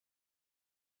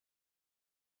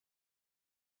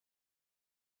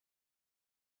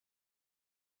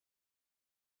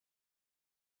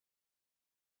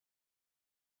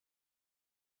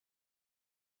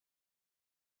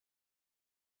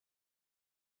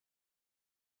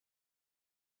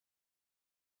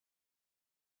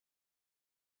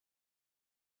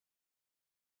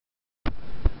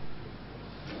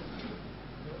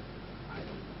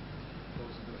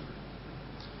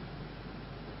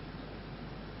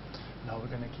No, we're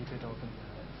going to keep it open.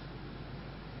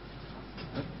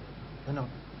 No.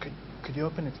 Could you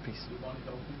open it, please? You want it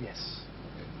open? Yes.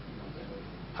 Okay.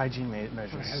 Hygiene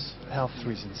measures, health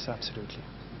reasons, absolutely.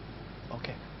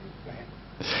 Okay. Go ahead.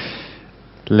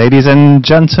 Ladies and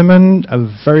gentlemen, a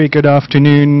very good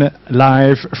afternoon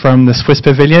live from the Swiss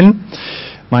Pavilion.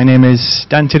 My name is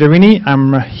Znati.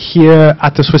 I'm here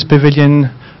at the Swiss Pavilion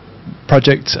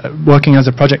project, working as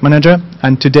a project manager,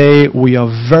 and today we are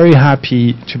very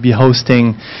happy to be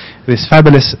hosting this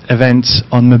fabulous event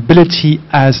on mobility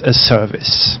as a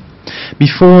service.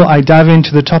 Before I dive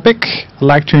into the topic, I'd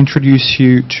like to introduce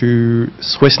you to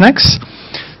Swissnex.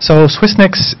 So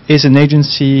Swissnex is an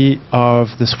agency of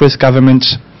the Swiss government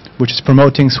which is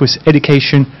promoting Swiss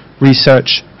education,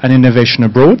 research and innovation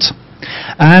abroad,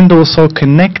 and also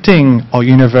connecting our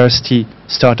university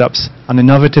startups and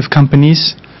innovative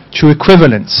companies to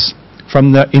equivalents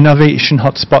from the innovation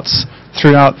hotspots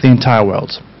throughout the entire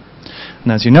world.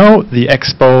 And as you know, the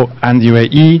Expo and the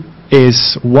UAE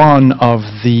is one of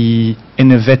the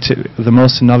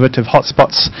most innovative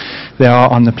hotspots there are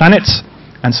on the planet.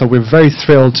 And so we're very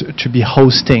thrilled to be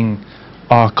hosting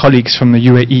our colleagues from the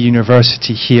UAE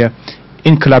University here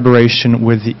in collaboration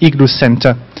with the IGLUS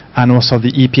Center and also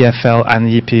the EPFL and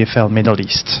the EPFL Middle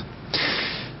East.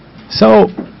 So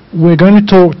we're going to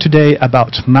talk today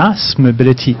about MaaS,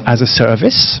 mobility as a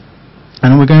service,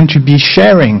 and we're going to be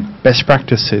sharing best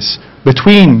practices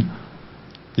between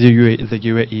the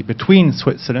UAE, between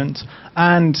Switzerland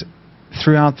and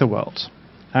throughout the world.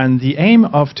 And the aim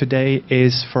of today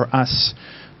is for us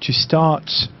to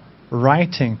start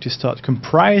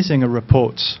comprising a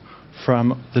report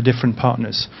from the different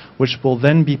partners, which will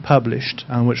then be published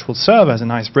and which will serve as a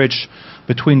nice bridge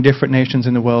between different nations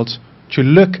in the world to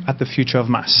look at the future of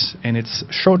MaaS in its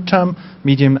short-term,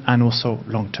 medium and also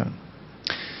long-term.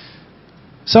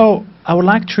 So I would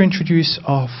like to introduce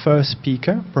our first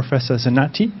speaker, Professor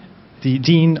Znati, the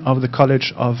Dean of the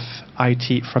College of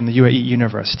IT from the UAE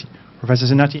University. Professor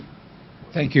Znati.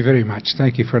 Thank you very much.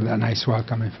 Thank you for that nice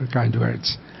welcome and for kind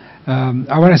words.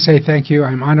 I want to say thank you.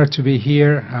 I'm honored to be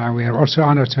here. We are also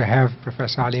honored to have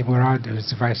Professor Ali Murad, who is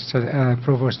the Vice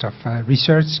Provost of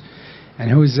Research, and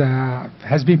who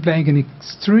has been playing an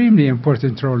extremely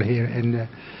important role here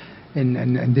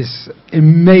in this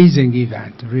amazing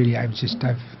event. Really,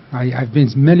 I've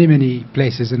been many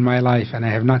places in my life, and I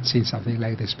have not seen something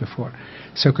like this before.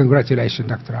 So congratulations,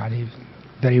 Dr. Ali.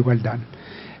 Very well done.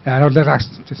 I would like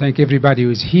to thank everybody who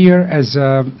is here. As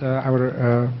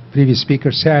our previous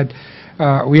speaker said,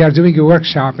 we are doing a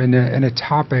workshop in a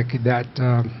topic that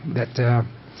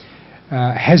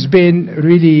has been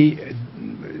really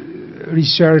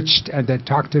researched and then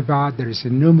talked about. There is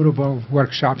innumerable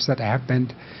workshops that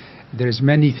happened. There's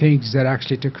many things that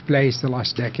actually took place the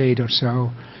last decade or so.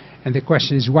 And the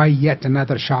question is, why yet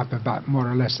another shop about more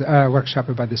or less workshop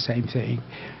about the same thing?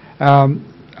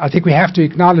 I think we have to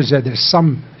acknowledge that there's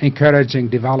some encouraging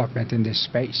development in this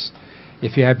space.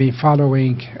 If you have been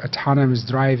following autonomous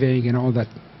driving and all the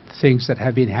things that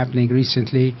have been happening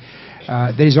recently,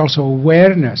 there is also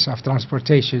awareness of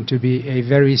transportation to be a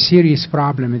very serious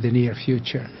problem in the near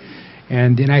future.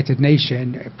 And the United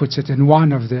Nations puts it in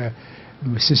one of the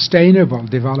sustainable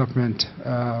development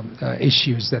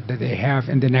issues that they have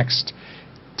in the next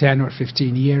 10 or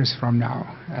 15 years from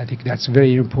now. I think that's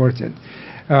very important.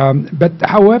 But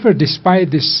however,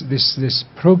 despite this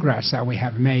progress that we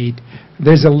have made,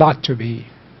 there's a lot to be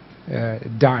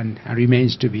done and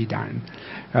remains to be done.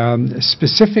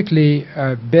 Specifically,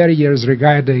 barriers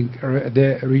regarding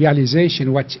the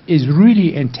realization what is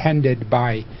really intended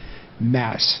by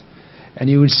MaaS. And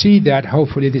you will see that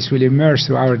hopefully this will emerge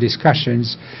through our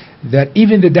discussions, that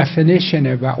even the definition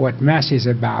about what MaaS is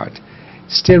about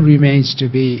still remains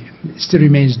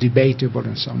debatable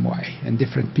in some way, and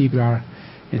different people are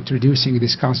introducing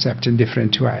this concept in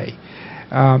different way.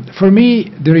 For me,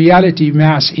 the reality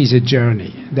MaaS is a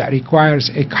journey that requires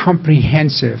a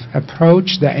comprehensive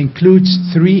approach that includes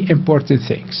three important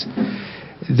things.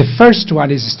 The first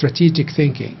one is strategic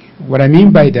thinking. What I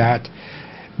mean by that,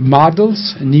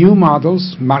 models, new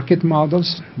models, market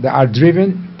models that are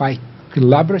driven by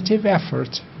collaborative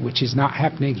effort, which is not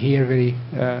happening here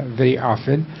very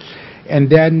often, and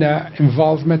then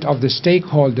involvement of the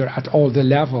stakeholder at all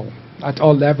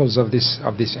levels of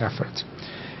this effort.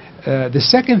 The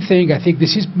second thing, I think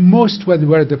this is most where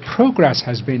the progress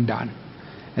has been done,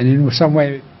 and in some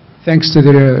way, thanks to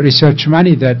the research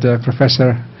money that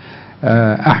Professor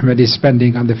Ahmed is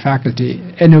spending on the faculty,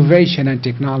 innovation and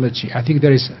technology. I think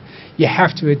you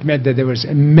have to admit that there was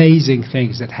amazing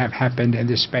things that have happened in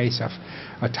the space of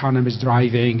autonomous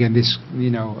driving and this,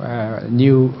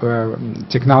 new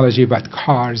technology about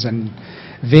cars and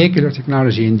vehicular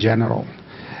technology in general.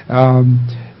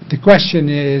 The question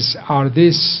is, are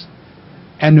these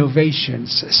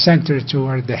innovations centered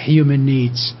toward the human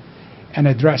needs and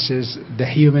addresses the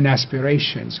human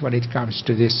aspirations when it comes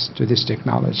to this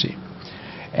technology?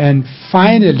 And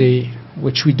finally,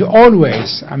 which we do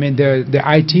always, I mean, the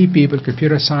IT people,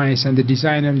 computer science, and the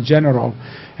designer in general,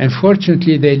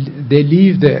 unfortunately, they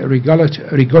leave the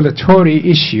regulatory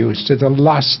issues to the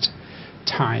last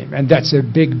time. And that's a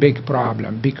big, big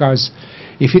problem, because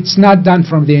if it's not done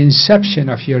from the inception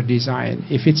of your design,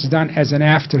 if it's done as an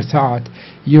afterthought,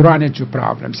 you run into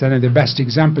problems. And the best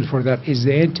example for that is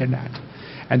the Internet.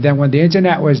 And then when the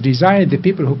Internet was designed, the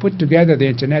people who put together the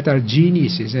Internet are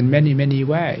geniuses in many, many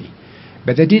ways.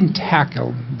 But they didn't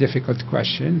tackle difficult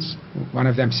questions, one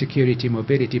of them security,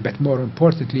 mobility, but more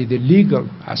importantly, the legal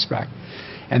aspect.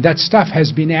 And that stuff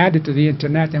has been added to the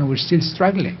Internet, and we're still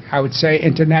struggling. I would say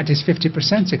Internet is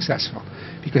 50% successful,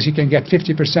 because you can get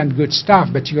 50% good stuff,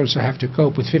 but you also have to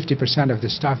cope with 50% of the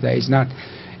stuff that is not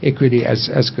equally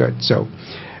as good. So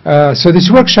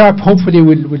this workshop hopefully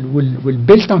will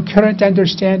build on current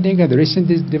understanding and the recent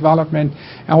development,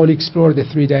 and will explore the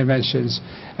 3 dimensions.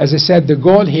 As I said, the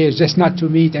goal here is just not to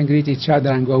meet and greet each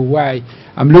other and go away.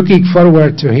 I'm looking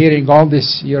forward to hearing all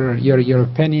this, your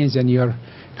opinions and your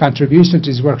contribution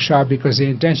to this workshop, because the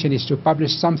intention is to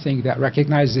publish something that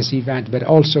recognizes this event, but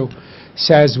also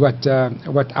says what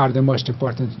are the most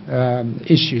important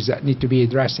issues that need to be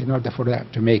addressed in order for that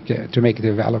to make it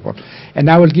available. And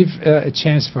I will give a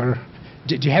chance for.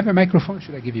 Do you have a microphone?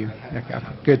 Should I give you? Okay,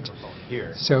 good.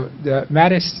 Here. So,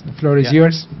 Matthias, the floor is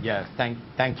yours. Yeah, thank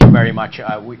you very much.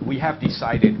 We have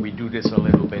decided we do this a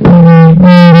little bit. You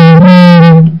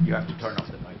have to turn off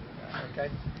the mic. Okay.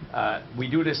 We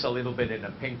do this a little bit in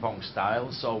a ping-pong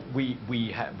style. So we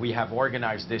have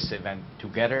organized this event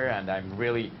together, and I'm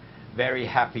really very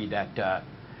happy that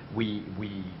we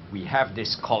have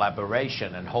this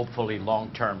collaboration, and hopefully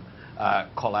long-term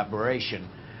collaboration.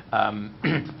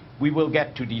 We will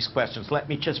get to these questions. Let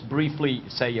me just briefly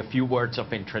say a few words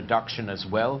of introduction as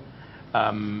well.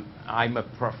 I'm a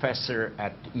professor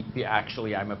at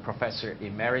actually I'm a professor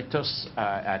emeritus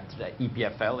at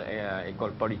EPFL,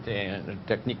 École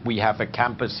Polytechnique. We have a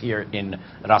campus here in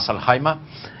Ras Al Khaimah.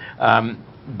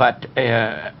 But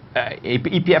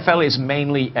EPFL is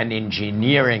mainly an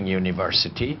engineering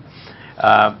university.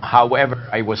 However,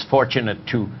 I was fortunate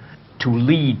to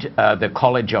lead the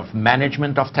College of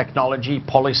Management of Technology,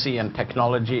 Policy and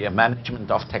Technology, Management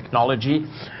of Technology,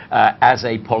 as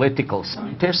a political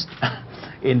scientist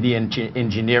in the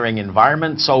engineering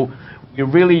environment. So we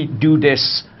really do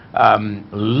this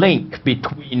link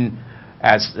between,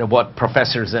 as what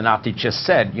Professor Znati just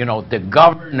said, you know, the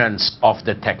governance of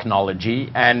the technology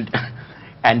and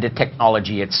the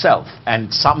technology itself.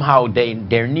 And somehow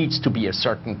there needs to be a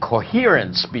certain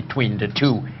coherence between the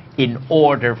two in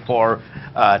order for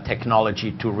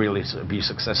technology to really be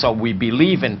successful. So we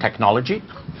believe in technology.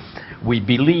 We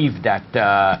believe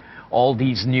that all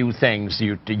these new things,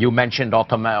 you mentioned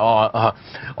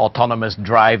autonomous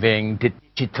driving,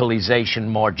 digitalization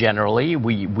more generally,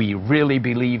 we really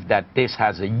believe that this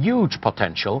has a huge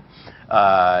potential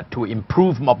to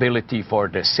improve mobility for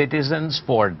the citizens,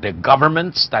 for the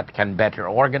governments that can better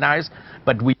organize.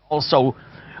 But we also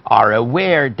are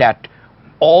aware that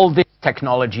all this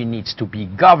technology needs to be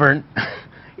governed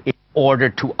in order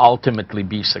to ultimately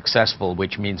be successful,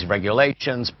 which means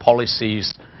regulations,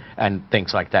 policies, and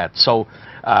things like that. So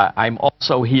I'm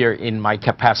also here in my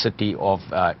capacity of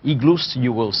IGLUS.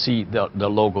 You will see the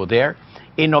logo there.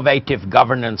 Innovative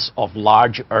Governance of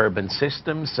Large Urban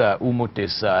Systems. Umut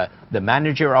is the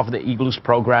manager of the IGLUS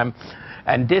program.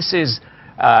 And this is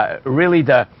really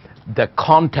the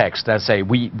context. I say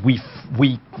we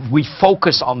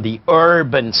focus on the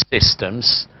urban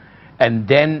systems and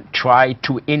then try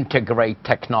to integrate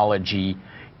technology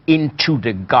into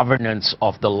the governance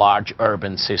of the large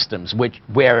urban systems,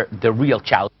 where the real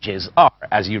challenges are,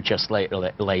 as you just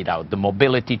laid out, the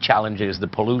mobility challenges, the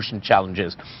pollution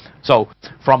challenges. So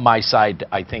from my side,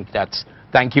 I think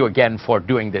thank you again for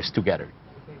doing this together.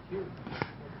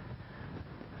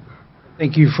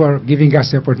 Thank you for giving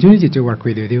us the opportunity to work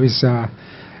with you. There was a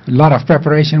lot of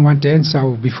preparation went in,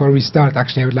 so before we start,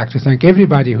 actually I would like to thank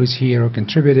everybody who's here who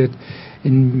contributed,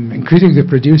 including the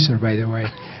producer, by the way,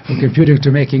 who contributed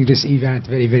to making this event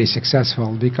very, very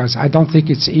successful, because I don't think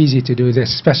it's easy to do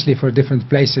this, especially for different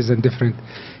places and different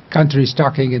countries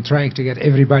talking and trying to get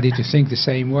everybody to think the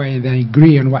same way and then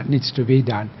agree on what needs to be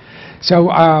done. So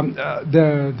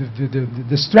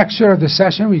the structure of the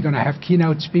session, we're going to have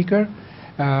keynote speaker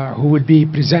who will be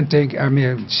presenting,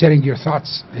 sharing your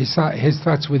thoughts, his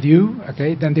thoughts with you.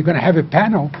 Okay, then they're going to have a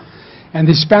panel, And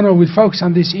this panel will focus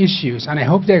on these issues, and I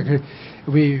hope that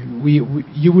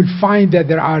you will find that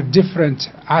there are different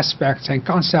aspects and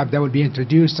concepts that will be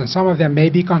introduced, and some of them may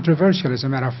be controversial, as a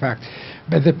matter of fact.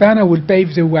 But the panel will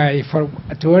pave the way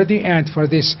toward the end for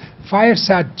this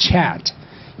fireside chat.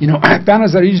 You know,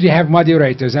 panels are usually have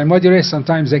moderators, and moderators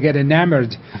sometimes they get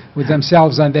enamored with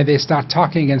themselves, and then they start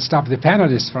talking and stop the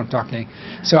panelists from talking.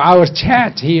 So our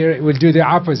chat here will do the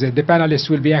opposite. The panelists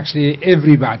will be actually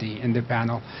everybody in the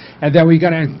panel, and then we're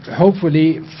going to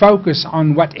hopefully focus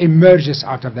on what emerges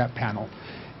out of that panel.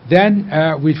 Then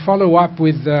we'll follow up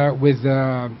with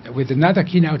another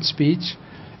keynote speech.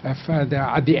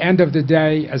 At the end of the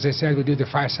day, as I said, we'll do the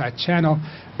fireside channel,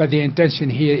 but the intention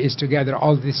here is to gather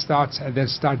all these thoughts and then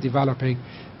start developing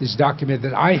this document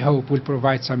that I hope will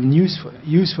provide some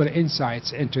useful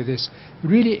insights into this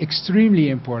really extremely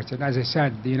important. As I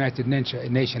said, the United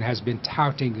Nations has been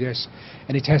touting this,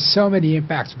 and it has so many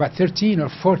impacts, but 13 or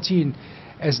 14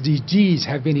 SDGs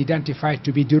have been identified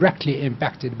to be directly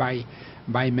impacted by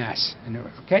MaaS.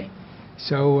 Okay?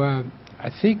 So I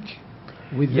think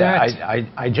with that,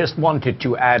 I just wanted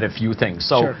to add a few things.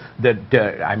 So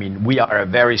Sure. I mean, we are a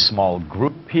very small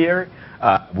group here.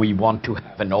 We want to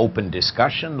have an open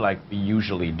discussion like we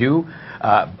usually do,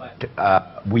 but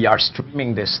we are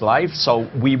streaming this live, so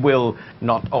we will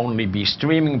not only be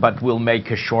streaming, but we'll make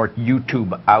a short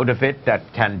YouTube out of it that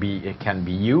can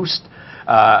be used.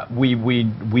 We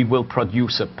will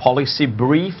produce a policy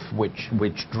brief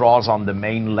which draws on the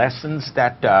main lessons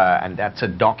that and that's a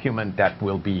document that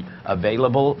will be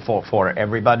available for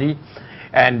everybody.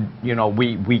 And you know,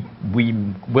 we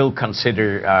will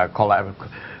consider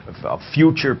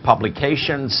future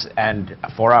publications, and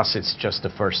for us it's just the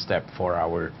first step for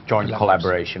our joint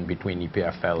collaboration between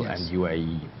EPFL and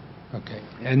UAE. Okay,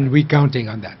 and we're counting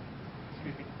on that.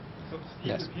 Excuse me. So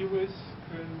Yes. the viewers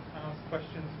can ask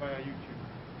questions via YouTube.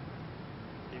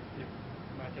 If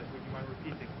Matthias, would you mind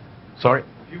repeating? Sorry?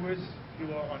 Viewers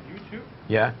who are on YouTube,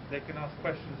 Yeah? they can ask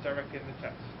questions directly in the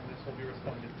chat, and this will be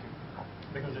responded to.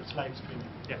 Because it's live streaming.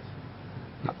 Yes.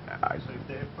 So if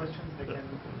they have questions, they can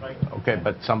write. Okay,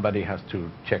 but somebody has to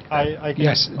check that. I can.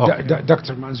 Yes, Okay.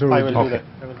 Dr. Manzoor. I will do Okay. that.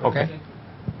 I will do Okay.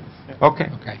 that. Okay,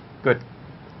 Okay. good.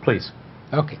 Please.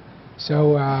 Okay. So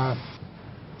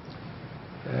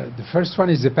the first one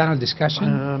is the panel discussion.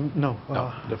 No.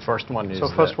 No, the first one is So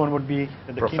first one would be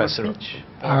the Professor. keynote speech.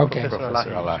 Okay.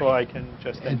 Professor Alahi. So I can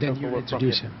just And then you forward from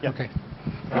introduce here. him. Yeah. Okay.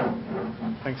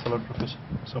 Thanks a lot, Professor.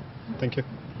 So thank you.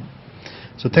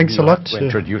 So thanks a You lot. have to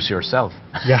introduce yourself.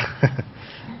 Yeah.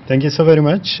 Thank you so very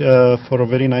much for a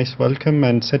very nice welcome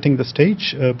and setting the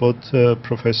stage, both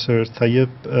Professor Taieb,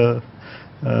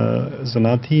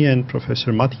 Znati and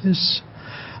Professor Matthias.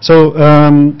 So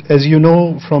as you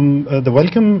know from the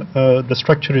welcome, the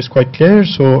structure is quite clear.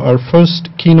 So our first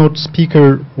keynote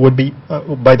speaker would be,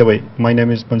 by the way, my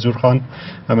name is Manzoor Khan.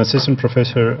 I'm assistant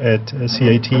professor at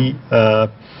CIT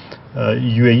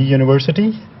UAE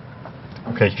University.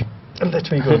 Okay,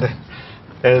 let me go there.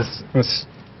 As Ms.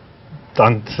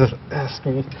 Dant asked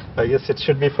me, I guess it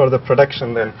should be for the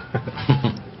production then.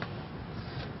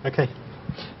 Okay,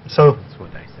 so That's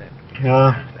what I said.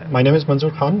 my name is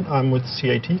Manzoor Khan. I'm with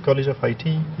CIT, College of IT,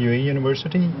 UAE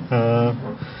University.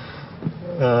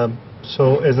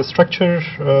 So as the structure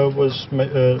was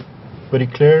very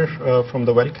clear from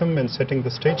the welcome and setting the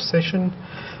stage session,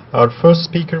 our first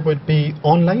speaker would be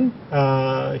online.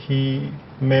 He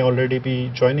may already be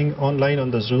joining online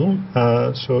on the Zoom.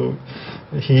 So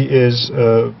he is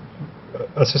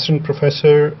Assistant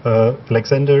Professor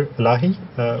Alexandre Alahi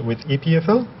with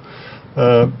EPFL.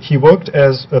 He worked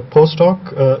as a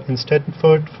postdoc in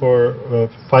Stanford for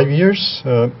 5 years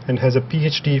and has a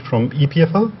PhD from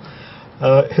EPFL.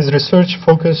 His research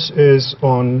focus is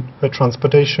on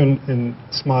transportation in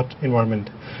smart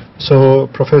environment. So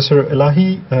Professor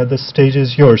Alahi, the stage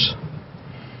is yours.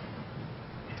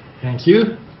 Thank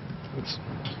you.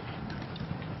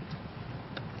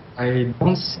 I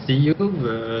don't see you,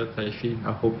 but I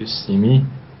hope you see me.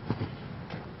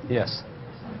 Yes.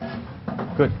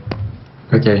 Good.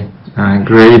 Okay,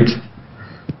 great.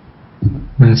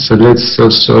 So let's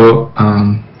also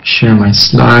share my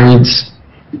slides.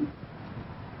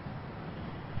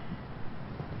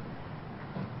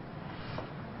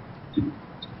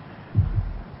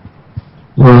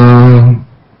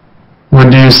 What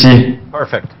do you see?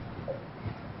 Perfect.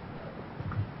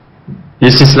 You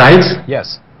see slides?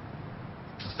 Yes.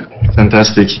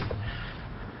 Fantastic.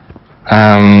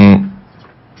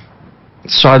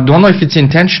 So I don't know if it's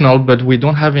intentional, but we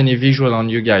don't have any visual on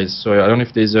you guys. So I don't know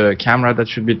if there's a camera that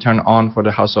should be turned on for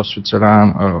the House of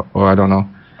Switzerland, or I don't know.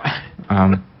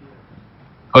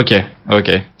 Okay,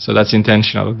 okay. So that's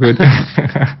intentional. Good.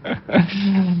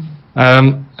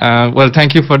 Well,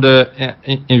 thank you for the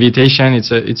invitation.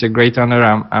 It's a great honor.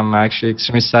 I'm actually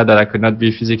extremely sad that I could not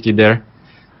be physically there.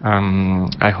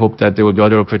 I hope that there will be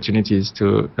other opportunities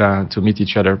to meet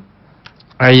each other.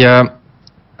 I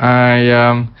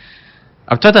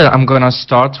thought that I'm gonna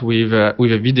start with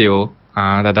a video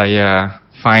that I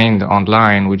find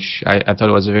online, which I thought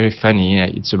was very funny.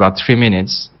 It's about 3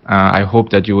 minutes. I hope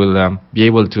that you will be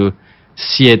able to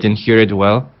see it and hear it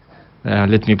well.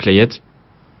 Let me play it.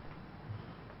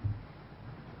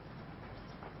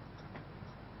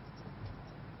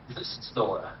 This is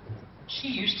Laura. She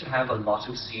used to have a lot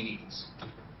of CDs.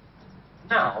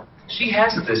 Now, she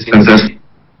has this instead.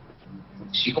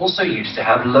 She also used to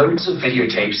have loads of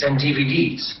videotapes and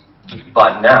DVDs.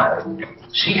 But now,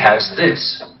 she has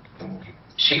this.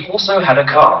 She also had a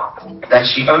car that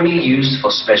she only used for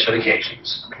special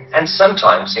occasions and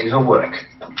sometimes in her work.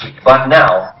 But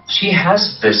now, she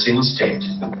has this instead.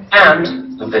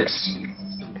 And this.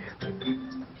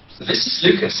 This is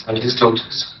Lucas and his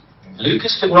daughters.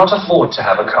 Lucas could not afford to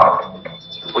have a car,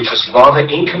 which was rather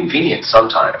inconvenient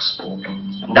sometimes.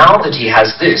 Now that he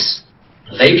has this,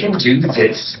 they can do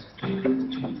this.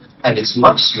 And it's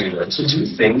much smoother to do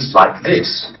things like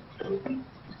this.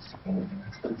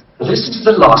 This is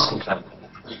the Larson family.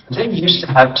 They used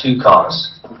to have 2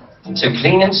 cars, to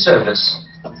clean and service,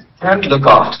 and look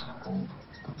after.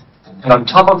 And on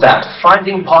top of that,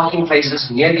 finding parking places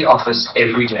near the office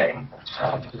every day.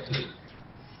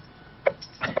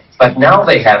 But now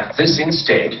they have this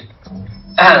instead,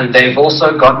 and they've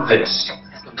also got this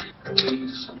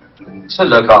to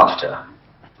look after.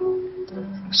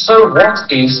 So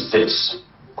what is this?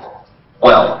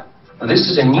 Well, this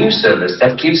is a new service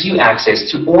that gives you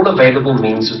access to all available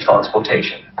means of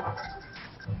transportation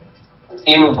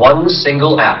in one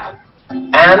single app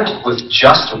and with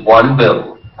just one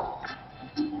bill.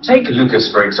 Take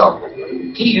Lucas, for example.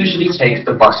 He usually takes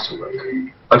the bus to work,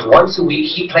 but once a week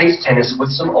he plays tennis with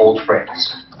some old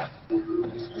friends.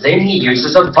 Then he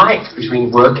uses a bike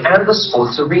between work and the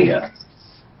sports arena.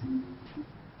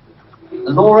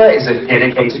 Laura is a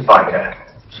dedicated biker.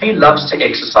 She loves to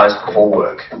exercise before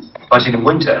work, but in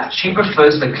winter she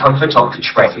prefers the comfort of the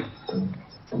train.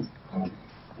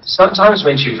 Sometimes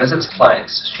when she visits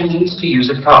clients, she needs to use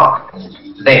a car.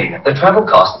 Then the travel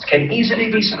costs can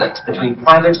easily be split between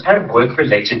private and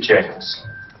work-related journeys.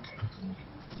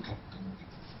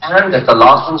 And at the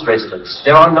Larson's residence,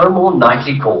 there are no more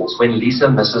nightly calls when Lisa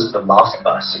misses the last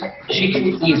bus. She can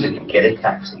easily get a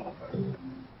taxi.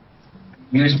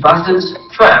 Use buses,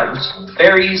 trams,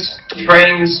 ferries,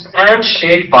 trains, and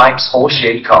shared bikes or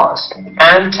shared cars,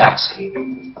 and taxi.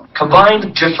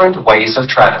 Combine different ways of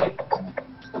traveling.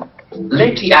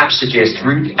 Let the app suggest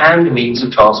route and means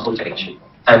of transportation,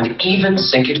 and even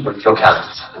sync it with your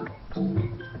calendar.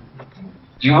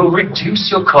 You will reduce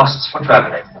your costs for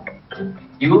traveling.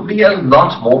 You will be a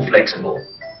lot more flexible.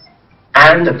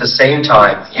 And at the same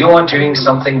time, you are doing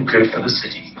something good for the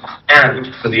city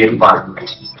and for the environment.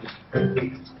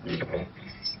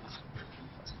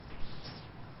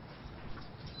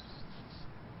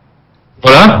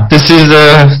 Voilà, this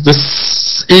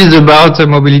is about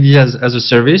mobility as a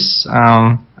service.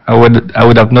 I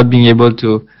would have not been able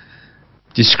to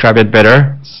describe it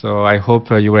better. So I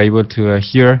hope you were able to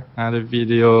hear the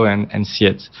video and see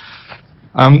it.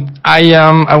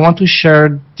 I want to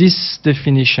share this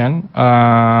definition,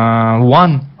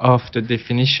 one of the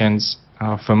definitions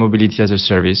for mobility as a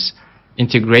service,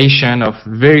 integration of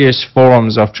various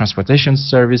forms of transportation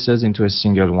services into a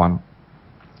single one,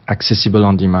 accessible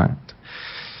on demand.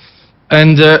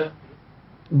 And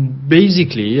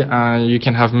basically, you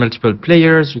can have multiple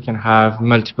players, you can have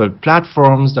multiple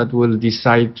platforms that will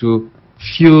decide to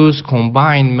fuse,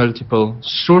 combine multiple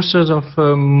sources of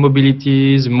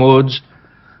mobilities, modes.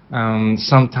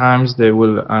 Sometimes they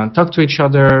will talk to each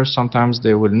other, sometimes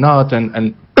they will not,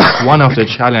 and one of the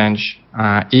challenge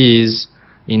is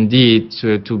indeed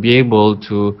to be able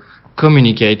to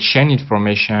communicate, share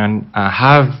information,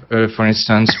 have, for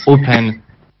instance, open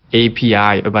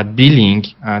API about billing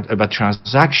and about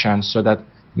transactions so that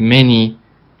many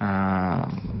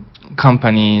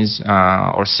companies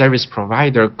or service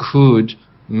provider could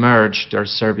merge their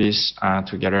service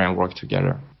together and work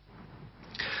together.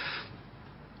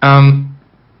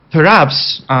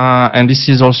 Perhaps, and this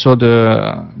is also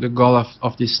the goal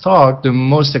of this talk, the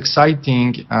most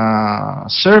exciting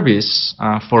service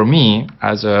for me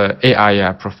as an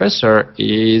AI professor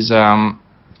is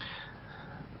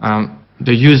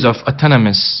the use of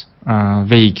autonomous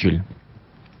vehicle.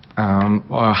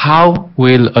 How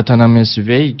will autonomous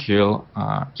vehicle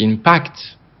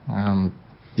impact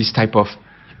this type of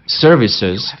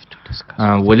services?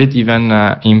 Will it even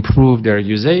improve their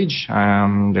usage,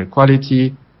 their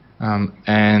quality?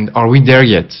 And are we there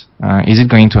yet? Is it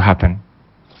going to happen?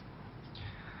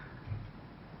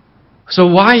 So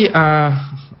why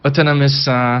autonomous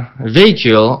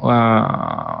vehicle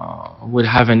will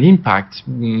have an impact?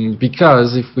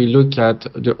 Because if we look at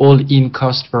the all-in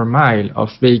cost per mile of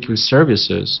vehicle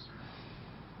services,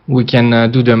 we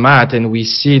can do the math and we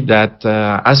see that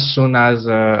as soon as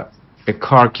a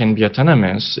car can be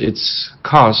autonomous, its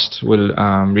cost will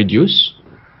reduce.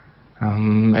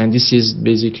 And this is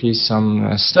basically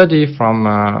some study from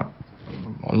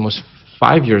almost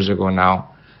 5 years ago now.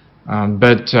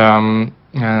 But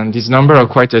these numbers are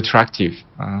quite attractive.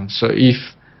 So if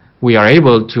we are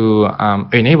able to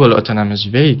enable autonomous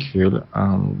vehicle,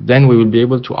 then we will be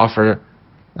able to offer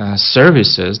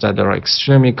services that are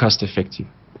extremely cost effective.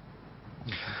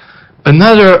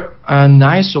 Another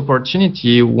nice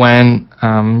opportunity when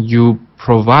you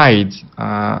provide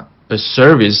a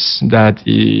service that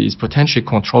is potentially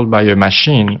controlled by a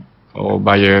machine or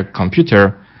by a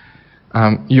computer,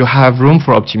 you have room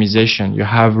for optimization. You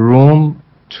have room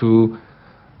to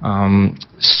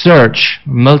search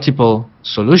multiple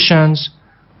solutions,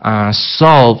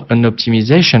 solve an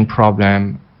optimization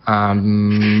problem,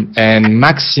 and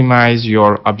maximize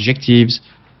your objectives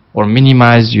or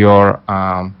minimize your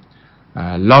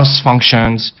loss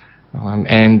functions,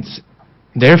 and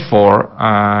therefore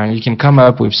you can come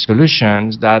up with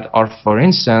solutions that are, for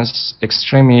instance,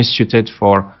 extremely suited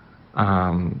for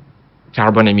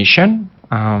carbon emission,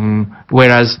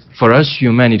 whereas for us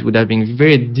human it would have been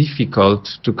very difficult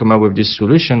to come up with this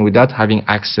solution without having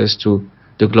access to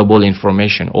the global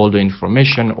information, all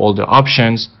the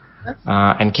options,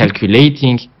 and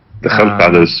calculating the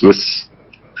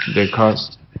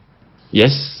cost.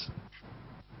 Yes.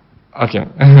 Okay,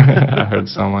 I heard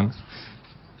someone.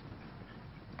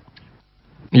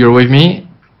 You're with me?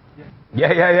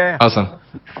 Yeah. Awesome.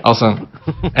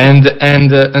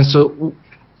 And so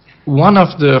one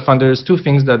of there's two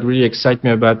things that really excite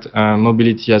me about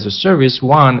mobility as a service.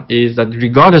 One is that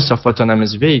regardless of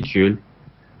autonomous vehicle,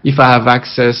 if I have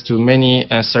access to many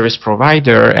service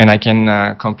provider and I can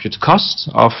compute costs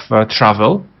of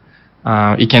travel,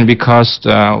 it can be cost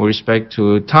with respect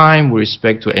to time, with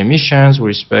respect to emissions, with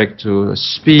respect to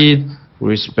speed, with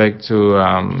respect to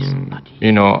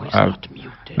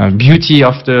beauty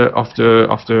of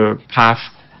the path.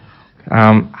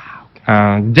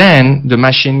 Then the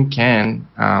machine can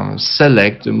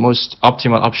select the most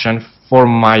optimal option for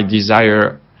my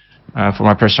desire, for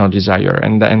my personal desire,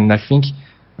 and I think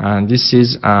this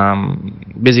is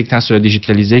basic thanks to the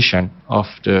digitalization of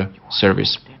the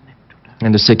service.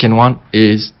 And the second one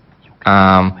is,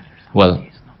 if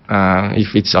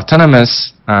it's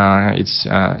autonomous, it's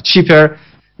cheaper,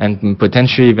 and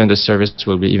potentially even the service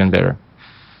will be even better.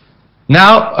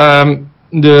 Now,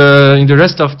 in the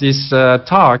rest of this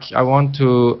talk, I want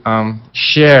to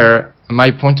share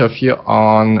my point of view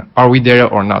on are we there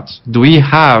or not? Do we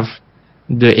have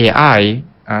the AI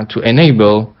to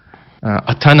enable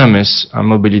autonomous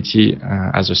mobility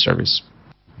as a service?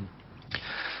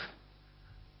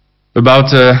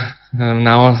 About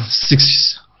now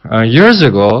 6 years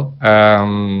ago,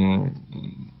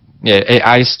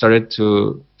 AI started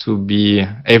to be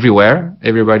everywhere.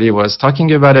 Everybody was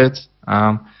talking about it.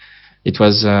 It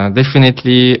was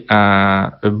definitely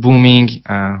a booming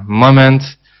moment,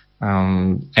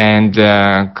 and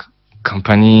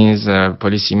companies,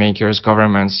 policymakers,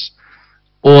 governments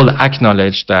all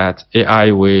acknowledge that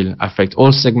AI will affect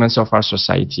all segments of our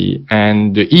society,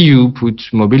 and the EU put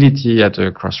mobility at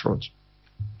a crossroads.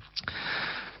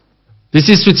 This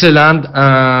is Switzerland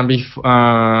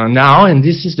now, and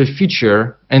this is the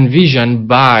future envisioned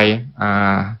by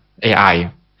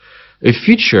AI. A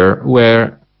future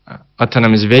where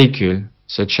autonomous vehicles,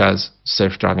 such as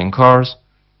self-driving cars,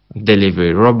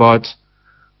 delivery robots,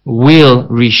 will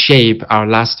reshape our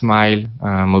last mile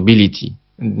mobility,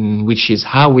 which is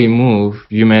how we move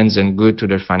humans and goods to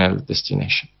their final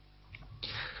destination.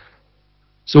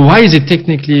 So why is it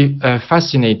technically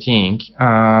fascinating?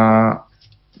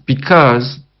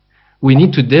 Because we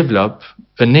need to develop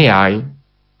an AI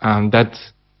that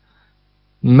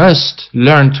must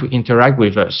learn to interact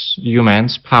with us,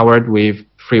 humans, powered with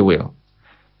free will,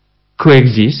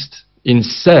 coexist in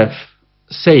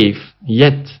safe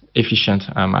yet efficient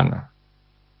manner.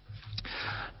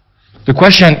 The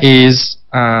question is,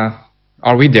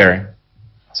 are we there?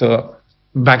 So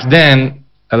back then,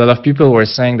 a lot of people were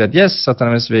saying that yes,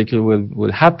 autonomous vehicle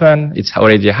will happen. It's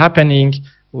already happening.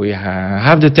 We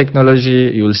have the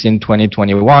technology. You will see in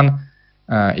 2021,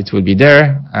 it will be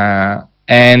there.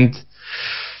 And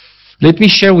Let me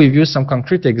share with you some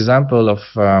concrete example of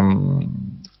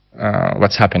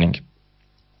what's happening.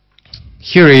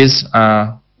 Here is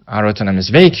our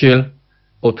autonomous vehicle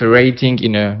operating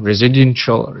in a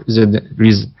residential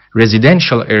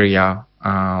area,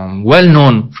 well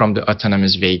known from the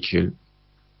autonomous vehicle.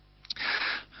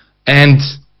 And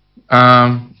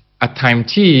at time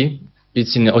t,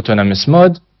 it's in autonomous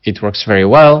mode. It works very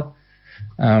well.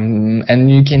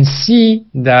 And you can see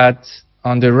that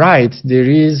on the right, there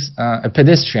is a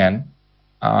pedestrian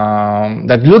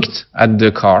that looked at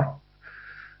the car,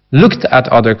 looked at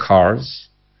other cars,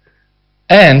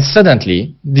 and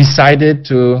suddenly decided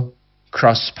to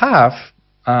cross path,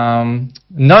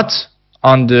 not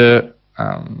on the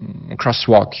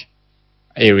crosswalk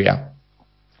area.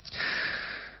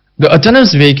 The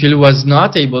autonomous vehicle was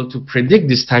not able to predict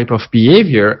this type of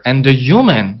behavior, and the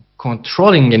human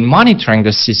controlling and monitoring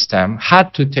the system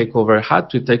had to take over, had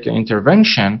to take an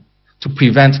intervention to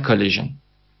prevent collision.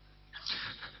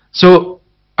 So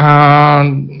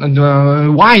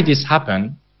why this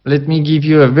happened? Let me give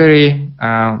you a very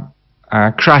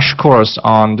crash course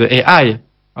on the AI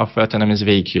of autonomous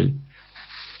vehicle.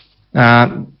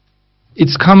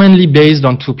 It's commonly based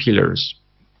on two pillars.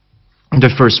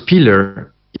 The first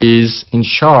pillar is in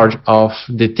charge of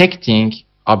detecting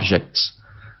objects,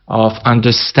 of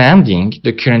understanding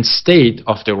the current state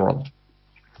of the world.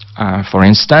 For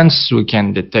instance, we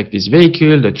can detect this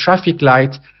vehicle, the traffic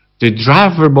light, the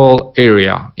drivable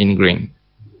area in green,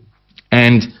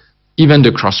 and even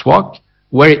the crosswalk.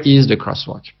 Where is the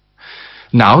crosswalk?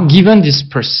 Now, given this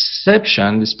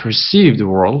perception, this perceived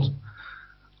world,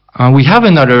 we have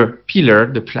another pillar,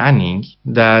 the planning,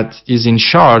 that is in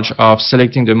charge of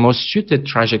selecting the most suited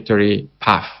trajectory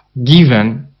path,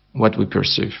 given what we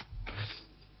perceive.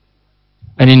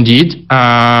 And indeed,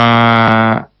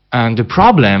 and the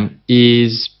problem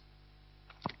is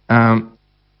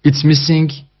it's missing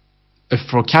a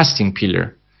forecasting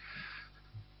pillar.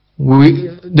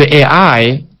 The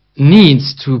AI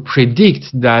needs to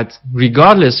predict that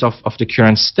regardless of the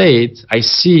current state, I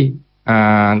see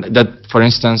that, for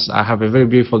instance, I have a very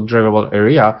beautiful drivable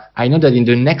area. I know that in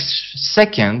the next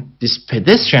second, this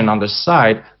pedestrian on the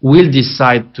side will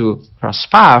decide to cross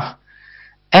path,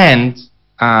 and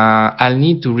I'll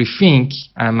need to rethink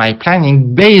my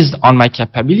planning based on my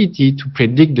capability to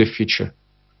predict the future.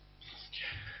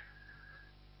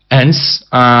 Hence,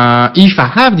 if I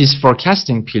have this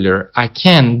forecasting pillar, I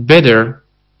can better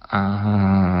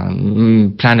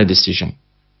plan a decision.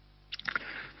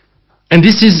 And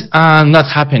this is not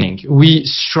happening. We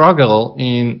struggle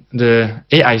in the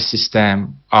AI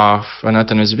system of an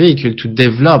autonomous vehicle to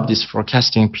develop this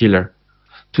forecasting pillar,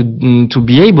 to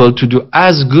be able to do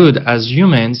as good as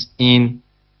humans in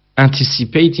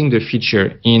anticipating the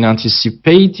future, in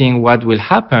anticipating what will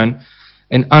happen,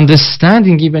 and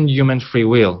understanding even human free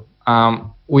will.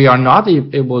 We are not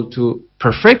able to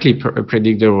perfectly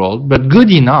predict the world, but good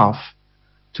enough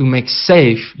to make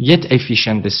safe yet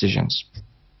efficient decisions.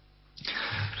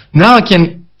 Now I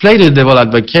can play the devil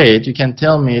advocate. You can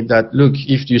tell me that, look,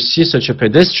 if you see such a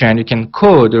pedestrian, you can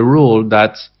code a rule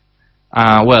that,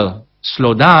 well,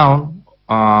 slow down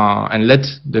and let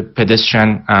the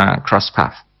pedestrian cross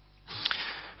path.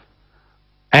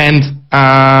 And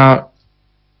I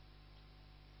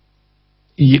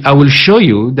will show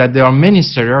you that there are many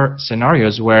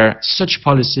scenarios where such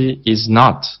policy is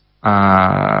not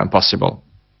possible.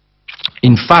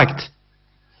 In fact,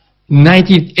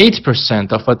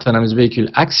 98% of autonomous vehicle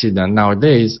accidents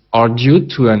nowadays are due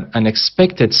to an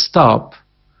unexpected stop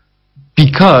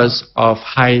because of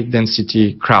high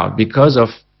density crowd, because of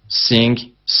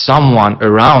seeing someone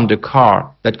around the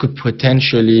car that could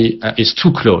potentially is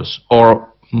too close or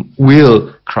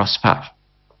will cross path.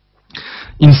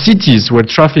 In cities where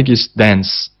traffic is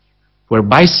dense, where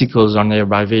bicycles are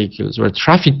nearby vehicles, where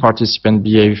traffic participants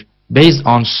behave based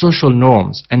on social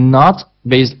norms and not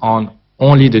based on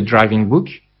only the driving book,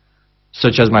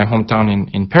 such as my hometown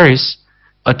in Paris,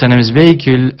 autonomous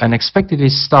vehicle unexpectedly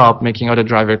stop, making other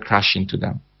drivers crash into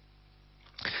them.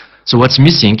 So what's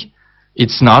missing?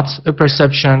 It's not a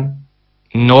perception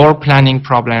nor planning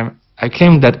problem. I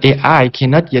claim that AI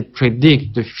cannot yet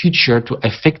predict the future to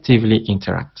effectively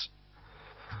interact.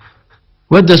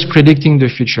 What does predicting the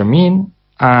future mean?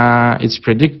 It's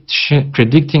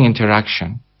predicting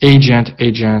interaction,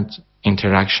 agent-agent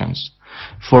interactions.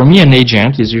 For me, an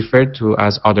agent is referred to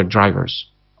as other drivers,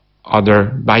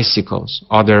 other bicycles,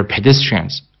 other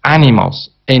pedestrians,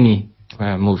 animals, any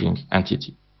moving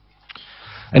entity.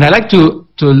 And I like to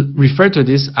refer to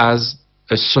this as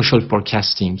a social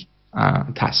forecasting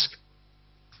task.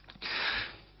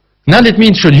 Now let me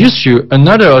introduce you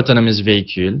another autonomous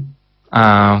vehicle,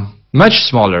 much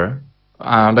smaller,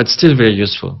 but still very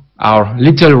useful. Our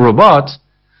little robot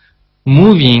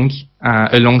moving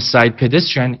alongside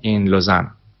pedestrian in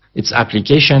Lausanne. Its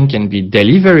application can be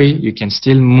delivery. You can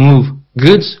still move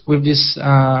goods with this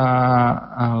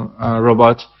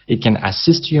robot. It can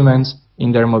assist humans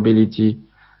in their mobility.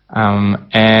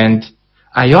 And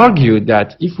I argue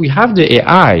that if we have the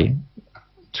AI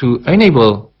to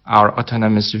enable our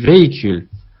autonomous vehicle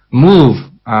move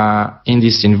in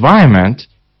this environment,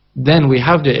 then we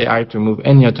have the AI to move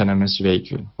any autonomous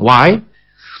vehicle. Why?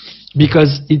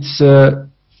 Because it's a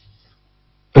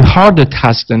harder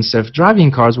task than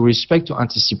self-driving cars with respect to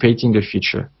anticipating the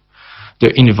future.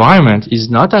 The environment is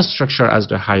not as structured as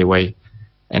the highway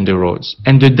and the roads.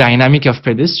 And the dynamic of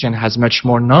pedestrian has much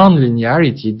more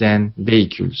non-linearity than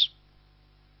vehicles.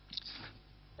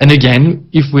 And again,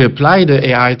 if we apply the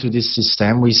AI to this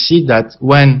system, we see that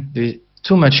when there's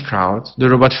too much crowd, the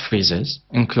robot freezes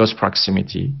in close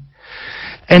proximity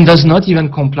and does not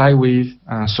even comply with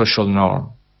social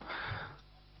norm.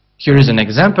 Here is an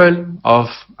example of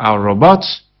our robot.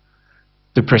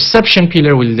 The perception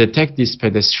pillar will detect this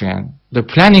pedestrian. The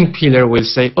planning pillar will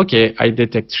say, okay, I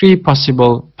detect 3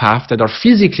 possible paths that are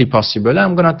physically possible.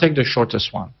 I'm going to take the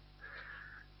shortest one.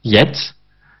 Yet,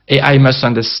 AI must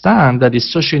understand that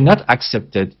it's socially not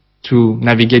accepted to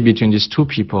navigate between these 2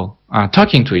 people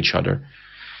talking to each other.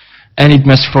 And it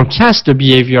must forecast the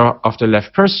behavior of the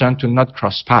left person to not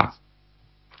cross path.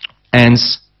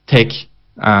 Hence, take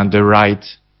the right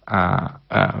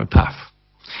path.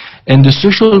 And the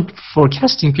social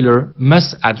forecasting pillar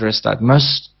must address that,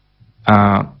 must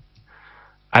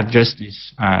address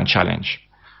this challenge.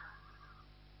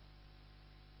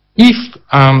 If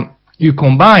you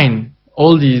combine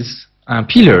all these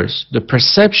pillars, the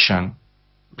perception,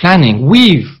 planning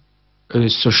with a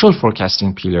social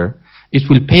forecasting pillar, it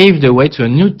will pave the way to a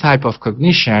new type of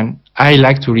cognition I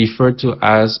like to refer to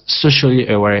as socially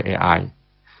aware AI.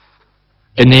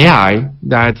 An AI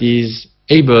that is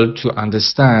able to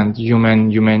understand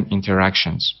human-human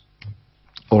interactions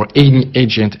or any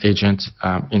agent-agent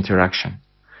interaction.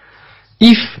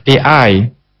 If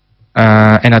AI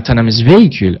and autonomous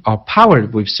vehicle are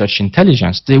powered with such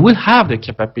intelligence, they will have the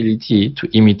capability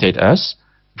to imitate us,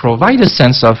 provide a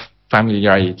sense of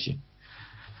familiarity.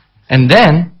 And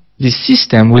then the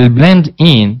system will blend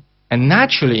in and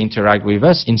naturally interact with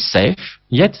us in safe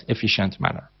yet efficient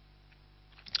manner.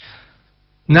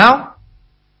 Now,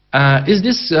 is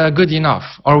this good enough?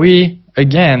 Are we,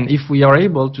 again, if we are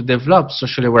able to develop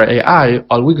socially aware AI,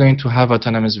 are we going to have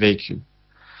autonomous vehicle?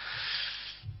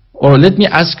 Or let me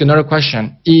ask another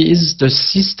question. Is the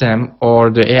system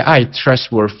or the AI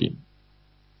trustworthy?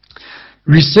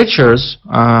 Researchers,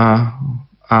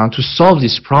 to solve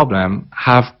this problem,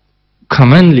 have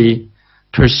commonly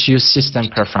pursue system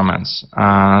performance.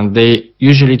 They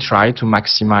usually try to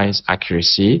maximize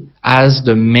accuracy as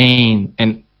the main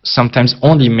and sometimes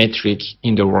only metric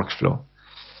in the workflow.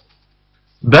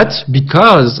 But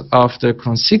because of the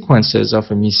consequences of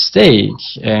a mistake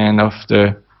and of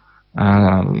the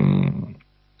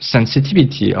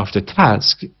sensitivity of the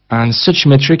task, and such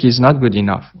metric is not good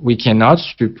enough. We cannot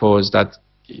suppose that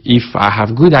if I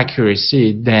have good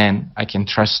accuracy, then I can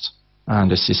trust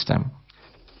the system.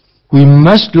 We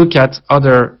must look at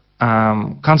other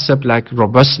concepts like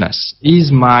robustness.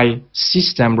 Is my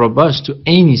system robust to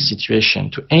any situation,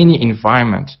 to any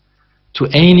environment, to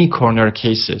any corner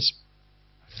cases?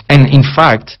 And in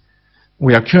fact,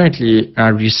 we are currently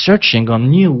researching on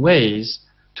new ways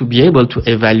to be able to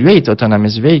evaluate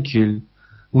autonomous vehicle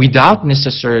without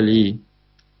necessarily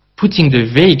putting the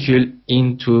vehicle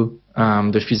into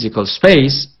the physical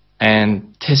space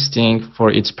and testing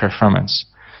for its performance.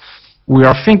 We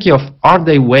are thinking of, are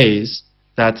there ways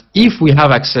that if we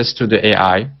have access to the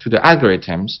AI, to the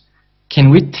algorithms,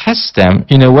 can we test them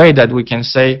in a way that we can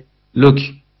say, look,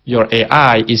 your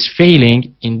AI is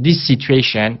failing in this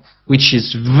situation, which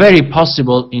is very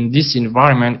possible in this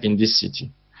environment, in this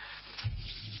city.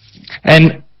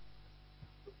 And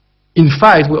in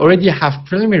fact, we already have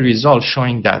preliminary results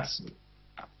showing that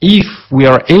if we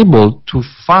are able to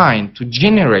find, to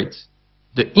generate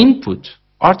the input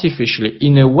artificially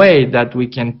in a way that we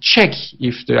can check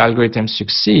if the algorithms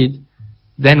succeed,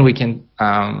 then we can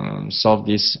solve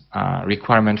this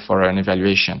requirement for an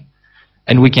evaluation.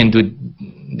 And we can do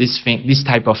this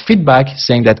type of feedback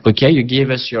saying that, okay, you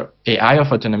gave us your AI of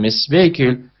autonomous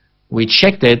vehicle, we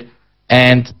checked it,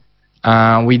 and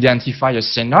we identify a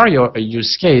scenario, a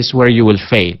use case where you will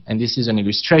fail. And this is an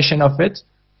illustration of it.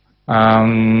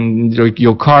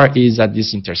 Your car is at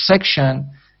this intersection,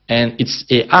 and its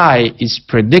AI is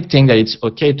predicting that it's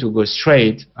okay to go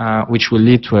straight, which will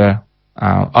lead to a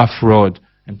off-road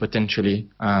and potentially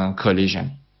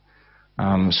collision.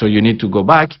 So you need to go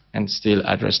back and still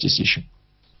address this issue.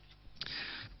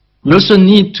 We also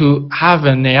need to have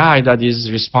an AI that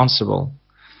is responsible.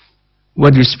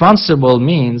 What responsible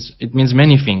means, it means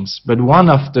many things, but one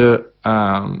of the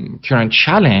current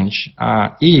challenge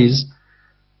is,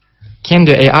 can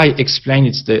the AI explain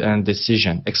its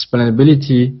decision?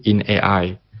 Explainability in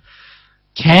AI.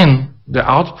 Can the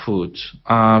output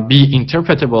be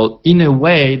interpretable in a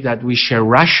way that we share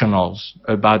rationales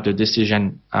about the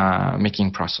decision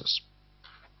making process?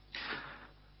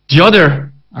 The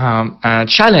other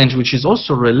challenge, which is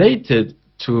also related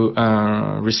to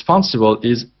responsible,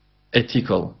 is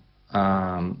ethical.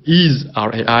 Is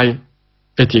our AI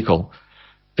ethical,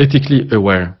 ethically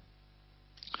aware?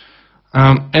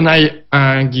 And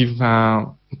I give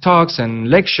talks and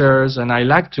lectures, and I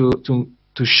like to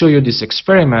show you this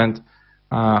experiment,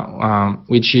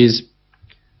 which is,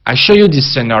 I show you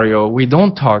this scenario, we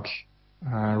don't talk,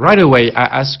 right away I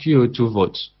ask you to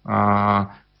vote.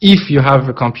 If you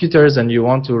have computers and you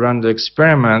want to run the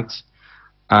experiment,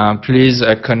 please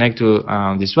connect to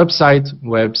this website,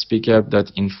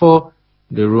 webspeakup.info.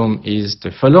 The room is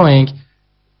the following,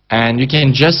 and you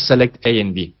can just select A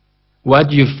and B. What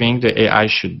do you think the AI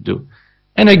should do?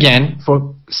 And again,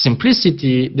 for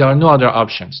simplicity, there are no other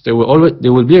options. There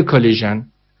will be a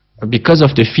collision because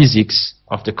of the physics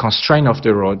of the constraint of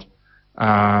the road.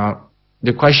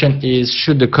 The question is,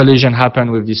 should the collision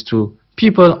happen with these two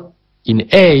people in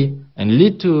A and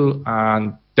lead to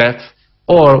death,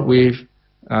 or with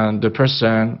the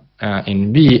person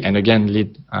in B and again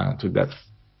lead to death?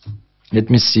 Let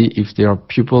me see if there are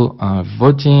people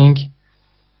voting.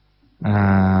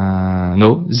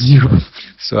 No, 0.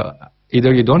 So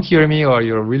either you don't hear me or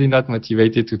you're really not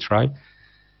motivated to try.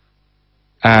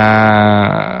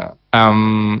 I'm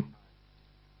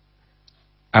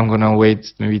gonna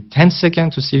wait maybe 10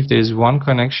 seconds to see if there is one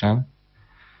connection.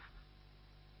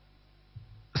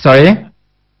 Sorry?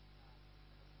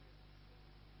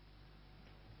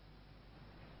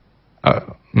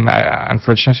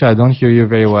 Unfortunately, I don't hear you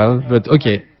very well, but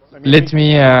okay. Let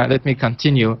me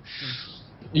continue.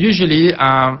 Usually,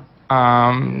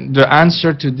 the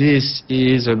answer to this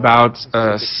is about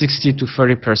 60 to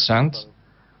 30%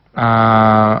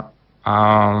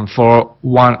 for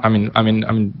one. I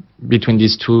mean, between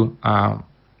these two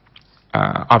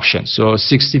options. So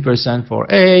 60% for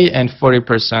A and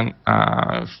 40%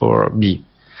 for B.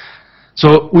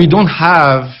 So we don't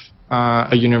have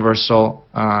a universal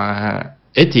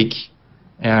ethic,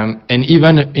 and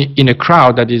even in a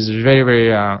crowd that is very,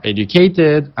 very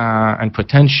educated and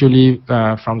potentially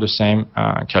from the same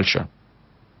culture.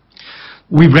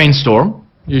 We brainstorm,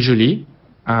 usually.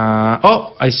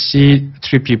 Oh, I see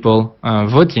 3 people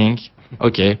voting.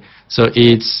 Okay, so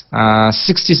it's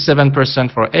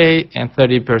 67% for A and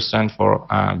 30% for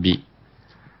B.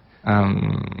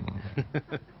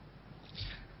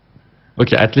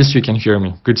 Okay, at least you can hear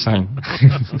me. Good sign.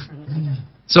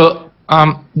 So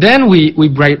then we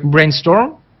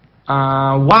brainstorm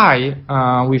why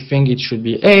we think it should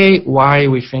be A, why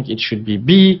we think it should be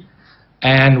B,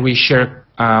 and we share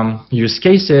use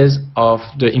cases of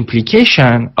the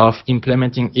implication of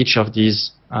implementing each of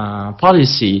these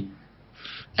policy.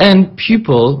 And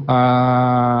people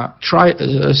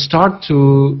start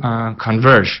to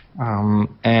converge.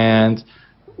 And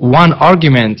one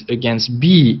argument against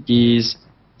B is,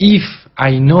 if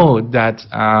I know that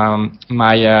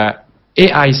my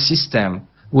AI system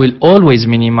will always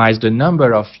minimize the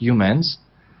number of humans,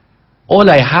 all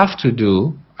I have to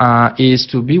do is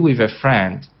to be with a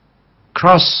friend,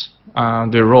 cross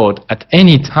the road at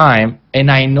any time, and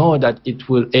I know that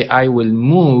AI will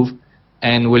move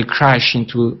and will crash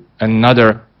into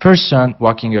another person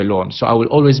walking alone. So I will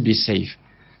always be safe.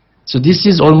 So this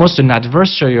is almost an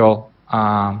adversarial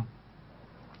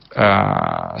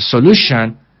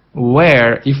solution,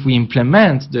 where if we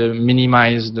implement the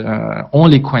minimized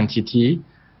only quantity,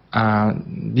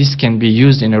 this can be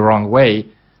used in a wrong way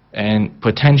and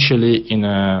potentially in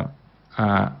a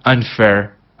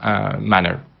unfair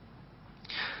manner.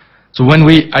 So when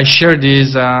I share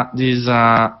these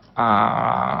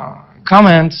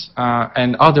comments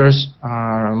and others'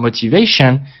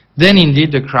 motivation, then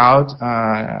indeed the crowd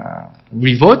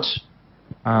revote.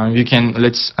 You can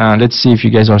let's see if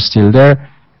you guys are still there.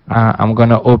 I'm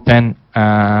gonna open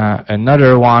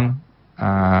another one,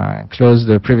 close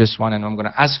the previous one, and I'm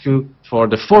gonna ask you for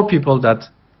the 4 people that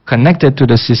connected to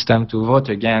the system to vote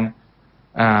again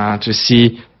to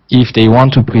see if they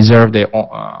want to preserve their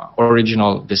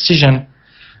original decision.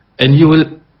 And you will.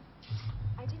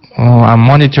 Oh, I'm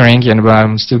monitoring, and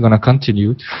I'm still going to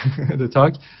continue the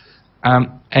talk.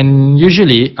 And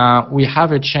usually we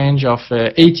have a change of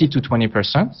 80 to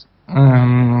 20%.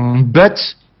 but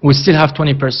we still have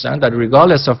 20% that,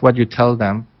 regardless of what you tell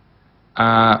them,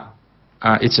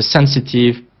 it's a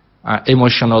sensitive,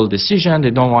 emotional decision.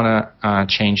 They don't want to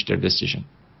change their decision.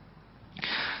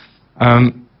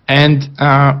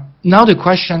 Now the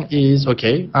question is,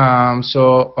 okay,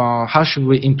 so how should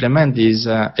we implement these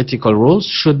ethical rules?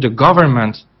 Should the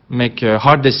government make a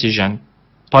hard decision,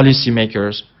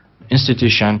 policymakers,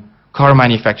 institution, car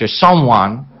manufacturers,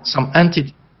 someone, some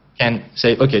entity can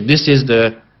say, okay, this is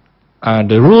the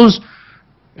rules,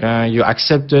 you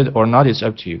accept it or not, it's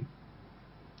up to you.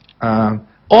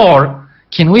 Or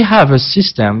can we have a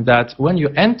system that when you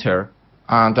enter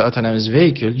the autonomous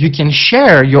vehicle, you can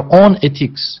share your own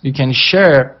ethics, you can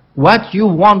share what you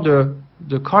want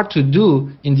the car to do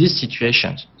in these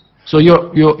situations. So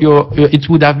it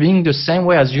would have been the same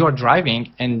way as you're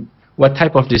driving and what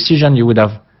type of decision you would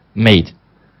have made.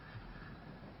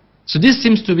 So this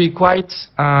seems to be quite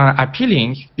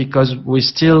appealing because we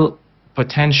still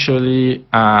potentially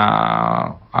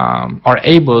are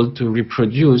able to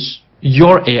reproduce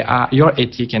your AI, your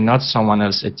ethic and not someone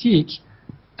else's ethic.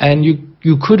 And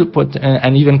you could put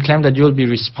and even claim that you'll be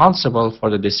responsible for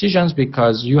the decisions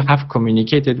because you have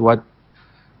communicated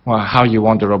how you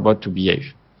want the robot to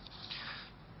behave.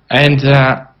 And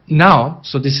now,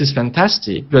 so this is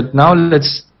fantastic, but now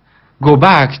let's go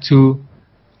back to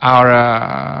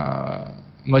our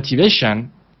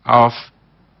motivation of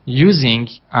using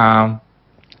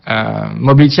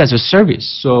mobility as a service.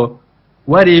 So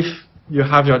what if you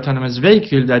have your autonomous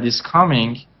vehicle that is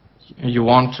coming, you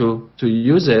want to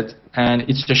use it, and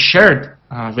it's a shared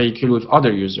vehicle with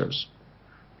other users?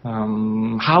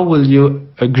 How will you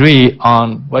agree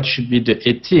on what should be the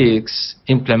ethics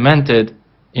implemented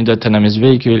in the autonomous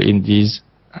vehicle in these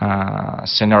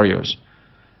scenarios?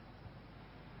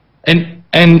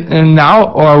 And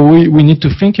now we need to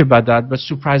think about that, but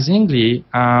surprisingly,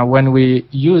 when we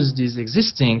use these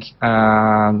existing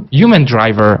human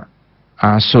driver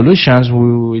solutions,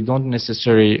 we don't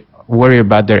necessarily worry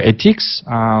about their ethics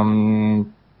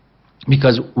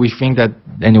because we think that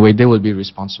anyway they will be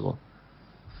responsible.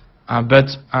 But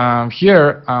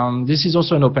here, this is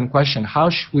also an open question. How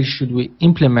should we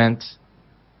implement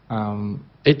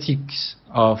ethics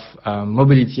of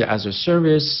mobility as a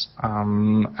service,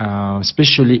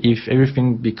 especially if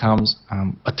everything becomes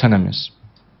autonomous?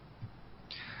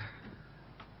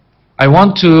 I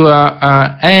want to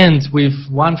end with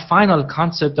one final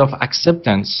concept of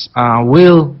acceptance.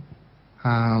 Will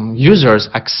users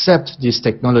accept this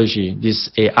technology, this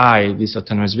AI, this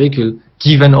autonomous vehicle,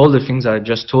 given all the things that I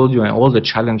just told you and all the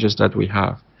challenges that we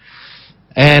have?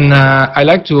 And I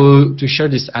like to share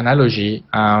this analogy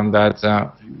that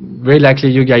very likely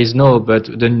you guys know, but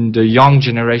the young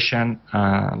generation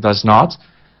does not,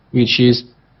 which is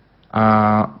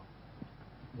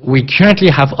we currently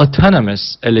have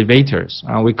autonomous elevators.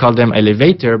 We call them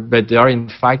elevator, but they are in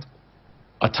fact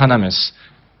autonomous.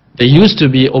 They used to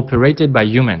be operated by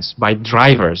humans, by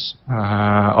drivers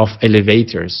of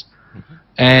elevators.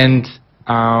 And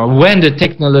when the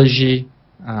technology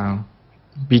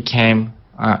became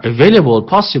available,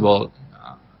 possible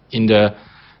in the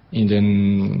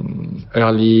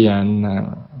early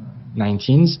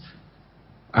 19s,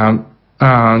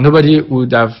 nobody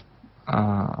would have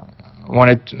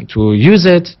wanted to use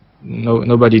it.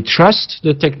 Nobody trusts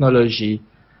the technology.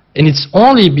 And it's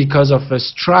only because of a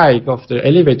strike of the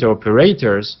elevator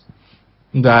operators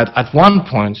that at one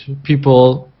point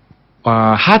people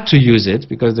had to use it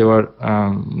because there were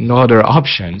no other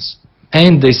options,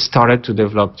 and they started to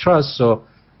develop trust. So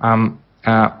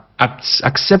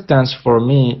acceptance for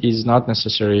me is not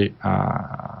necessarily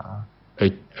a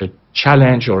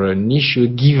challenge or an issue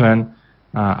given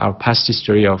our past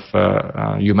history of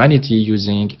humanity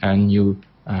using a new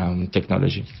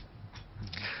technology.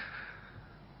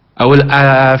 I will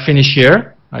finish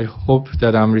here. I hope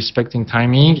that I'm respecting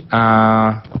timing.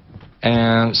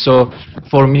 And so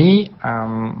for me,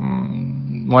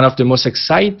 one of the most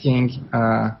exciting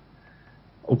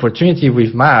opportunity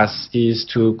with MaaS is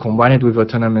to combine it with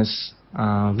autonomous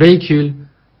vehicle,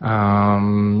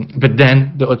 but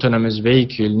then the autonomous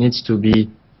vehicle needs to be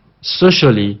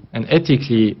socially and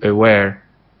ethically aware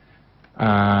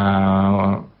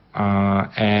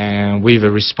and with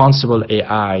a responsible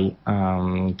AI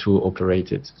to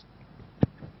operate it.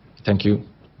 Thank you.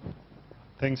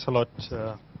 Thanks a lot,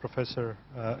 Professor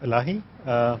Alahi.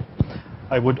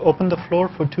 I would open the floor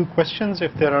for 2 questions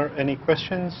if there are any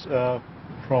questions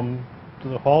from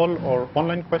the hall or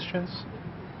online questions.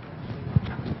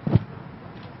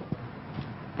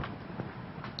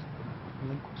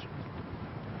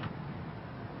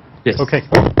 Yes. Okay.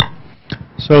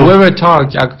 So whoever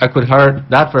talked, I could hear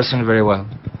that person very well.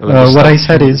 what I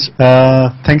said is,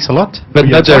 thanks a lot. But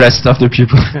not the rest of the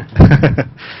people.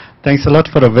 Thanks a lot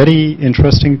for a very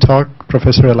interesting talk,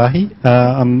 Professor Alahi.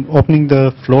 I'm opening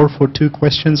the floor for 2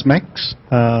 questions max.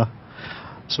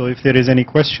 So if there is any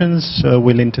questions,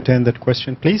 we'll entertain that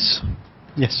question, please.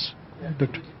 Yes,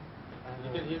 Doctor.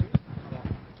 You can hear me?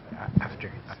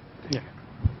 After. Yeah.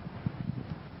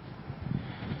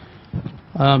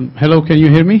 Hello, can you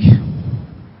hear me?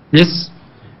 Yes.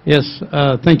 Yes,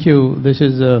 thank you. This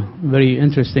is a very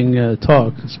interesting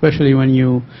talk, especially when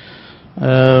you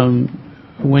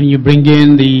bring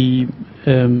in the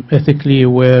ethically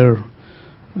aware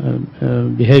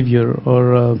behavior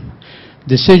or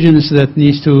decisions that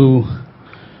needs to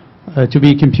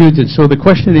be computed. So the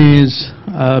question is,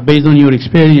 based on your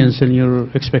experience and your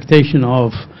expectation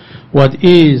of what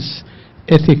is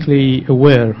ethically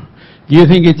aware, do you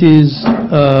think it is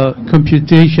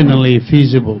computationally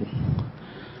feasible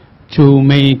to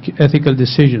make ethical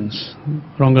decisions,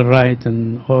 wrong or right,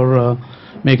 or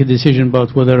make a decision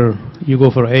about whether you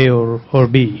go for A or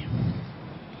B?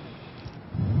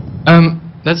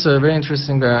 That's a very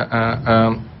interesting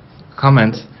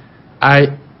comment.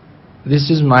 This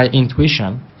is my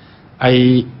intuition.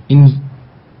 In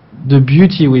the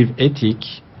beauty with ethic,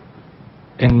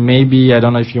 and maybe I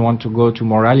don't know if you want to go to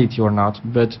morality or not,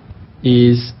 but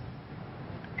is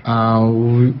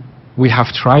we have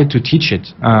tried to teach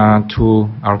it to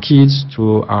our kids,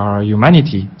 to our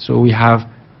humanity. So we have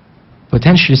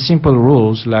potentially simple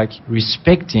rules like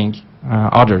respecting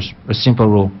others, a simple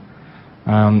rule,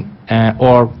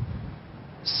 or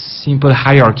simple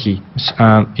hierarchy.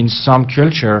 In some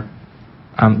culture,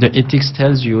 the ethics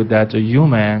tells you that a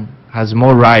human has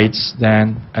more rights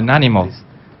than an animal,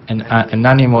 and an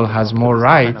animal has more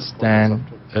rights than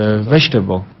a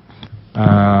vegetable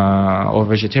or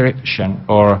vegetation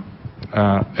or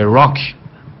a rock,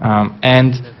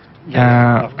 and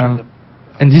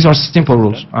these are simple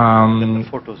rules.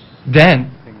 Then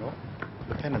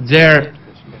their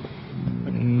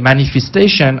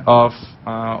manifestation of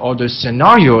other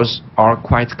scenarios are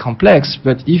quite complex,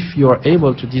 but if you are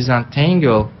able to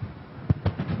disentangle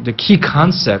the key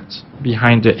concept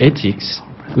behind the ethics,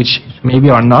 which maybe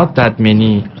are not that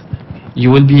many, you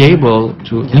will be able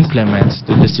to implement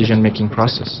the decision-making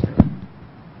process.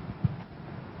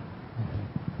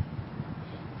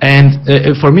 And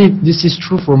for me, this is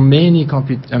true for many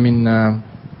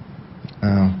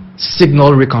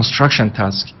signal reconstruction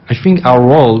tasks. I think our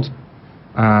world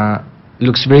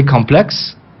looks very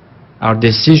complex. Our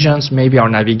decisions, maybe our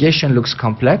navigation looks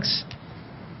complex.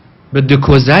 But the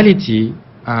causality,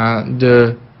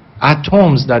 the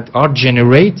atoms that are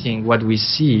generating what we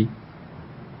see,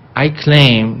 I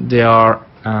claim there are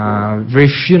very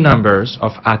few numbers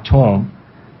of atoms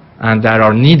that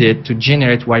are needed to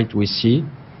generate what we see.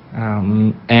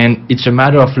 And it's a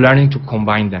matter of learning to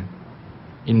combine them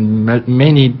in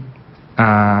many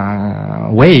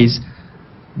ways.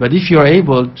 But if you're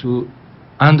able to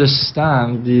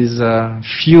understand these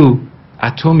few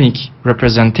atomic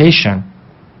representation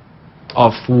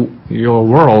of your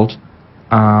world,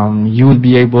 you will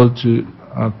be able to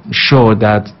show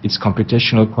that it's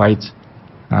computational quite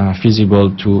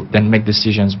feasible to then make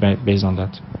decisions based on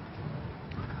that.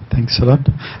 Thanks a lot.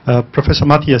 Professor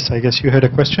Matthias, I guess you had a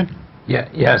question?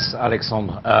 Yes,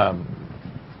 Alexandre.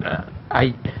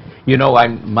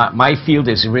 My field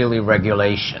is really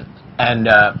regulation. And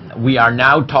we are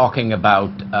now talking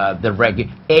about the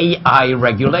AI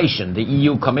regulation. The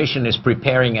EU Commission is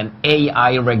preparing an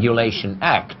AI Regulation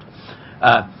Act.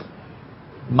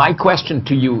 My question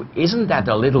to you, isn't that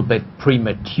a little bit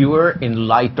premature in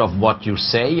light of what you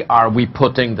say? Are we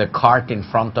putting the cart in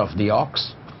front of the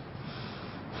ox?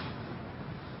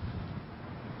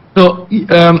 So,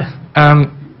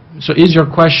 so is your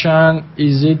question,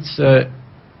 is it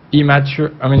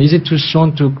immature? I mean, is it too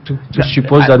soon to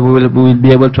suppose that we will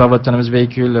be able to have autonomous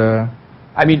vehicle?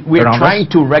 I mean, we're trying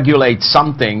to regulate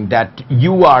something that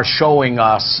you are showing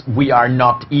us we are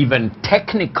not even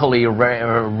technically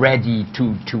ready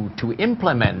to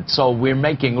implement. So we're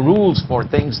making rules for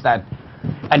things that,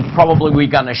 and probably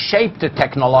we're going to shape the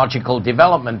technological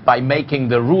development by making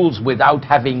the rules without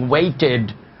having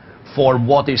waited for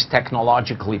what is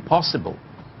technologically possible.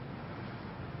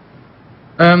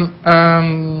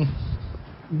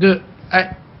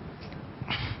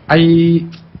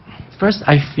 First,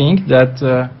 I think that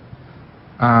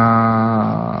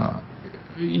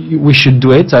we should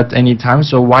do it at any time.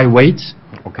 So why wait?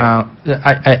 Okay.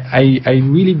 I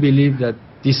really believe that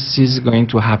this is going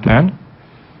to happen.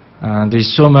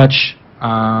 There's so much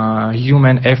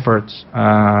human effort,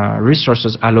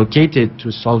 resources allocated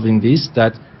to solving this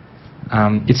that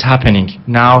it's happening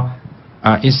now.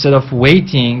 instead of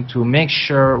waiting to make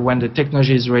sure when the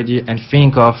technology is ready and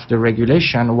think of the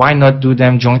regulation, why not do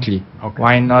them jointly? Okay.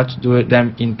 Why not do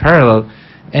them in parallel?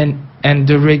 And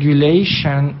the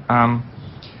regulation,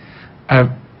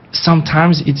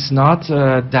 sometimes it's not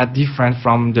that different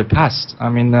from the past. I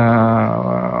mean,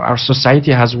 our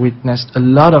society has witnessed a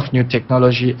lot of new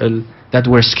technology that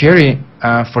were scary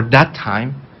for that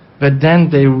time, but then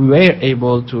they were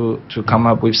able to come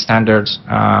up with standards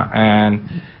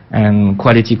and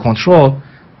quality control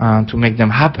to make them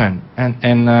happen.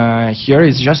 And here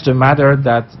is just a matter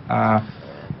that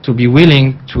to be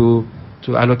willing to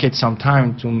allocate some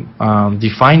time to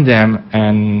define them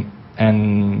and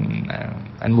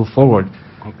move forward.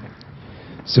 Okay.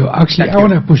 So actually, I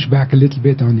want to push back a little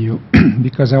bit on you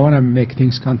because I want to make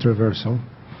things controversial.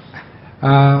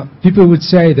 People would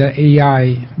say that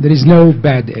AI, there is no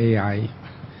bad AI.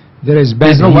 There is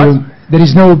bad there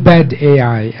is no bad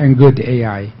AI and good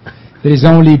AI. There is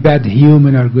only bad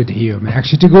human or good human.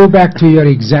 Actually, to go back to your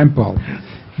example,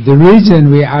 the reason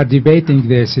we are debating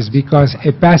this is because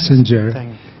a passenger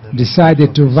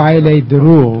decided to violate the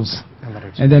rules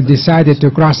and then decided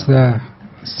to cross the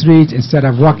street instead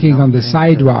of walking on the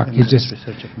sidewalk. He just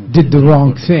did the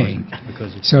wrong thing.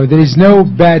 So there is no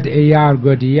bad AI or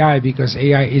good AI because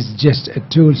AI is just a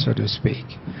tool, so to speak.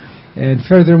 And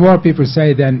furthermore, people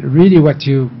say then really what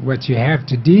you have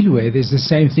to deal with is the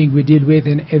same thing we deal with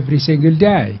in every single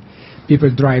day. People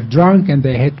drive drunk and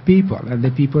they hit people and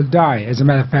the people die. As a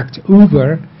matter of fact,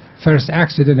 Uber, first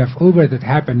accident of Uber that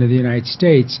happened in the United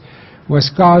States was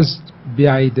caused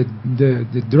by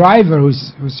the driver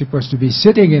who's supposed to be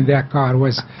sitting in that car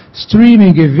was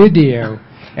streaming a video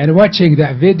and watching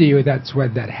that video. That's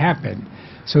what that happened.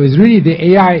 So it's really the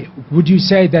AI. Would you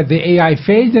say that the AI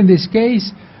failed in this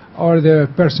case or the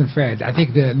person failed? I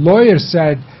think the lawyer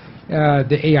said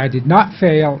the AI did not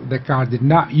fail, the car did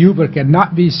not, Uber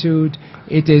cannot be sued.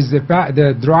 It is the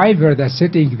driver that's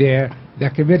sitting there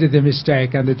that committed the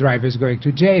mistake and the driver is going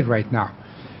to jail right now.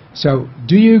 So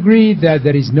do you agree that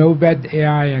there is no bad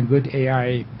AI and good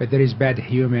AI, but there is bad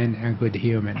human and good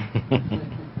human?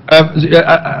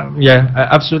 Yeah,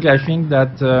 absolutely. I think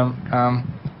that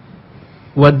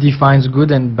what defines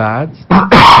good and bad is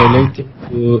related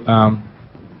to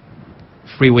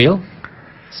free will.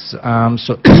 So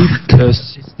if a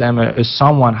system,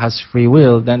 someone has free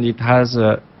will, then it has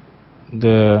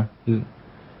the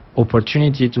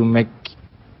opportunity to make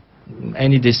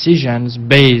any decisions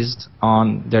based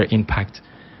on their impact.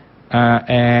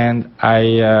 And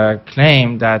I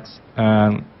claim that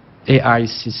AI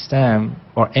system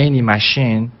or any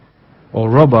machine or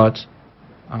robot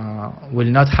will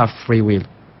not have free will.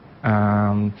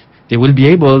 They will be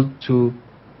able to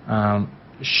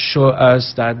show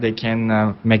us that they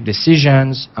can make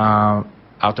decisions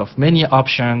out of many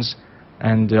options,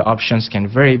 and the options can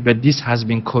vary, but this has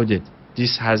been coded.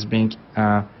 This has been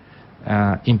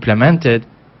implemented.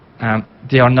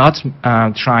 They are not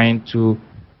trying to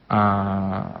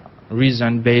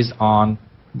reason based on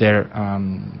their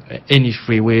any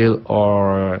free will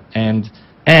and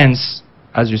hence,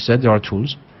 as you said, there are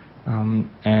tools,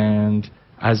 and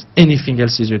as anything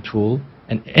else is a tool,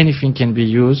 and anything can be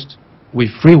used with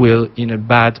free will in a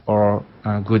bad or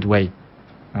good way,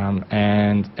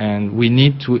 and we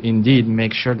need to indeed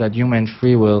make sure that human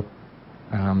free will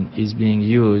is being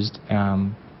used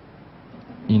in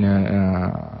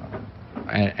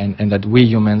and that we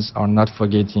humans are not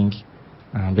forgetting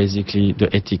basically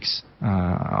the ethics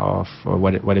of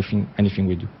anything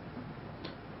we do.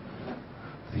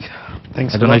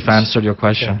 Thanks. I don't know if I answered your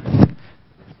question. Yeah.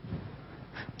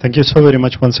 Thank you so very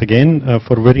much once again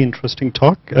for a very interesting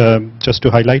talk. Just to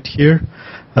highlight here,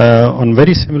 on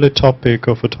very similar topic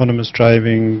of autonomous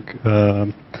driving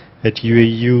at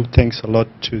UAEU, thanks a lot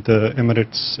to the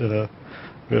Emirates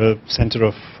Center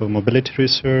of Mobility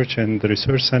Research and the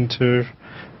Research Center,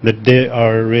 that they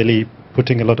are really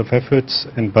putting a lot of efforts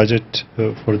and budget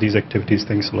for these activities.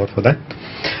 Thanks a lot for that.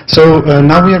 So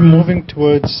now we are moving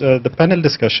towards the panel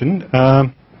discussion.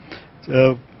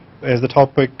 As the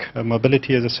topic,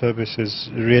 mobility as a service is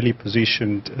really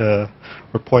positioned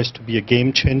or poised to be a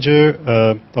game changer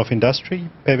of industry,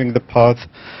 paving the path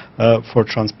for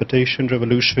transportation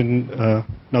revolution.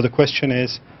 Now the question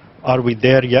is, are we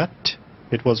there yet?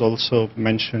 It was also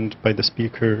mentioned by the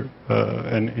speaker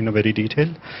and in a very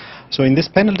detail. So in this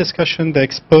panel discussion, the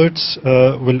experts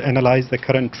will analyze the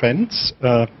current trends,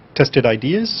 tested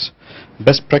ideas,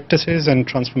 best practices and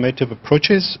transformative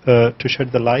approaches to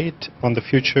shed the light on the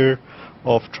future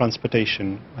of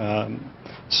transportation.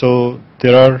 So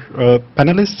there are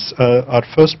panelists. Our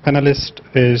first panelist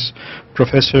is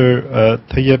Professor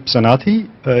Taieb Znati.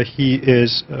 He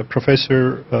is a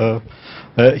professor.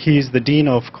 He is the Dean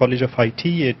of College of IT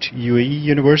at UAE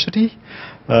University.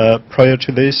 Prior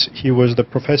to this, he was the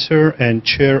professor and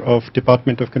chair of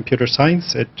Department of Computer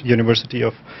Science at University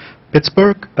of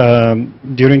Pittsburgh.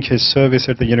 During his service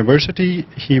at the university,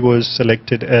 he was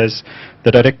selected as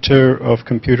the Director of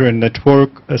Computer and Network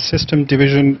System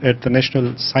Division at the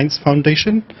National Science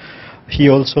Foundation. He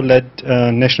also led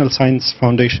National Science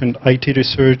Foundation IT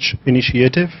Research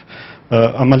Initiative,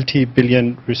 a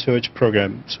multi-billion research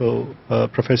program. So,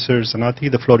 Professor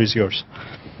Znati, the floor is yours.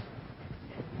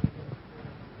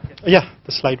 Yeah,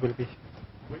 the slide will be.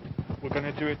 We're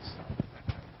going to do it.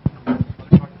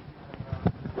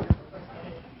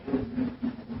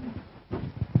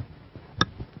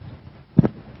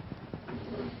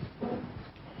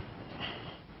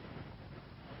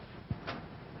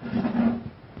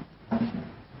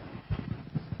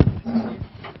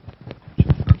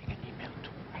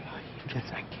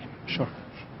 Sure.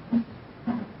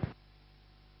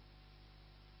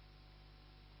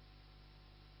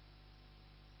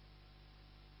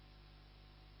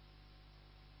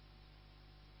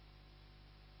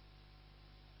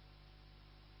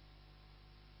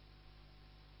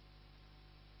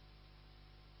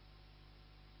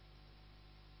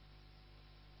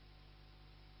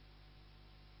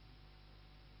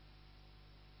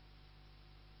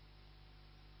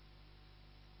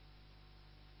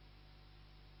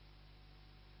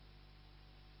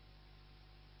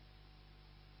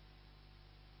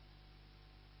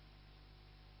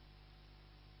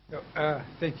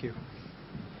 Thank you.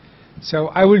 So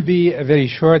I will be very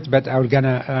short, but I'm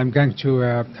going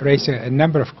to raise a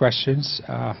number of questions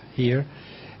here.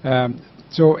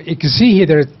 So you can see here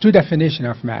there are two definitions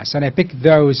of MaaS, and I picked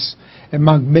those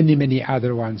among many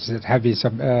other ones that have been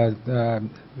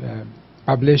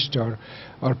published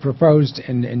or proposed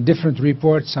in different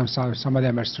reports. Some of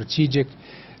them are strategic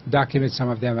documents, some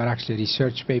of them are actually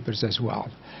research papers as well.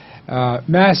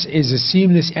 MaaS is a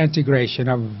seamless integration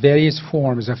of various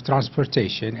forms of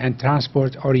transportation and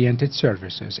transport-oriented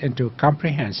services into a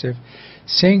comprehensive,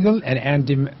 single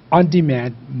and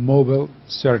on-demand mobility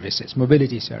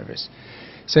service.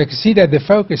 So you can see that the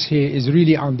focus here is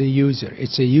really on the user.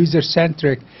 It's a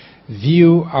user-centric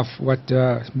view of what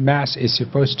MaaS is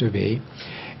supposed to be.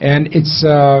 And it's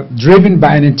driven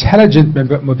by an intelligent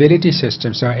mobility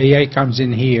system. So AI comes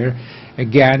in here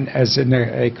again as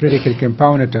a critical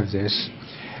component of this.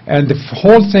 And the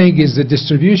whole thing is the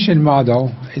distribution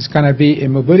model is going to be a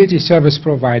mobility service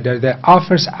provider that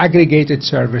offers aggregated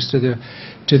service to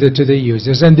the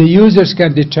users, and the users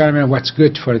can determine what's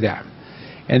good for them.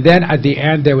 And then at the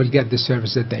end they will get the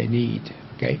service that they need.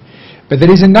 Okay? But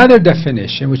there is another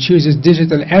definition which uses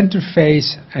digital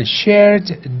interface and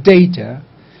shared data.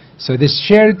 So this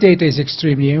shared data is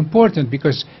extremely important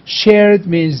because shared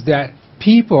means that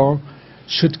people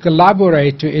should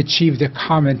collaborate to achieve the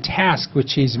common task,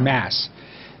 which is MaaS.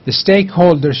 The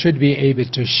stakeholders should be able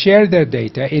to share their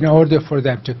data in order for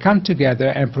them to come together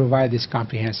and provide these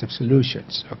comprehensive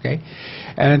solutions. Okay?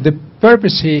 And the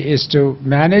purpose here is to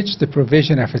manage the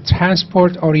provision of a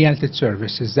transport-oriented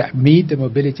services that meet the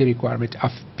mobility requirement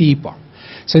of people.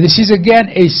 So this is again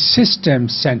a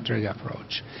system-centric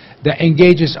approach that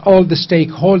engages all the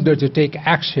stakeholders to take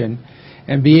action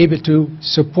and be able to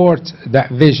support that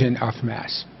vision of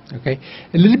MaaS. Okay?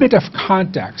 A little bit of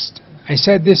context. I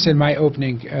said this in my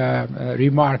opening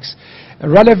remarks.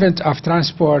 Relevant of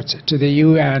transport to the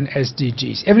UN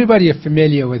SDGs. Everybody is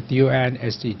familiar with UN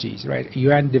SDGs, right?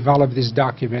 UN developed these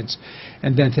documents,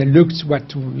 and then they looked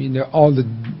what all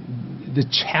the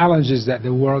challenges that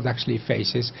the world actually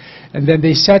faces, and then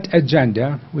they set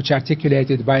agenda, which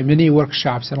articulated by many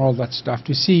workshops and all that stuff,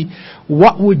 to see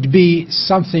what would be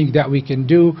something that we can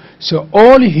do so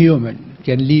all human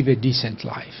can live a decent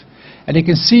life. And you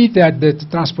can see that the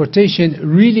transportation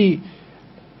really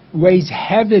weighs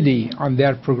heavily on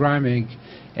their programming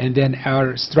and then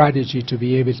our strategy to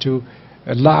be able to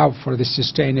allow for the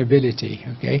sustainability.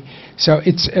 Okay? So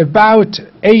it's about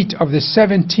 8 of the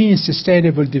 17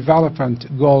 sustainable development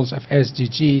goals of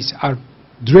SDGs are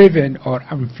driven or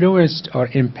influenced or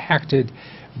impacted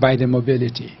by the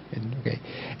mobility. Okay?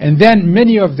 And then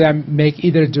many of them make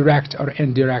either direct or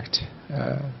indirect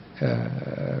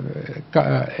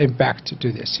impact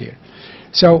to this here.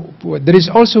 So there is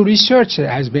also research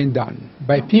that has been done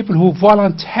by people who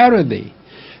voluntarily.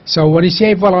 So when you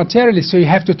say voluntarily, so you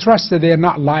have to trust that they are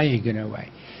not lying in a way.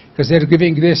 because they're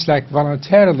giving this like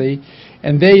voluntarily,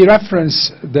 and they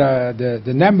reference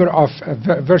the number of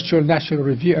virtual national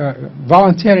review,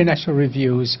 voluntary national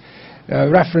reviews,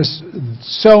 reference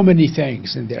so many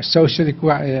things in there. Social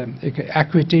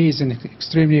equity is an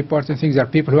extremely important thing. There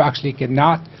are people who actually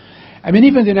cannot. I mean,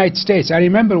 even the United States, I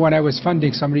remember when I was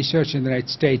funding some research in the United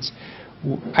States,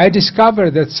 I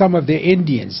discovered that some of the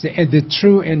Indians, the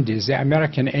true Indians, the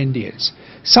American Indians,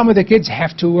 some of the kids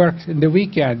have to work in the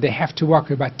weekend. They have to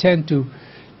walk about 10 to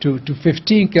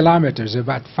 15 kilometers,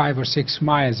 about 5 or 6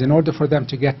 miles, in order for them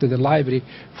to get to the library,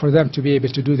 for them to be able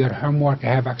to do their homework,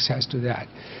 have access to that.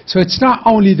 So it's not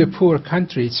only the poor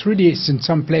country, it's really in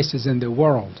some places in the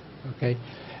world. Okay,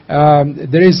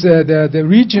 there is the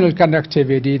regional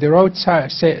connectivity, the road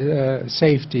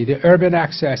safety, the urban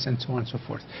access, and so on and so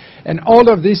forth. And all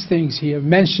of these things here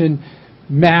mention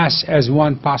MaaS as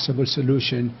one possible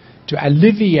solution to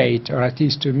alleviate, or at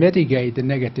least to mitigate, the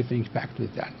negative impact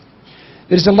with that.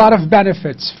 There's a lot of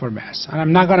benefits for MaaS, and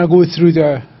I'm not going to go through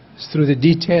the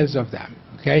details of them,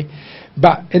 okay?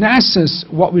 But in essence,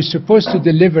 what we're supposed to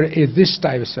deliver is this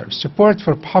type of service: support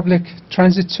for public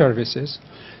transit services.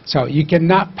 So you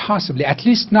cannot possibly, at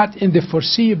least not in the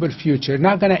foreseeable future,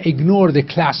 not going to ignore the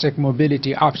classic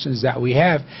mobility options that we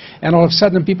have, and all of a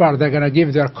sudden people are going to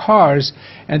give their cars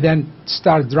and then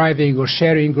start driving or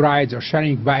sharing rides or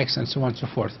sharing bikes and so on and so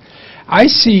forth. I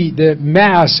see the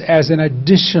MaaS as an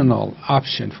additional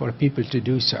option for people to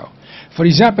do so. For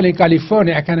example, in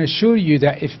California, I can assure you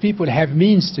that if people have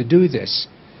means to do this,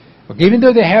 okay, even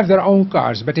though they have their own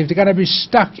cars, but if they're going to be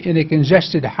stuck in a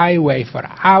congested highway for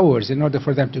hours in order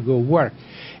for them to go work,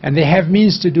 and they have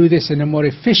means to do this in a more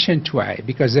efficient way,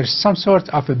 because there's some sort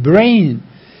of a brain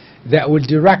that will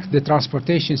direct the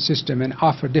transportation system and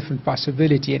offer different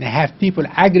possibility and have people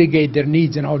aggregate their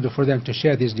needs in order for them to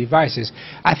share these devices,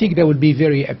 I think that would be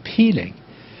very appealing.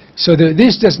 So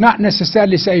this does not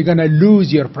necessarily say you're going to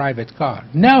lose your private car.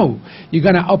 No, you're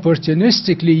going to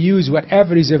opportunistically use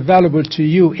whatever is available to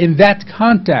you in that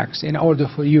context in order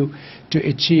for you to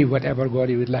achieve whatever goal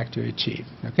you would like to achieve.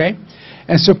 Okay?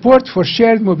 And support for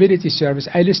shared mobility service,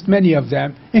 I list many of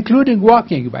them, including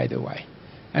walking, by the way.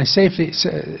 And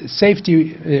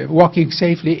walking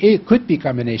safely, it could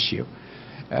become an issue,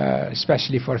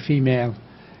 especially for female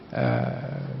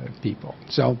people.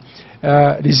 So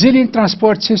resilient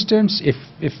transport systems,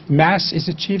 if MaaS is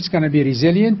achieved, it's going to be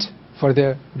resilient for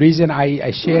the reason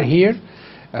I share here.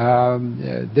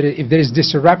 If there is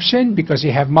disruption, because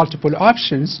you have multiple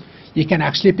options, you can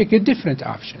actually pick a different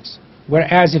options.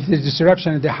 Whereas if there's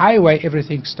disruption on the highway,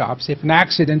 everything stops. If an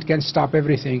accident can stop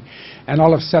everything, and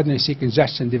all of a sudden you see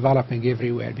congestion developing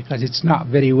everywhere because it's not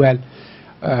very well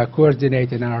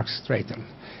coordinated and orchestrated.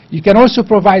 You can also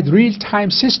provide real-time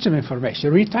system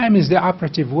information. Real-time is the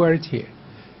operative word here.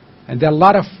 And there are a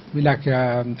lot of, like,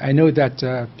 I know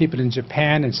that people in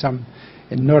Japan and some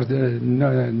in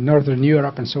Northern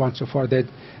Europe and so on and so forth, they're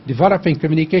developing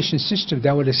communication systems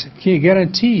that will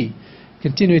guarantee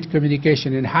continued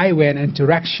communication in highway and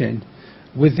interaction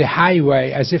with the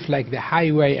highway, as if like the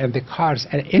highway and the cars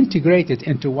are integrated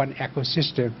into one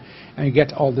ecosystem and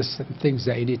get all the things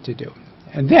that you need to do.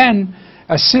 And then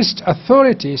assist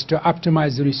authorities to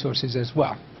optimize the resources as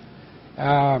well.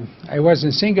 I was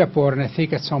in Singapore, and I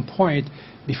think at some point,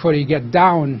 before you get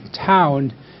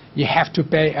downtown, you have to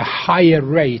pay a higher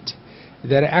rate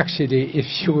than actually if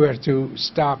you were to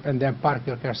stop and then park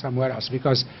your car somewhere else,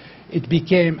 because it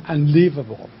became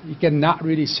unlivable. You cannot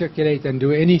really circulate and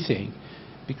do anything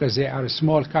because they are a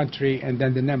small country, and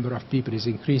then the number of people is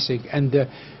increasing, and the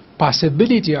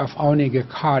possibility of owning a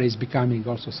car is becoming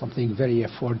also something very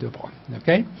affordable.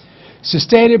 Okay?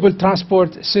 Sustainable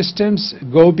transport systems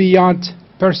go beyond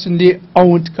personally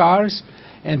owned cars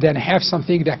and then have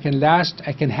something that can last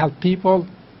and can help people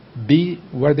be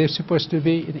where they're supposed to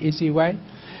be in an easy way.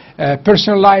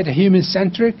 Personalized,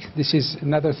 human-centric, this is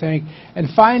another thing. And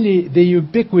finally, the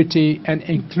ubiquity and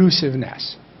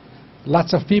inclusiveness.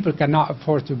 Lots of people cannot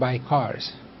afford to buy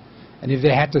cars. And if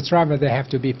they have to travel, they have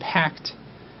to be packed.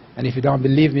 And if you don't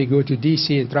believe me, go to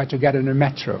DC and try to get on a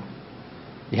metro.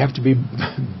 You have to be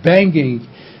banging,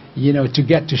 to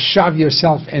get to shove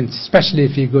yourself in, especially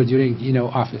if you go during,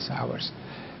 office hours.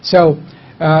 So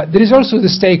there is also the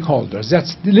stakeholders.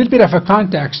 That's a little bit of a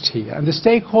context here. And the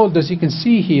stakeholders, you can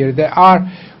see here, there are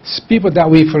people that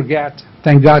we forget.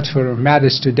 Thank God for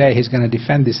Matthias today. He's going to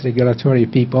defend these regulatory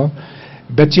people.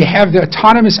 But you have the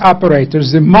autonomous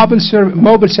operators, the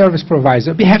mobile service providers.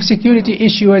 We have security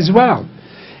issue as well.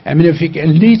 I mean, if you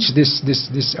can reach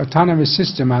this autonomous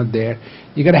system out there,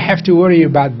 you're going to have to worry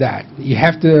about that. You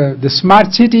have the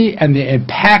smart city and the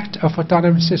impact of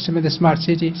autonomous system in the smart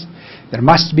cities. There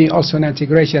must be also an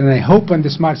integration, and I hope when the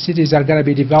smart cities are going to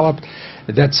be developed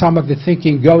that some of the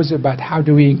thinking goes about how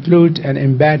do we include and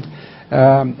embed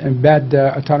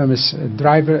autonomous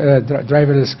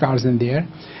driverless cars in there.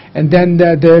 And then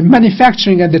the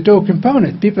manufacturing and the tow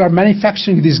component. People are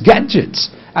manufacturing these gadgets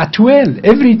at will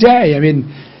every day. I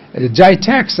mean,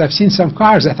 Jitex, I've seen some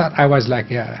cars. I thought I was like,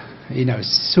 you know,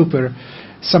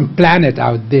 some planet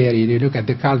out there. You look at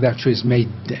the car that was made.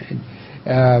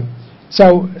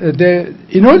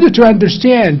 In order to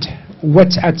understand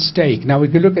what's at stake, now we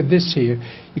can look at this here.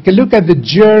 You can look at the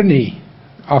journey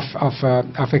of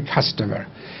a customer.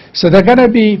 So they're going to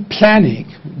be planning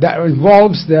that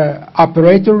involves the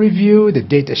operator review, the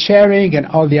data sharing, and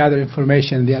all the other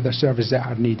information, the other services that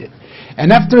are needed.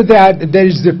 And after that, there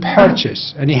is the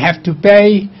purchase, and you have to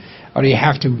pay, or you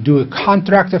have to do a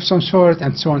contract of some sort,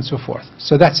 and so on and so forth.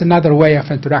 So that's another way of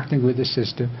interacting with the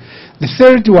system. The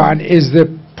third one is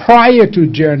the prior to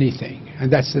journey thing,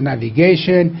 and that's the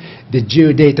navigation, the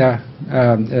geodata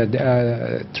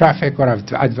traffic or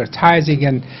advertising,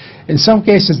 and in some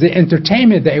cases the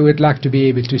entertainment that you would like to be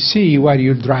able to see while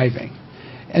you're driving.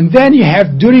 And then you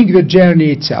have during the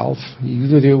journey itself,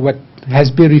 you do what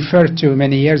has been referred to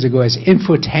many years ago as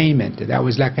infotainment. That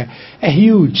was like a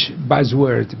huge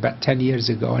buzzword about 10 years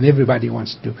ago, and everybody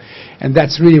wants to do. And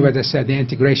that's really what I said, the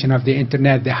integration of the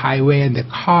internet, the highway, and the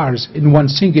cars in one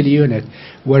single unit,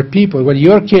 where people, where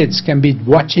your kids can be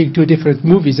watching 2 different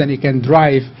movies and you can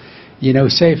drive, you know,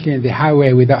 safely in the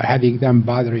highway without having them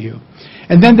bother you.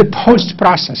 And then the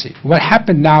post-processing. What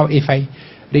happened now if I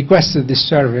requested this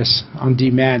service on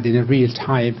demand in real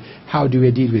time? How do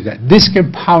we deal with that? These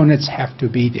components have to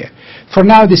be there. For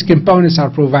now, these components are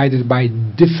provided by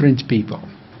different people.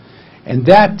 And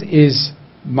that is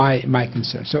my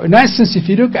concern. So in essence, if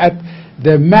you look at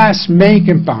the MaaS main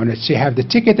components, you have the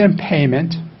ticket and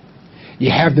payment,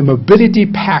 you have the mobility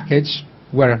package,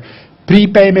 where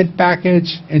prepayment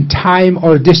package and time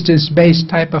or distance-based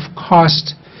type of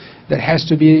cost that has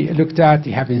to be looked at.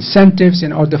 You have incentives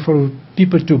in order for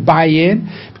people to buy in.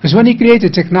 Because when you create a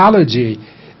technology,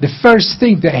 the first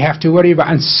thing they have to worry about,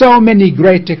 and so many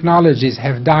great technologies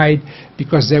have died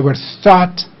because they were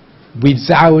thought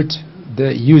without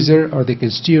the user or the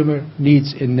consumer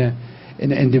needs in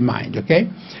the mind, okay?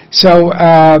 So,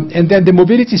 and then the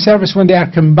mobility service, when they are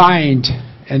combined,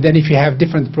 and then if you have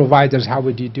different providers, how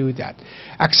would you do that?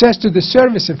 Access to the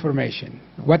service information.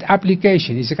 What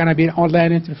application? Is it going to be an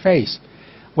online interface?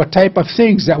 What type of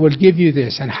things that will give you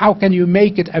this? And how can you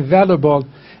make it available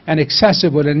and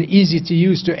accessible and easy to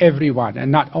use to everyone,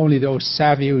 and not only those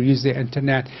savvy who use the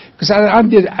internet? Because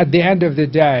at the end of the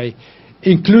day,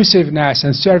 inclusiveness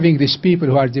and serving these people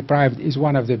who are deprived is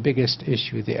one of the biggest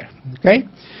issues there. Okay?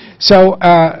 So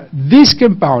these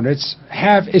components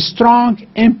have a strong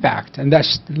impact, and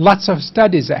there's lots of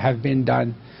studies that have been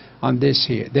done on this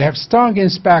here. They have strong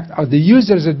impact on the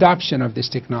user's adoption of this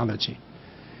technology,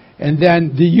 and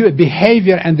then the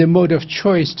behavior and the mode of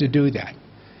choice to do that.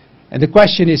 And the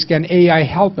question is, can AI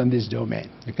help in this domain?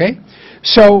 Okay?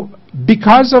 So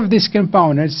because of these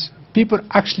components, people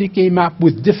actually came up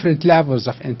with different levels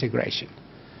of integration.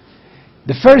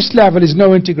 The first level is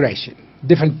no integration.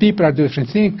 Different people are doing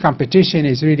different things. Competition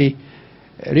is really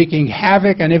wreaking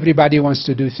havoc, and everybody wants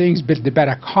to do things, build the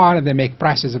better car, and they make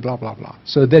prices, blah, blah, blah.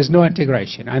 So there's no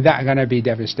integration, and that's going to be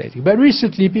devastating. But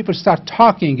recently, people start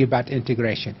talking about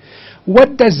integration.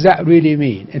 What does that really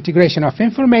mean? Integration of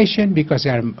information, because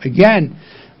there are, again,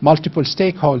 multiple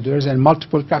stakeholders and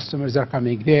multiple customers are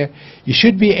coming there. You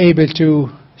should be able to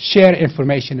share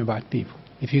information about people.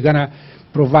 If you're going to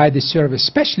provide the service,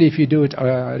 especially if you do it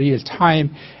real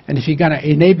time, and if you're going to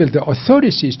enable the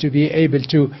authorities to be able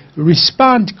to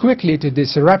respond quickly to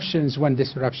disruptions when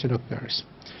disruption occurs.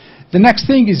 The next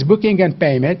thing is booking and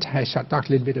payment. I shall talk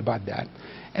a little bit about that.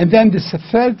 And then the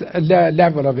third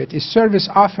level of it is service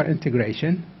offer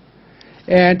integration.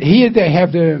 And here they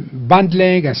have the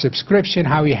bundling and subscription,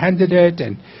 how we handle it,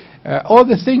 and all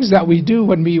the things that we do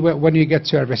when we get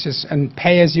services, and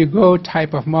pay-as-you-go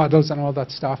type of models and all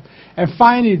that stuff. And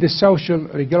finally, the social,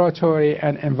 regulatory,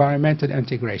 and environmental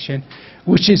integration,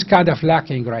 which is kind of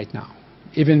lacking right now,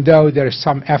 even though there is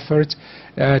some effort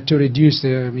to reduce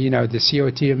the, the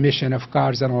CO2 emission of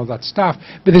cars and all that stuff.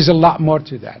 But there's a lot more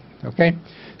to that. Okay.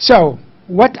 So,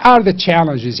 what are the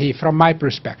challenges here from my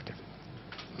perspective?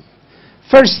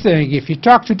 First thing, if you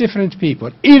talk to different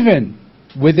people, even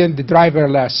within the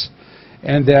driverless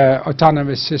and the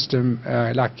autonomous system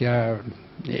like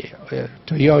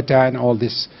Toyota and all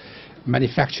this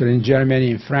manufactured in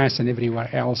Germany, in France, and everywhere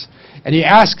else, and you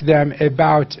ask them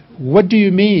about what do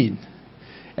you mean,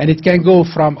 and it can go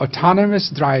from autonomous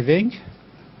driving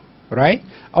right?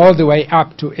 All the way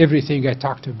up to everything I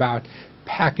talked about,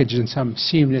 packaged in some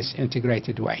seamless,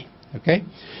 integrated way, okay?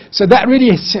 So that really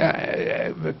is,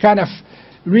 kind of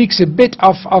reeks a bit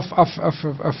of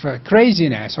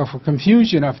craziness, of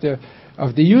confusion of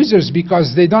the users,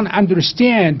 because they don't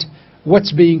understand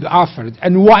what's being offered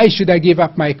and why should I give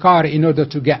up my car in order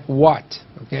to get what,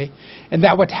 okay? And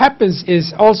that what happens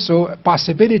is also a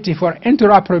possibility for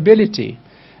interoperability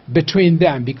between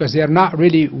them, because they're not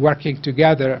really working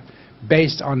together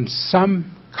based on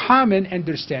some common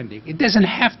understanding. It doesn't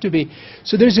have to be.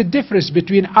 So there's a difference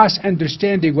between us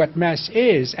understanding what MaaS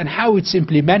is and how it's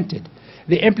implemented.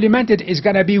 The implemented is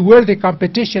going to be where the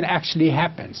competition actually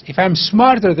happens. If I'm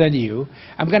smarter than you,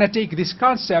 I'm going to take this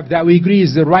concept that we agree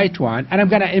is the right one, and I'm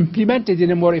going to implement it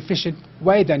in a more efficient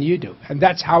way than you do. And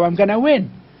that's how I'm going to win.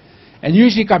 And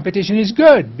usually competition is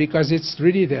good, because it's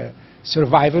really the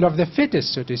survival of the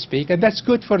fittest, so to speak, and that's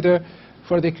good for the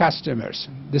customers.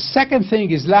 The second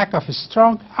thing is lack of a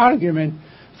strong argument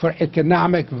for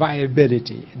economic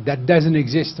viability. That doesn't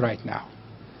exist right now.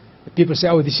 People say,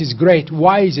 oh, this is great.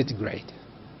 Why is it great?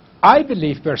 I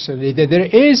believe personally that there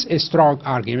is a strong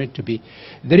argument to be.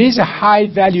 There is a high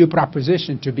value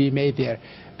proposition to be made there,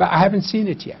 but I haven't seen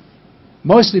it yet.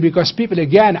 Mostly because people,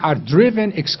 again, are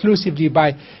driven exclusively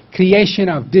by creation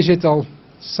of digital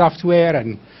software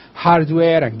and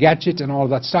hardware and gadget and all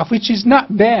that stuff, which is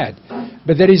not bad.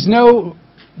 But there is no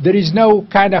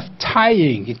kind of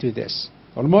tying into this.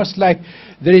 Almost like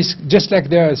there is, just like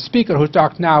the speaker who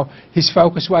talked now, his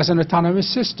focus was on autonomous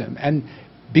system. And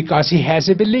because he has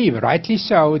a belief, rightly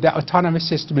so, that autonomous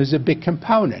system is a big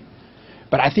component.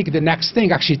 But I think the next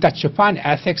thing actually touch upon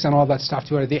ethics and all that stuff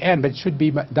toward the end, but it should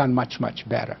be done much, much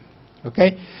better.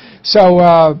 Okay?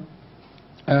 So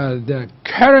the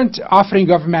current offering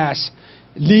of MaaS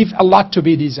leave a lot to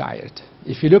be desired.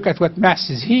 If you look at what MaaS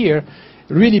is here,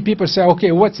 really people say,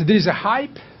 okay, there's a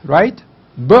hype, right?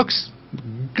 Books,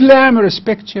 glamorous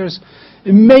pictures,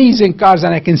 amazing cars,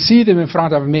 and I can see them in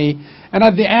front of me, and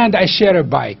at the end I share a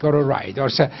bike or a ride, or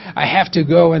say I have to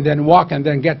go and then walk and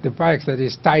then get the bike that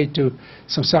is tied to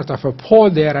some sort of a pole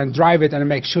there and drive it and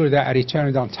make sure that I return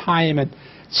it on time, and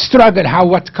struggle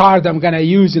what card I'm going to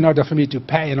use in order for me to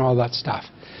pay and all that stuff.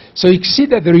 So you see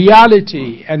that the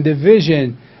reality and the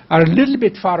vision are a little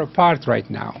bit far apart right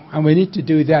now, and we need to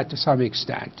do that to some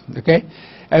extent, okay?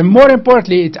 And more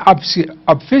importantly, it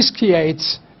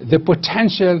obfuscates the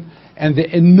potential and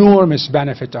the enormous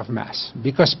benefit of MaaS.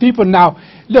 Because people now,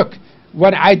 look,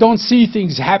 when I don't see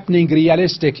things happening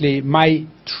realistically, my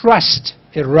trust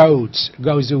erodes,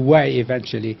 goes away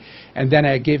eventually, and then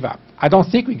I give up. I don't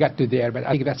think we got to there, but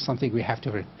I think that's something we have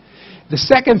to read. The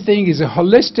second thing is a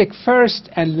holistic first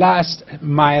and last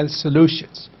mile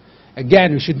solutions.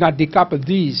 Again, we should not decouple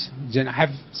these. Then I have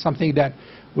something that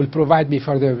will provide me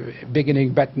for the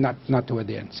beginning, but not toward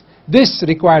the end. This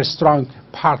requires strong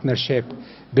partnership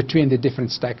between the different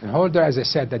stakeholders. As I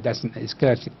said, that is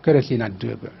currently not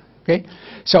doable. Okay?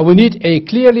 So we need a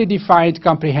clearly defined,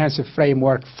 comprehensive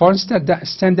framework for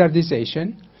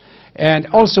standardization, and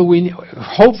also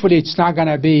hopefully it's not going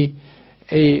to be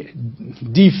a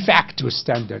de facto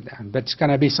standard, but it's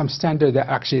going to be some standard that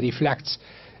actually reflects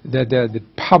the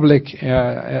public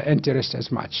interest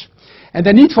as much. And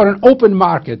the need for an open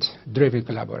market-driven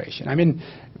collaboration. I mean,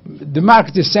 the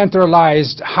market is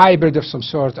centralized, hybrid of some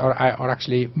sort, or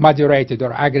actually moderated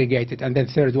or aggregated, and then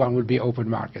third one will be open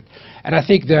market. And I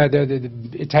think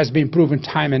it has been proven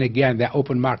time and again that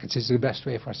open markets is the best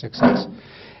way for success.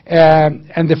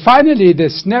 And finally,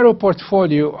 this narrow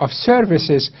portfolio of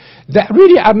services that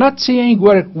really are not seeing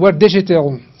where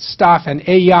digital stuff and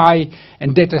AI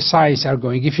and data science are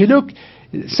going. If you look,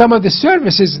 some of the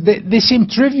services, they seem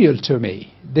trivial to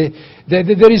me.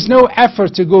 There is no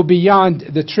effort to go beyond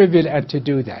the trivial and to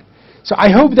do that. So I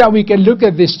hope that we can look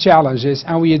at these challenges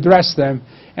and we address them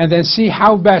and then see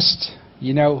how best,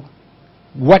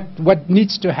 what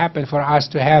needs to happen for us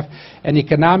to have an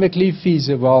economically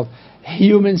feasible,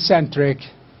 human-centric,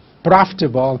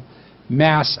 profitable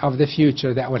MaaS of the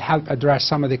future that will help address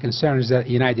some of the concerns that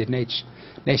the United Nations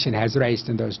has raised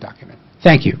in those documents.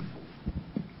 Thank you.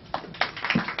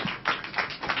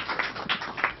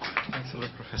 Thanks a lot,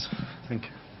 Professor. Thank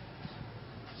you.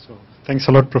 So, thanks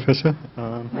a lot, Professor.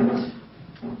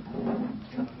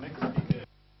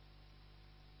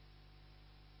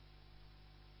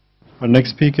 Our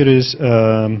next speaker is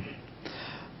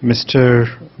Mr.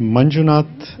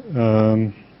 Manjunath.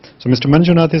 So Mr.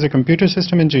 Manjunath is a computer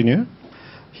system engineer.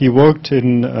 He worked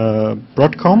in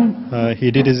Broadcom.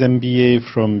 He did his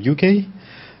MBA from UK.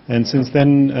 And since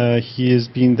then, he has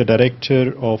been the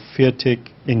director of Fairtiq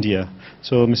India.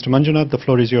 So Mr. Manjunath, the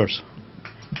floor is yours.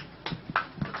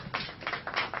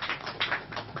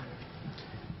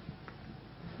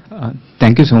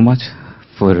 Thank you so much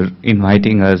for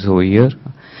inviting us over here.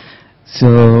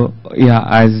 So, yeah,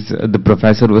 as the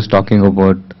professor was talking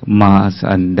about MaaS,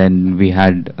 and then we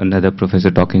had another professor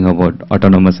talking about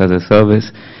autonomous as a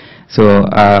service. So,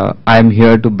 I'm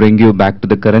here to bring you back to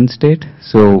the current state.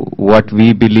 So, what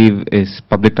we believe is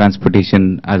public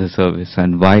transportation as a service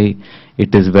and why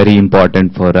it is very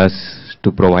important for us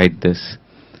to provide this.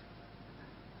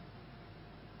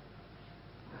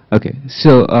 Okay,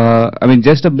 so, I mean,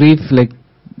 just a brief, like,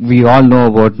 we all know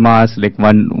about MaaS, like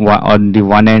on the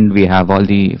one end we have all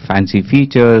the fancy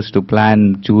features to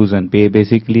plan, choose and pay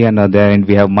basically, and on the other end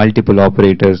we have multiple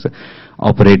operators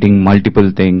operating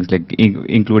multiple things, like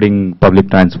including public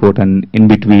transport, and in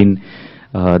between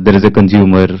there is a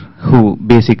consumer who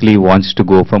basically wants to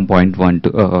go from point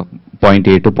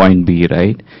A to point B,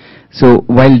 right? So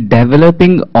while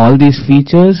developing all these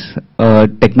features,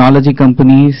 technology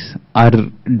companies are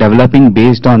developing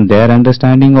based on their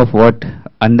understanding of what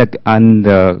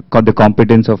the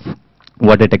competence of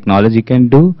what a technology can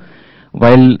do,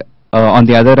 while on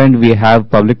the other end we have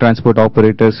public transport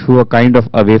operators who are kind of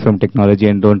away from technology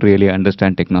and don't really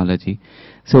understand technology.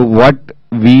 So what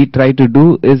we try to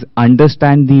do is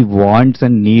understand the wants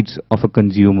and needs of a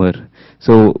consumer.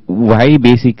 So why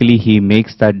basically he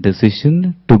makes that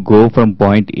decision to go from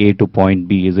point A to point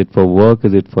B. Is it for work?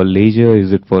 Is it for leisure?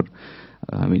 Is it for,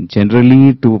 I mean,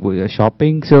 generally to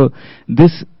shopping? So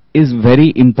this is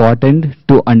very important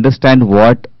to understand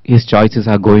what his choices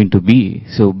are going to be.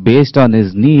 So based on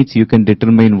his needs, you can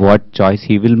determine what choice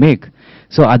he will make.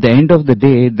 So at the end of the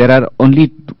day, there are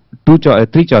only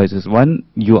three choices. One,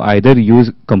 you either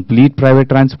use complete private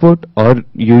transport or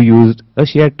you use a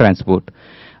shared transport.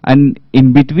 And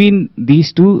in between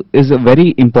these two is a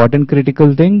very important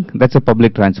critical thing. That's a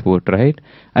public transport, right?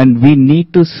 And we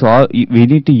need to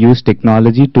use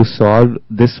technology to solve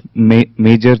this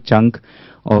major chunk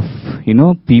of, you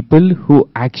know, people who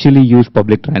actually use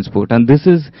public transport. And this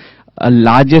is a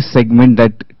largest segment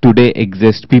that today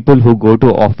exists. People who go to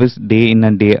office day in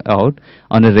and day out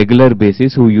on a regular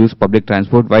basis who use public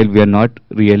transport, while we are not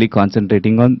really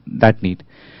concentrating on that need.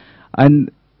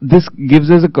 And this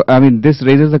gives us this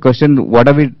raises the question, what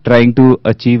are we trying to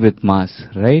achieve with MaaS,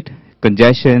 right?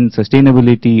 Congestion,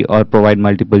 sustainability, or provide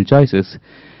multiple choices.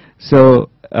 So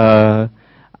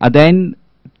then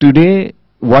today,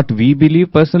 what we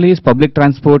believe personally is public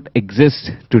transport exists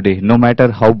today, no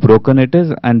matter how broken it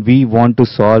is, and we want to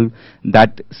solve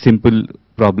that simple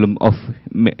problem of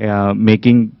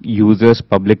making users'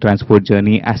 public transport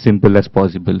journey as simple as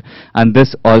possible. And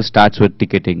this all starts with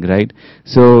ticketing, right?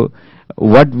 So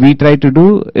what we try to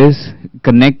do is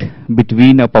connect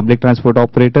between a public transport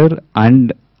operator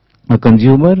and a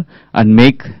consumer and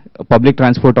make public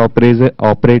transport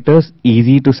operators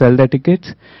easy to sell their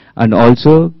tickets, and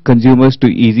also consumers to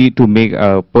easy to make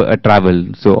travel.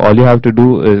 So all you have to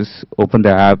do is open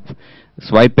the app,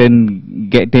 swipe in,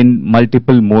 get in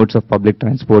multiple modes of public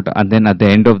transport, and then at the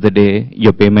end of the day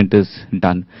your payment is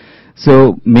done.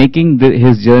 So making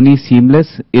his journey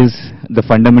seamless is the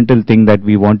fundamental thing that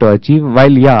we want to achieve,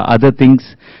 while other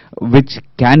things which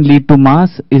can lead to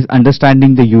MaaS is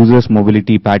understanding the user's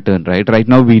mobility pattern, right? Right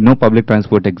now we know public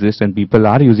transport exists and people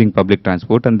are using public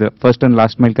transport, and the first and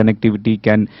last mile connectivity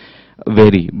can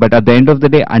vary. But at the end of the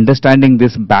day, understanding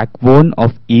this backbone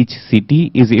of each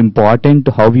city is important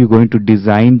to how you're going to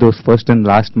design those first and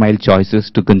last mile choices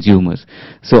to consumers.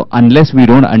 So unless we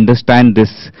don't understand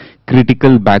this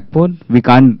critical backbone, we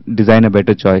can't design a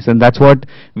better choice. And that's what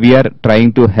we are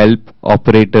trying to help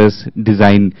operators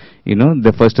design, you know,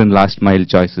 the first and last mile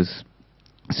choices.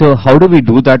 So how do we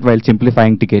do that while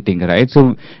simplifying ticketing, right?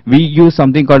 So we use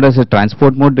something called as a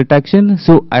transport mode detection.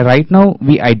 So right now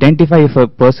we identify if a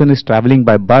person is traveling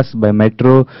by bus, by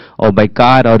metro, or by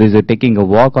car, or is he taking a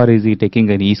walk, or is he taking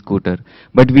an e-scooter.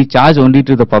 But we charge only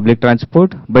to the public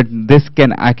transport, but this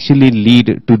can actually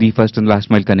lead to the first and last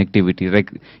mile connectivity.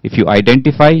 Like if you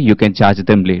identify, you can charge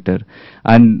them later.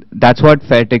 And that's what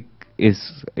Fairtiq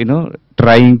is, you know,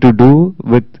 trying to do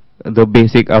with the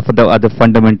basic for the other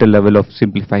fundamental level of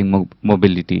simplifying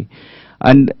mobility.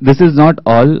 And this is not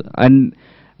all, and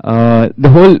the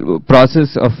whole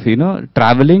process of, you know,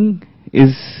 traveling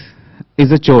is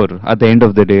a chore at the end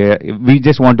of the day. We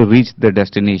just want to reach the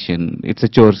destination. It's a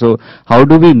chore. So how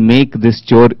do we make this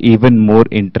chore even more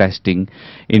interesting?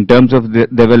 In terms of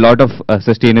there were a lot of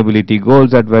sustainability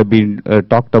goals that were being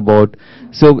talked about.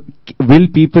 So will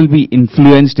people be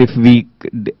influenced if we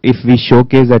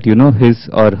showcase that, you know, his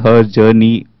or her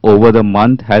journey over the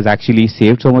month has actually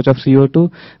saved so much of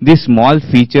CO2? These small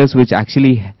features which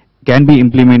actually can be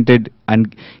implemented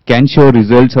and can show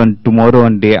results on tomorrow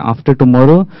and day after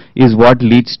tomorrow is what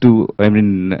leads to, I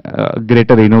mean,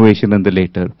 greater innovation in the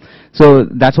later. So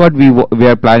that's what we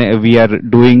are planning, we are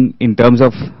doing in terms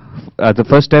of the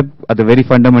first step, the very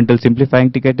fundamental,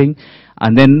 simplifying ticketing,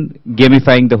 and then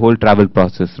gamifying the whole travel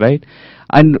process, right?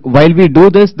 And while we do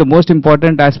this, the most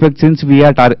important aspect, since we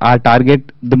are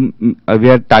targeting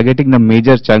the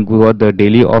major chunk who are the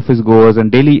daily office goers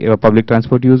and daily public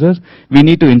transport users, we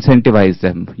need to incentivize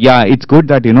them. Yeah, it's good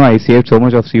that, you know, I saved so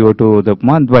much of CO2 the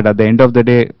month, but at the end of the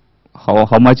day,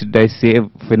 how much did I save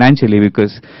financially?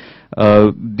 Because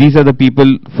these are the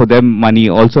people, for them money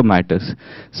also matters.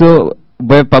 So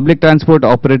where public transport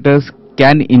operators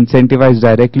can incentivize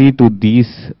directly to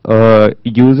these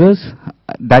users,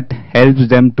 that helps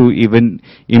them to even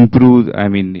improve, I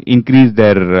mean, increase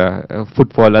their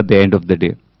footfall at the end of the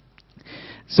day.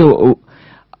 So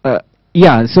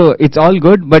yeah, so it's all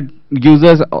good, but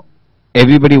users,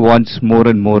 everybody wants more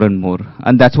and more and more,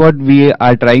 and that's what we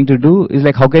are trying to do, is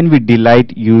like, how can we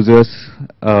delight users,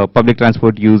 public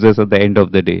transport users at the end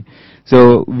of the day.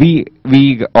 So we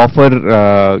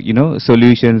offer you know,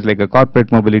 solutions like a corporate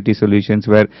mobility solutions,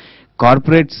 where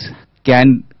corporates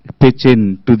can pitch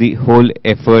in to the whole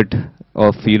effort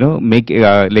of, you know, make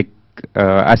like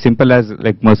as simple as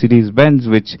like Mercedes-Benz,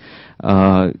 which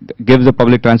gives a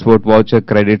public transport voucher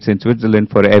credits in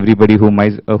Switzerland for everybody who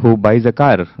buys a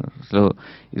car. So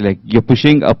like, you're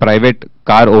pushing a private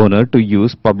car owner to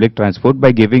use public transport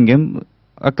by giving him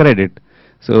a credit.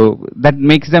 So that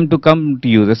makes them to come to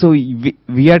use. So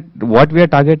what we are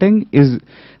targeting is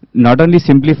not only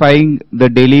simplifying the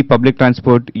daily public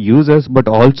transport users, but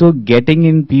also getting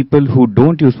in people who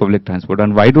don't use public transport.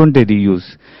 And why don't they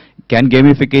use? Can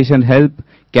gamification help?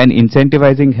 Can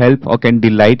incentivizing help? Or can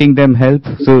delighting them help?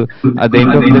 So at the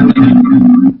end of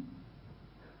the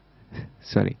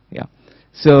sorry, yeah.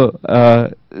 So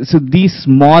so these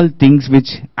small things,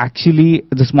 which actually,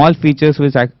 the small features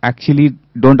which actually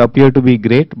don't appear to be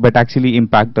great, but actually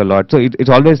impact a lot. So it's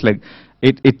always like,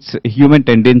 it's a human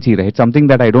tendency, right? Something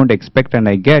that I don't expect and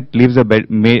I get leaves a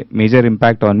major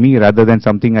impact on me, rather than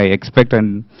something I expect,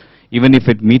 and even if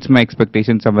it meets my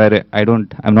expectations somewhere,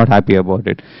 I'm not happy about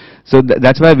it. So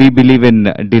that's why we believe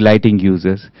in delighting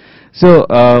users. So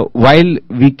while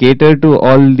we cater to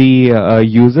all the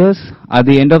users, at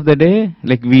the end of the day,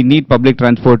 like, we need public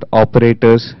transport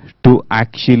operators to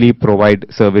actually provide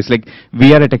service. Like,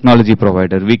 we are a technology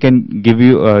provider. We can give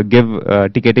you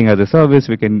ticketing as a service.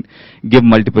 We can give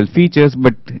multiple features,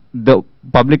 but the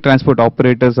public transport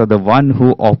operators are the one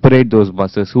who operate those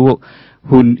buses, who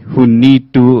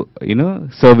need to, you know,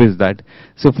 service that.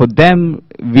 So for them,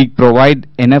 we provide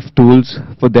enough tools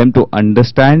for them to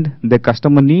understand the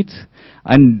customer needs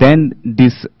and then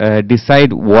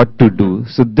decide what to do.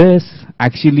 So this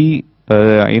actually,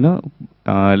 you know,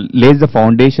 lays the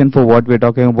foundation for what we're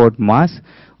talking about MaaS,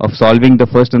 of solving the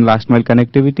first and last mile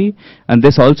connectivity. And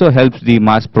this also helps the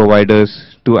MaaS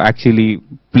providers to actually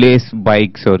place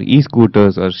bikes or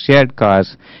e-scooters or shared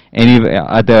cars anywhere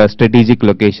at a strategic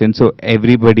location, so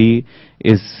everybody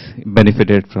is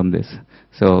benefited from this.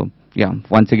 So yeah,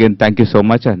 once again, thank you so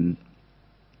much. And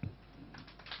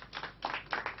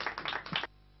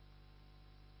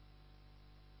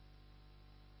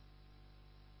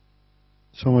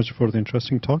so much for the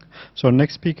interesting talk. So our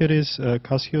next speaker is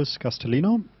Cassius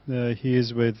Castellino. He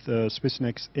is with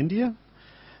Swissnex India.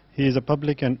 He is a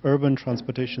public and urban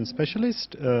transportation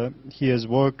specialist. He has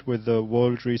worked with the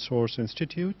World Resource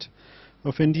Institute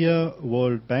of India,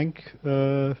 World Bank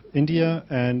India,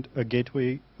 and a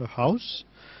Gateway House.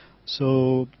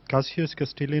 So Cassius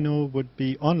Castellino would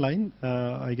be online.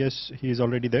 I guess he is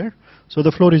already there. So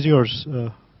the floor is yours.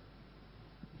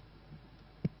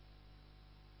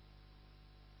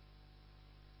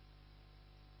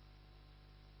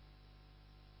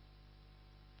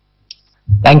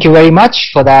 Thank you very much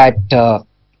for that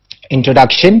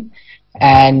introduction,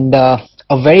 and a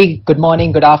very good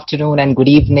morning, good afternoon, and good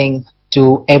evening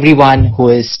to everyone who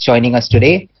is joining us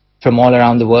today from all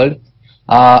around the world.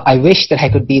 I wish that I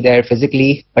could be there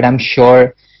physically, but I'm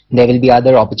sure there will be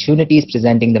other opportunities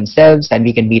presenting themselves and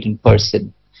we can meet in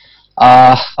person.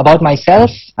 About myself,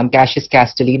 I'm Cassius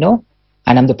Castellino,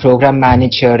 and I'm the Program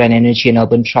Manager and Energy and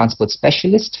Urban Transport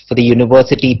Specialist for the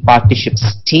University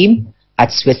Partnerships team at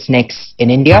Swissnex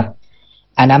in India,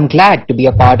 and I'm glad to be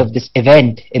a part of this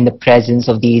event in the presence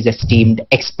of these esteemed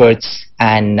experts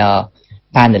and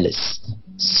panelists.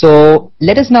 So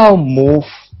let us now move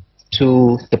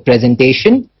to the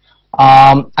presentation.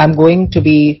 I'm going to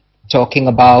be talking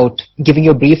about, giving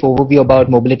you a brief overview about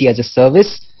mobility as a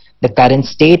service, the current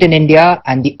state in India,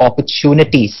 and the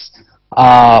opportunities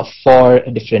for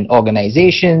different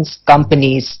organizations,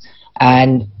 companies,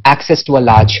 and access to a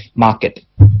large market.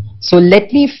 So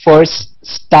let me first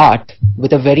start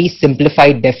with a very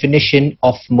simplified definition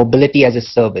of mobility as a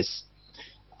service.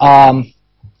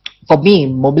 For me,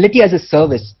 mobility as a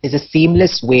service is a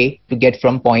seamless way to get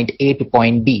from point A to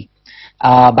point B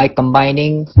by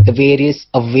combining the various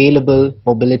available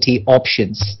mobility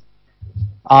options.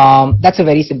 That's a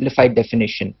very simplified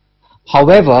definition.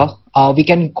 However, we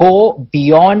can go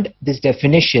beyond this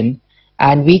definition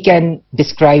and we can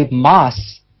describe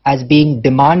MaaS as being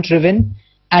demand-driven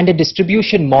and a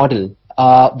distribution model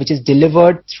which is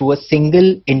delivered through a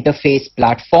single interface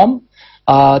platform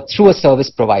through a service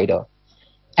provider.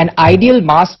 An ideal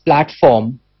MaaS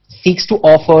platform seeks to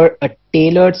offer a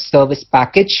tailored service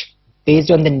package based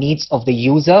on the needs of the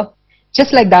user,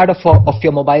 just like that of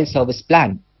your mobile service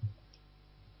plan.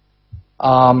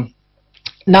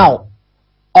 Now,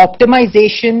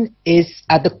 optimization is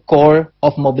at the core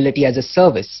of mobility as a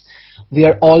service. We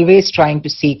are always trying to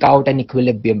seek out an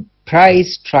equilibrium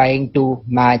price, trying to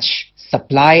match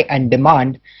supply and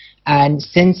demand. And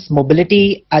since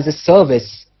mobility as a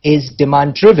service is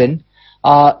demand-driven,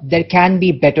 there can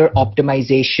be better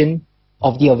optimization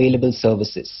of the available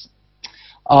services.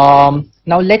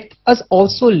 Now let us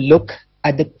also look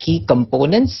at the key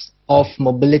components of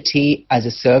mobility as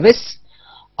a service.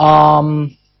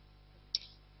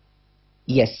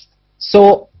 Yes,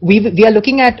 so we are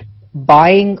looking at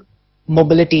buying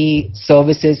mobility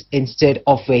services instead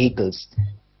of vehicles.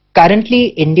 Currently,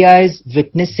 India is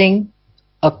witnessing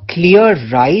a clear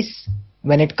rise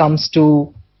when it comes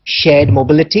to shared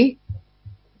mobility.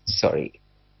 Sorry,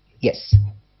 yes.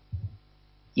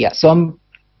 Yeah, so I'm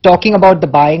talking about the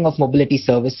buying of mobility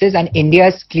services, and India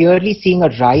is clearly seeing a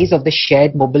rise of the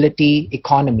shared mobility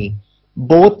economy,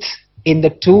 both in the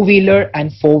two-wheeler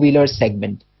and four-wheeler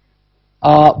segment.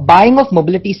 Buying of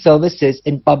mobility services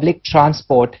in public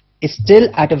transport is still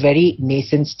at a very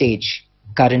nascent stage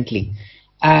currently.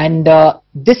 And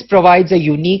this provides a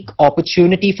unique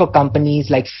opportunity for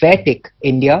companies like Fairtiq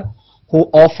India, who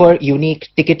offer unique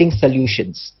ticketing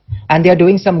solutions. And they're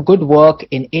doing some good work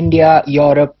in India,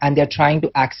 Europe, and they're trying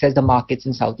to access the markets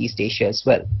in Southeast Asia as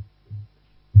well.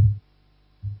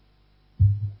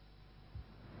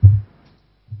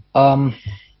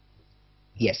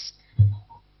 Yes.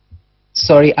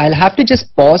 Sorry, I'll have to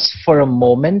just pause for a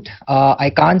moment.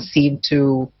 I can't seem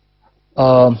to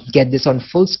get this on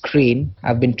full screen.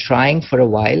 I've been trying for a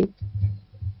while.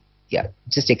 Yeah,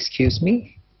 just excuse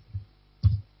me.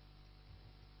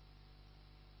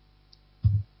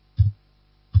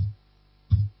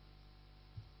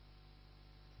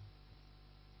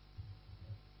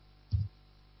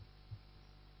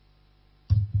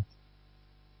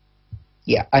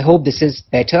 Yeah, I hope this is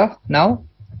better now.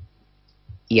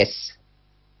 Yes.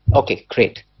 Okay,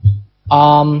 great.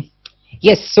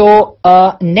 Yes, so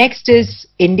next is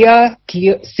India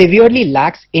severely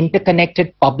lacks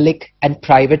interconnected public and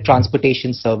private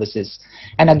transportation services.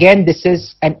 And again, this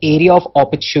is an area of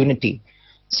opportunity.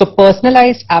 So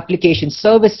personalized application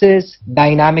services,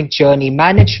 dynamic journey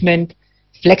management,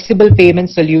 flexible payment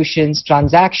solutions,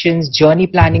 transactions, journey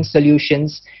planning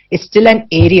solutions is still an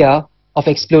area of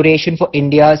exploration for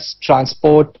India's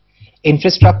transport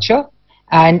infrastructure,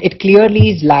 and it clearly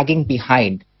is lagging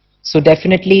behind. So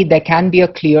definitely there can be a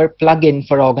clear plug-in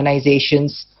for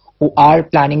organizations who are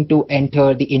planning to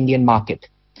enter the Indian market.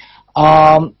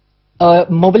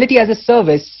 Mobility as a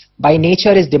service by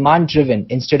nature is demand-driven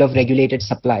instead of regulated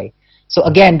supply. So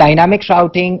again, dynamic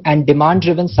routing and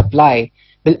demand-driven supply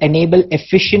will enable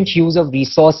efficient use of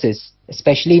resources,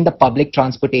 especially in the public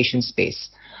transportation space.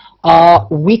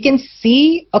 We can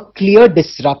see a clear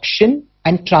disruption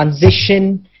and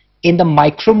transition in the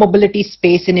micro-mobility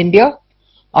space in India.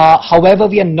 However,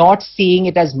 we are not seeing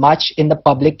it as much in the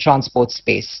public transport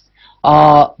space.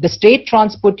 The state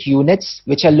transport units,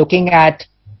 which are looking at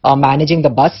managing the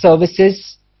bus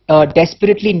services,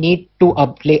 desperately need to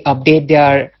update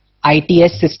their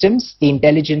ITS systems, the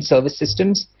intelligent service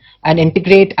systems, and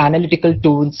integrate analytical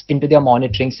tools into their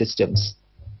monitoring systems.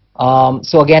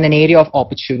 So again, an area of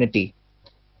opportunity.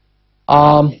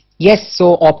 Yes,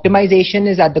 so optimization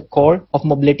is at the core of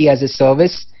mobility as a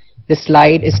service. The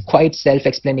slide is quite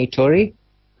self-explanatory.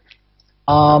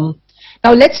 Now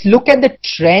let's look at the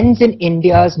trends in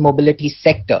India's mobility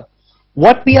sector.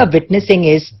 What we are witnessing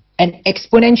is an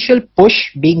exponential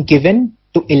push being given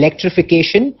to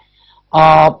electrification,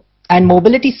 and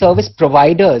mobility service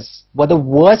providers were the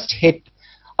worst hit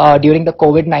during the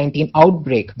COVID-19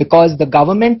 outbreak because the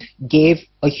government gave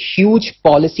a huge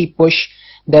policy push.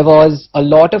 There was a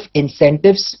lot of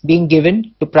incentives being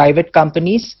given to private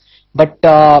companies but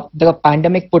the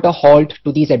pandemic put a halt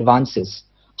to these advances.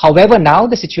 However, now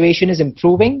the situation is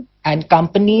improving and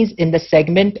companies in the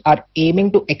segment are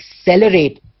aiming to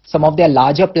accelerate some of their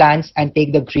larger plans and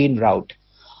take the green route.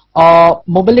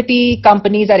 Mobility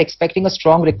companies are expecting a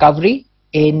strong recovery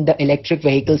in the electric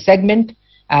vehicle segment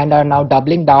and are now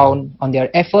doubling down on their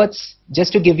efforts.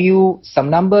 Just to give you some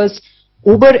numbers,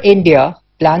 Uber India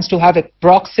plans to have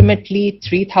approximately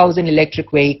 3,000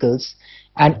 electric vehicles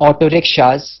and auto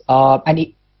rickshaws,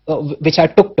 which are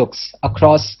tuk-tuks,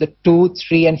 across the 2,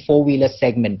 3 and 4-wheeler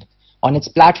segment on its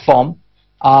platform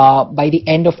by the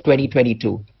end of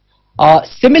 2022.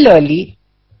 Similarly,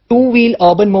 two-wheel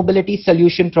urban mobility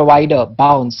solution provider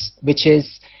Bounce, which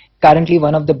is currently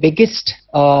one of the biggest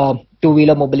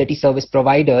two-wheeler mobility service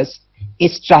providers,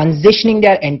 is transitioning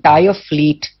their entire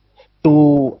fleet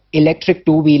to electric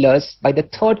two-wheelers by the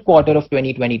third quarter of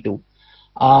 2022.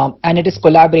 And it is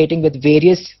collaborating with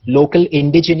various local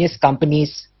indigenous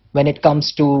companies when it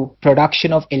comes to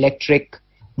production of electric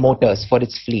motors for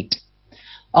its fleet.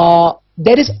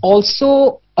 There is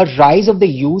also a rise of the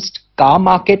used car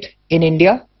market in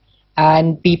India,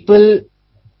 and people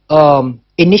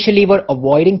initially were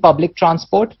avoiding public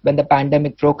transport when the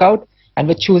pandemic broke out and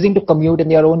were choosing to commute in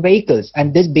their own vehicles.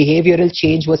 And this behavioral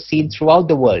change was seen throughout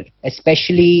the world,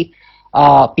 especially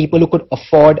people who could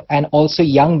afford, and also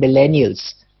young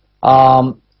millennials.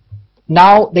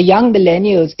 Now, the young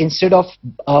millennials, instead of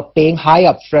paying high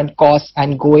upfront costs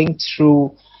and going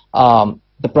through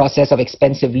the process of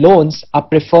expensive loans, are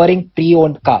preferring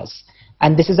pre-owned cars.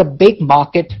 And this is a big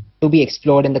market to be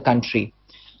explored in the country.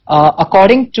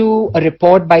 According to a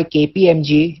report by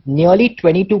KPMG, nearly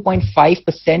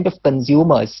 22.5% of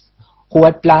consumers who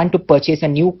had planned to purchase a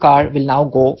new car will now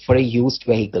go for a used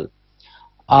vehicle.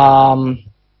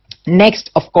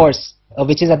 Next, of course,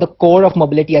 which is at the core of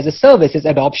mobility as a service, is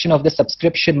adoption of the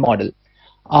subscription model.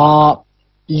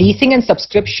 Leasing and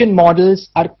subscription models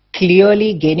are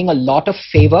clearly gaining a lot of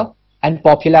favor and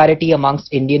popularity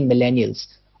amongst Indian millennials,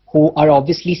 who are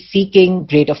obviously seeking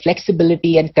greater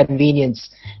flexibility and convenience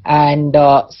and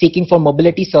seeking for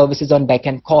mobility services on beck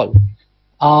and call.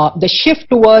 The shift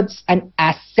towards an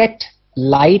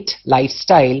asset-light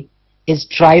lifestyle is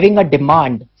driving a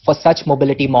demand for such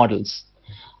mobility models.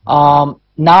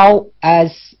 Now,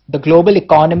 as the global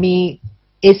economy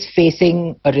is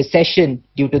facing a recession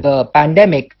due to the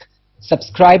pandemic,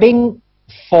 subscribing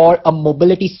for a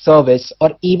mobility service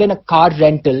or even a car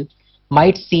rental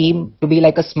might seem to be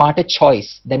like a smarter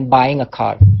choice than buying a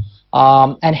car,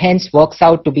 and hence works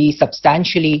out to be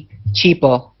substantially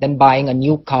cheaper than buying a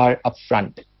new car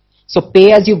upfront. So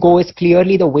pay as you go is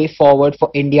clearly the way forward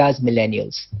for India's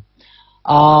millennials.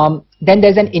 Then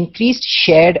there's an increased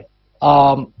share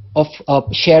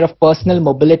of personal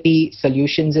mobility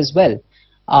solutions as well,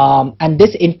 and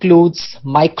this includes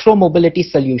micro mobility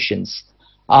solutions.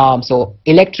 So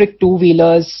electric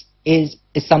two-wheelers is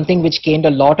something which gained a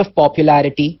lot of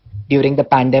popularity during the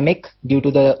pandemic due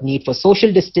to the need for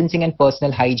social distancing and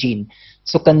personal hygiene.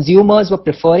 So consumers were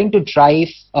preferring to drive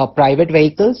private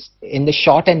vehicles in the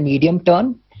short and medium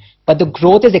term, but the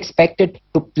growth is expected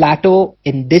to plateau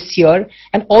in this year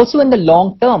and also in the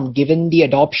long term, given the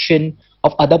adoption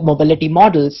of other mobility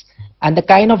models and the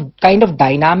kind of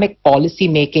dynamic policy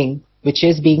making which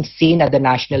is being seen at the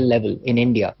national level in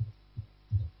India.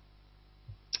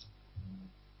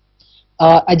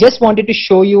 I just wanted to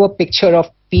show you a picture of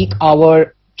peak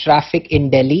hour traffic in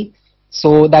Delhi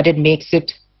so that it makes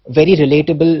it very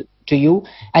relatable to you.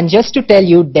 And just to tell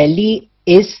you, Delhi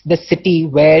is the city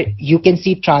where you can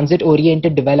see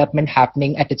transit-oriented development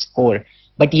happening at its core,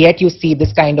 but yet you see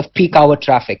this kind of peak hour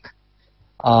traffic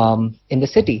in the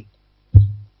city.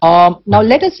 Now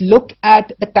let us look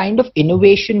at the kind of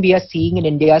innovation we are seeing in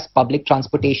India's public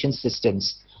transportation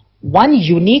systems. One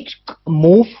unique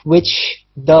move which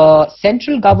the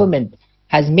central government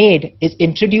has made is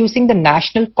introducing the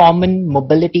National Common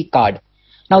Mobility Card.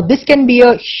 Now this can be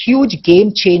a huge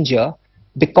game changer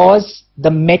because the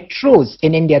metros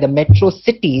in India, the metro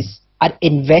cities, are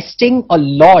investing a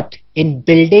lot in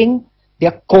building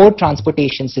their core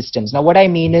transportation systems. Now what I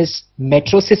mean is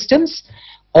metro systems,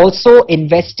 also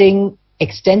investing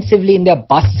extensively in their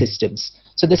bus systems.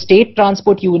 So the state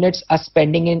transport units are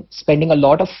spending a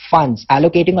lot of funds,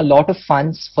 allocating a lot of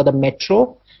funds for the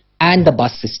metro and the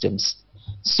bus systems.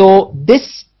 So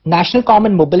this National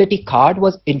Common Mobility Card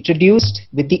was introduced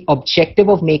with the objective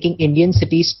of making Indian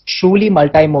cities truly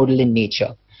multimodal in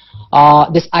nature.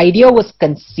 This idea was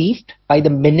conceived by the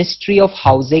Ministry of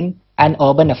Housing and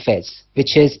Urban Affairs,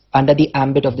 which is under the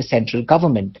ambit of the central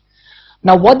government.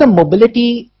 Now, what the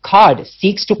mobility card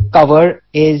seeks to cover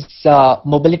is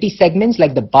mobility segments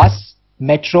like the bus,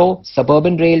 metro,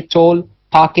 suburban rail, toll,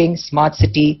 parking, smart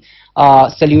city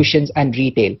solutions, and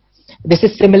retail. This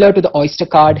is similar to the Oyster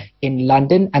card in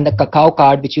London and the Cacao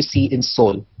card which you see in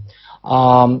Seoul.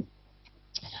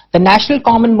 The National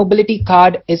Common Mobility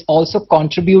Card is also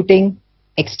contributing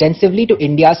extensively to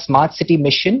India's Smart City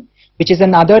mission, which is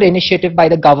another initiative by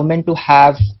the government to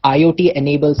have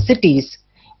IoT-enabled cities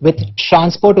with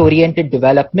transport-oriented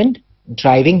development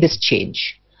driving this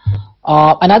change.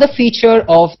 Another feature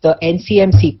of the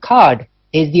NCMC card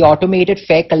is the automated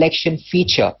fare collection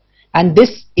feature, and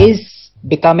this is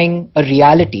becoming a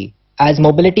reality as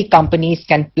mobility companies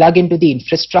can plug into the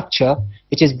infrastructure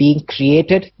which is being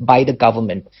created by the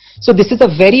government. So this is a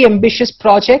very ambitious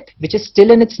project which is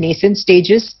still in its nascent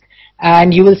stages,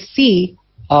 and you will see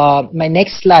my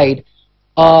next slide,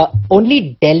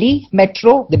 only Delhi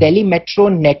Metro, the Delhi Metro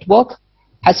network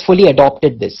has fully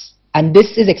adopted this, and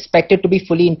this is expected to be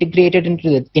fully integrated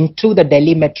into the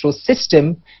Delhi Metro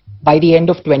system by the end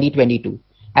of 2022.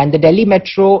 And the Delhi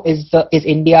Metro is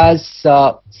India's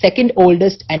second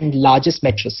oldest and largest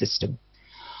metro system.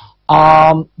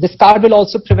 This card will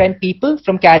also prevent people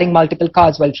from carrying multiple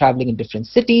cards while traveling in different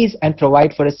cities and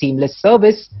provide for a seamless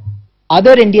service.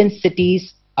 Other Indian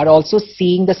cities are also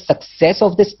seeing the success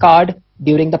of this card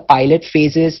during the pilot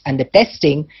phases and the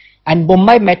testing, and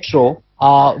Mumbai Metro,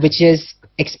 which is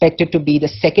expected to be the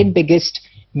second biggest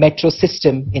metro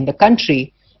system in the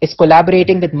country, is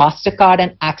collaborating with MasterCard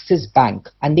and Axis Bank,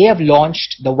 and they have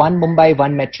launched the One Mumbai,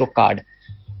 One Metro card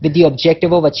with the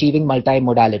objective of achieving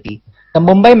multimodality. The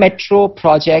Mumbai Metro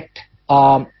project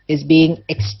is being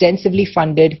extensively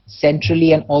funded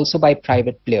centrally and also by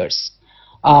private players.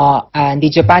 And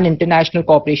the Japan International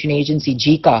Cooperation Agency,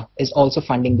 JICA, is also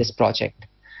funding this project.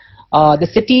 The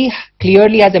city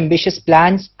clearly has ambitious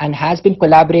plans and has been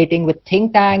collaborating with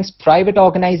think tanks, private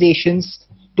organizations,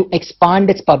 to expand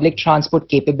its public transport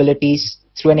capabilities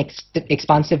through an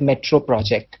expansive metro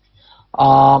project.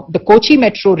 The Kochi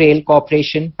Metro Rail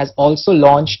Corporation has also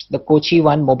launched the Kochi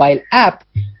One mobile app,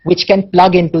 which can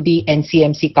plug into the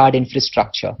NCMC card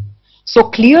infrastructure. So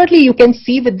clearly you can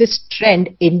see with this trend,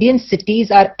 Indian cities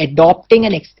are adopting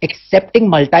and accepting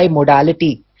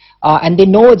multimodality, and they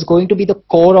know it's going to be the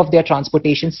core of their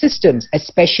transportation systems,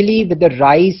 especially with the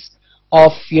rise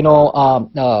of, with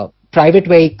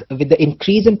the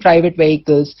increase in private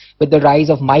vehicles, with the rise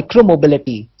of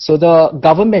micro-mobility. So the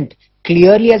government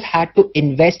clearly has had to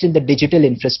invest in the digital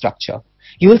infrastructure.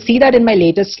 You will see that in my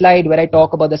latest slide where I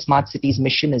talk about the Smart Cities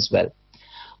mission as well.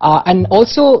 And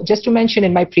also, just to mention,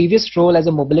 in my previous role as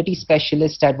a mobility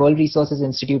specialist at World Resources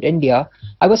Institute India,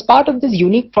 I was part of this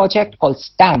unique project called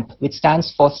STAMP, which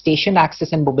stands for Station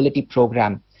Access and Mobility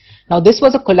Program. Now, this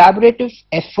was a collaborative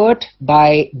effort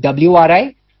by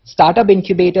WRI, startup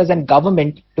incubators and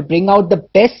government to bring out the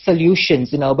best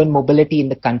solutions in urban mobility in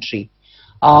the country.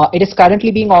 It is currently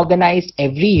being organized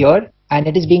every year, and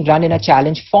it is being run in a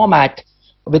challenge format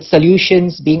with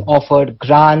solutions being offered,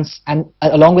 grants, and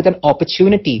along with an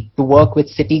opportunity to work with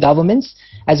city governments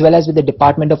as well as with the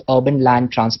Department of Urban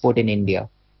Land Transport in India.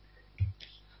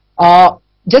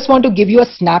 Just want to give you a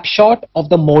snapshot of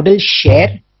the modal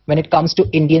share when it comes to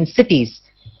Indian cities.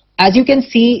 As you can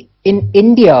see, in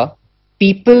India,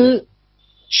 people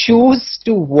choose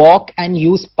to walk and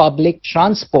use public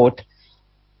transport.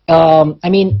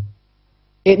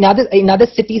 In other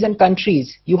cities and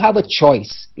countries, you have a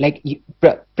choice,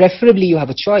 preferably you have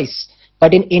a choice.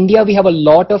 But in India, we have a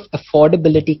lot of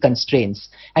affordability constraints,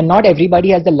 and not everybody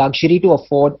has the luxury to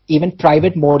afford even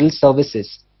private modal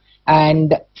services.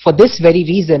 And for this very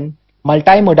reason,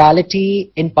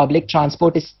 multimodality in public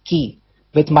transport is key,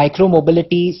 with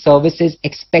micro-mobility services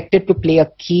expected to play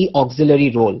a key auxiliary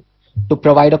role to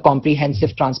provide a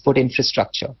comprehensive transport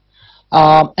infrastructure.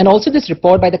 And also this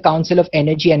report by the Council of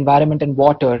Energy, Environment and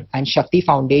Water and Shakti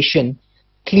Foundation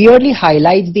clearly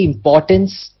highlights the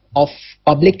importance of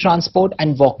public transport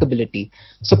and walkability.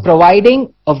 So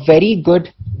providing a very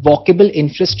good walkable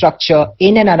infrastructure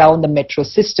in and around the metro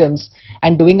systems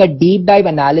and doing a deep dive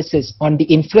analysis on the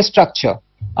infrastructure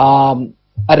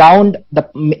around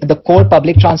the core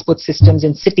public transport systems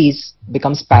in cities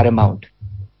becomes paramount.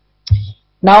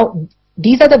 Now,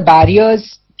 these are the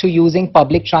barriers to using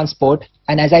public transport,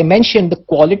 and as I mentioned, the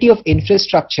quality of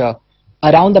infrastructure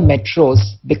around the metros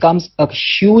becomes a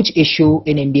huge issue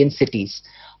in Indian cities.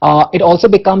 It also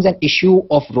becomes an issue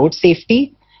of road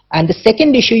safety, and the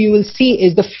second issue you will see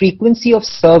is the frequency of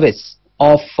service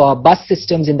of bus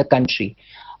systems in the country.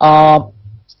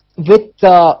 With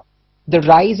the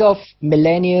rise of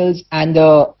millennials and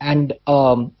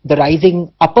the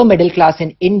rising upper middle class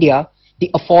in India,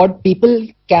 people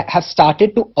have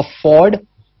started to afford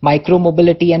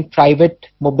micro-mobility and private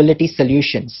mobility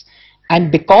solutions.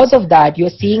 And because of that, you're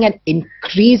seeing an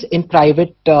increase in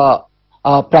private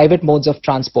modes of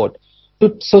transport.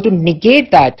 So to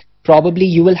negate that, probably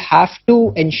you will have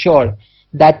to ensure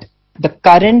that the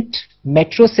current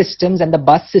metro systems and the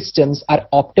bus systems are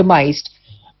optimized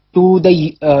to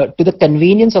the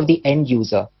convenience of the end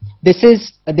user. This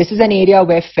is an area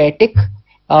where Fairtiq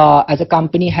as a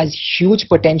company has huge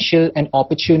potential and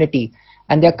opportunity,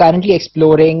 and they're currently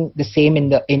exploring the same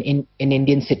in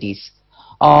Indian cities.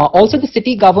 Also, the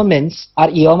city governments are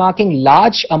earmarking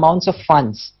large amounts of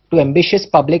funds to ambitious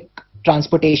public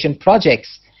transportation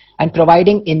projects, and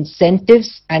providing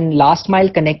incentives and last mile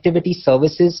connectivity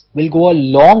services will go a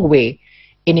long way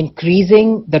in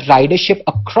increasing the ridership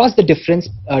across the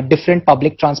different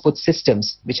public transport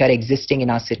systems which are existing in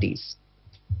our cities.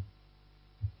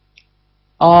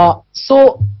 Now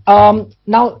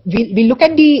we look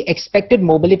at the expected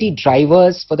mobility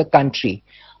drivers for the country.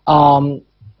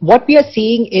 What we are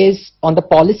seeing is, on the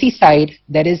policy side,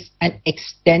 there is an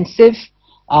extensive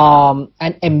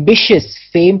and ambitious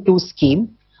FAME2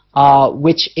 scheme,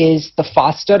 which is the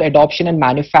faster adoption and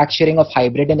manufacturing of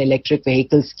hybrid and electric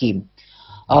vehicle scheme.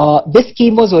 This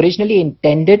scheme was originally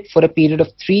intended for a period of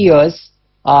 3 years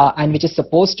and which is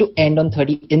supposed to end on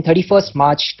 31st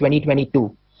March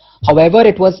 2022. However,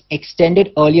 it was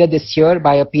extended earlier this year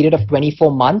by a period of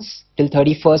 24 months till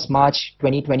 31st March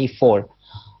 2024.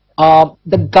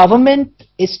 The government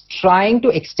is trying to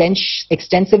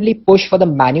extensively push for the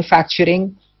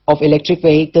manufacturing of electric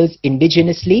vehicles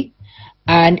indigenously,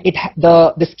 and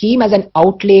the scheme has an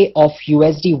outlay of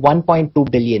USD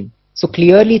 1.2 billion. So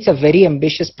clearly it's a very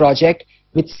ambitious project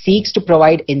which seeks to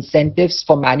provide incentives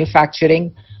for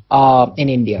manufacturing in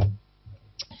India.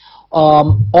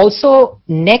 Also,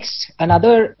 next,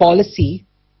 another policy.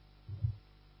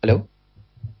 Hello?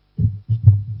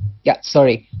 Yeah,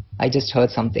 sorry, I just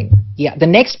heard something. Yeah, the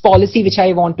next policy which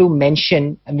I want to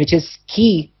mention, and which is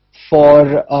key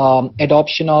for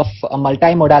adoption of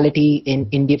multimodality in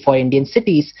India for Indian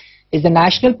cities, is the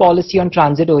National Policy on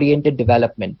Transit-Oriented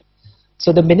Development.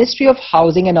 So the Ministry of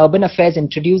Housing and Urban Affairs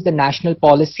introduced the national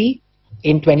policy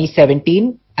in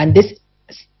 2017, and this,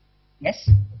 yes?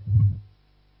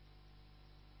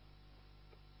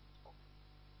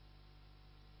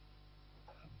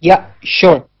 Yeah,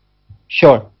 sure.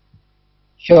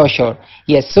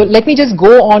 Yes, so let me just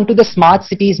go on to the Smart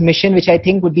Cities mission, which I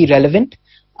think would be relevant.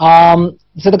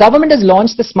 So the government has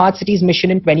launched the Smart Cities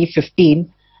mission in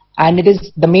 2015, and it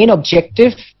is the main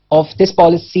objective of this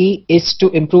policy is to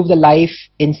improve the life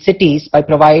in cities by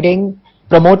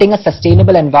promoting a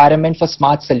sustainable environment for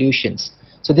smart solutions.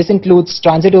 So this includes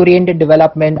transit-oriented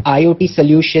development, IoT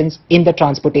solutions in the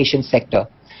transportation sector.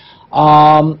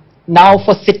 Now,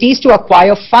 for cities to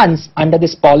acquire funds under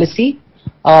this policy,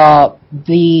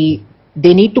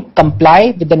 they need to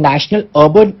comply with the National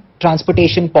Urban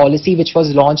Transportation Policy, which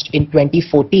was launched in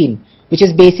 2014, which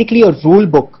is basically a rule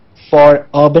book for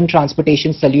urban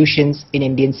transportation solutions in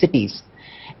Indian cities.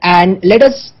 And let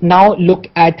us now look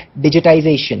at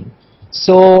digitization.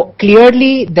 So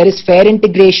clearly there is fair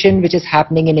integration which is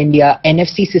happening in India.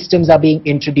 NFC systems are being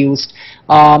introduced,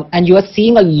 and you are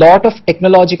seeing a lot of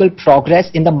technological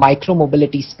progress in the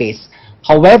micro-mobility space.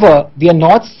 However, we are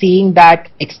not seeing that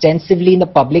extensively in the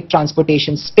public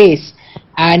transportation space.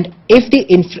 And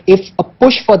if a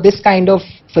push for these kind of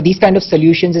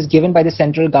solutions is given by the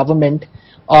central government,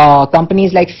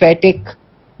 companies like Fairtiq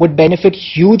would benefit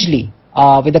hugely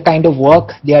with the kind of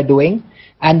work they are doing,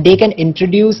 and they can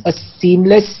introduce a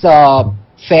seamless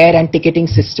fare and ticketing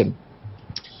system.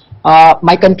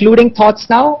 My concluding thoughts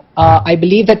now, I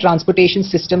believe that transportation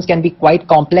systems can be quite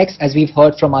complex, as we've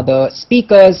heard from other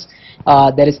speakers.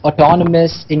 There is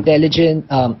autonomous, intelligent,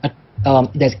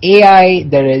 there's AI,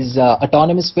 there is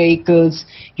autonomous vehicles,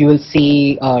 you will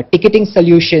see ticketing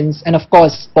solutions, and of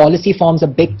course, policy forms a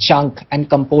big chunk and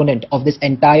component of this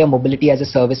entire mobility as a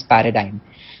service paradigm.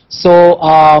 So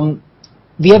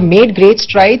we have made great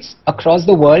strides across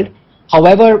the world.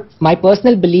 However, my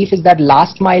personal belief is that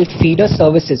last mile feeder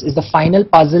services is the final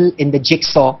puzzle in the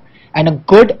jigsaw, and a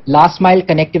good last mile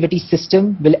connectivity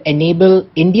system will enable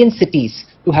Indian cities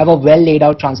to have a well laid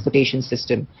out transportation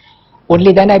system.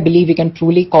 Only then I believe we can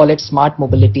truly call it smart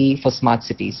mobility for smart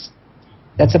cities.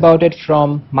 That's about it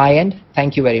from my end.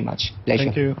 Thank you very much. Pleasure.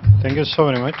 Thank you. Thank you so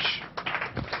very much.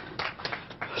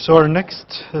 So our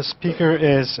next speaker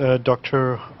is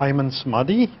Dr. Ayman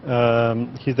Smadi.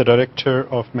 He's the Director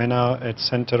of MENA at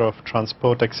Center of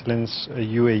Transport Excellence,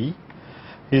 UAE.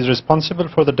 He's responsible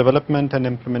for the development and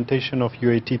implementation of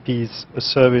UITP's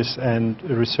service and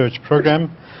research program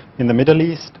in the Middle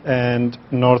East and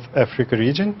North Africa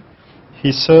region.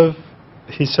 He served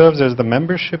he serves as the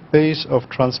membership base of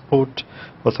transport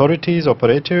authorities,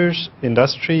 operators,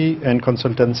 industry, and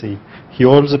consultancy. He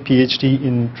holds a PhD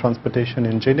in transportation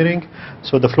engineering.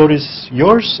 So the floor is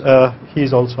yours. He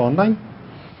is also online.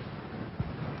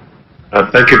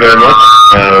 Thank you very much.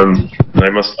 I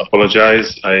must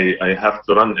apologize. I have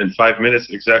to run in 5 minutes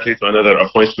exactly to another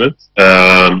appointment.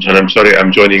 And I'm sorry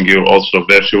I'm joining you also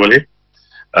virtually.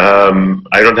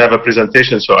 I don't have a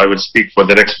presentation, so I will speak for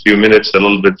the next few minutes a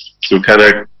little bit to kind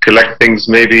of collect things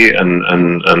maybe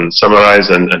and summarize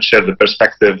and share the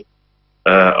perspective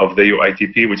of the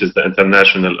UITP, which is the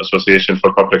International Association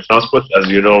for Public Transport. As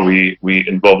you know, we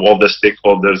involve all the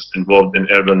stakeholders involved in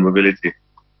urban mobility.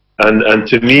 And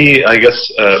to me, I guess,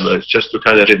 just to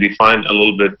kind of redefine a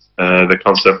little bit the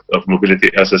concept of mobility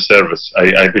as a service,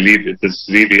 I believe it is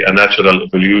really a natural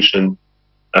evolution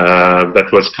that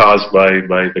was caused by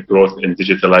the growth in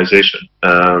digitalization.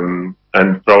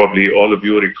 And probably all of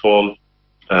you recall,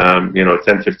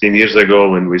 10, 15 years ago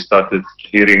when we started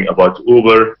hearing about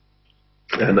Uber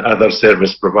and other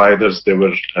service providers, they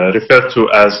were referred to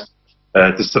as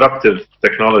disruptive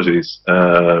technologies.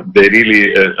 They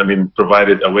really,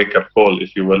 provided a wake-up call,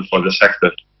 if you will, for the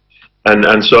sector.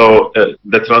 And so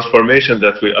the transformation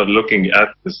that we are looking at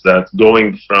is that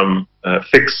going from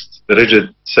fixed,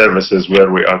 rigid services where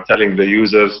we are telling the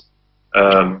users,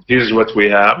 here's what we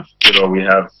have. We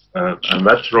have a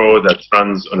metro that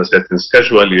runs on a certain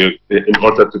schedule. In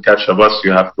order to catch a bus,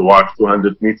 you have to walk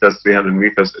 200 meters, 300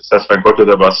 meters, etc. Go to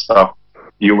the bus stop.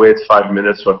 You wait 5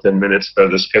 minutes or 10 minutes per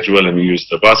the schedule and you use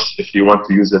the bus. If you want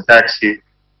to use a taxi,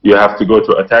 you have to go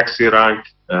to a taxi rank,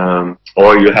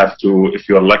 or you have to, if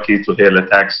you're lucky, to hail a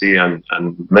taxi. And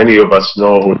many of us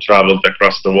know who traveled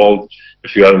across the world,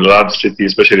 if you are in a large city,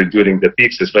 especially during the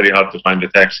peaks, it's very hard to find a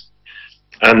taxi.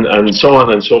 And so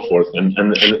on and so forth. And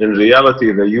in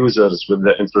reality, the users, with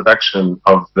the introduction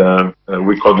of the,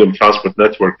 we call them transport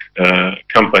network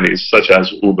companies, such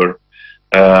as Uber,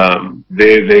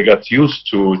 they got used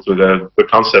to the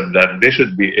concept that they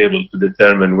should be able to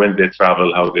determine when they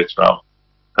travel, how they travel.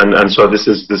 And so this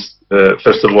is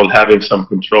first of all, having some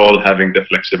control, having the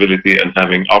flexibility, and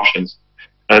having options.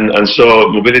 And so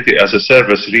mobility as a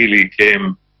service really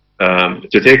came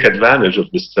to take advantage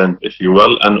of this trend, if you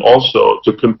will, and also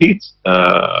to compete,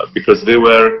 because they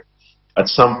were, at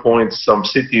some point, some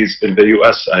cities in the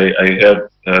US, I heard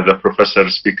the professor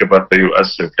speak about the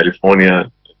US and California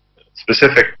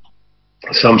specific,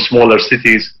 some smaller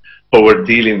cities who were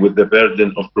dealing with the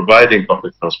burden of providing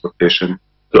public transportation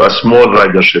to a small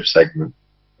ridership segment,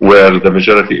 where the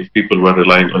majority of people were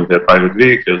relying on their private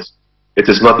vehicles. It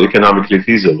is not economically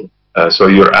feasible. So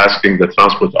you're asking the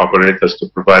transport operators to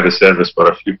provide a service for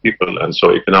a few people, and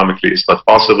so economically it's not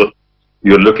possible.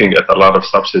 You're looking at a lot of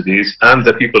subsidies, and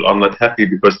the people are not happy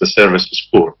because the service is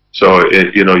poor. So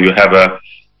you have a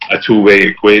two-way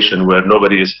equation where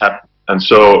nobody is happy. And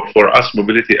so for us,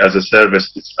 mobility as a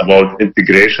service, it's about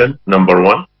integration, number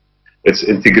one. It's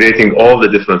integrating all the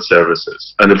different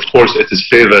services. And of course, it is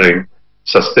favoring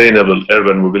sustainable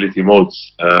urban mobility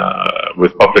modes,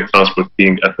 with public transport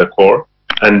being at the core,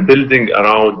 and building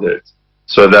around it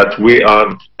so that we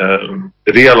are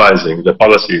realizing the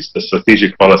policies, the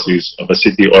strategic policies of a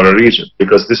city or a region,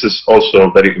 because this is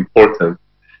also very important.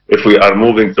 If we are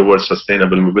moving towards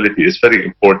sustainable mobility, it's very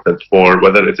important for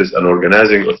whether it is an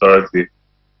organizing authority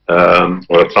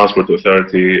or a transport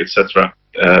authority, etc.,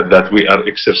 that we are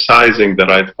exercising the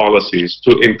right policies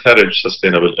to encourage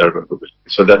sustainable urban mobility,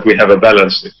 so that we have a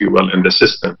balance, if you will, in the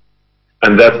system.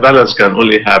 And that balance can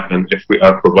only happen if we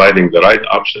are providing the right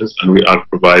options and we are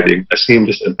providing a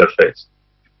seamless interface.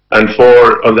 And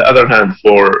on the other hand,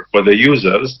 for the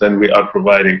users, then we are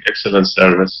providing excellent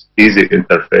service, easy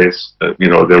interface.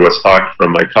 There was talk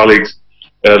from my colleagues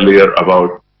earlier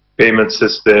about payment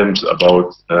systems,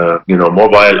 about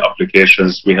mobile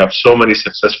applications. We have so many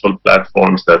successful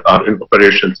platforms that are in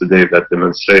operation today that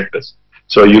demonstrate this.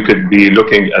 So you could be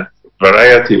looking at a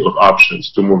variety of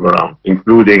options to move around,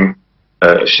 including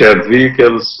shared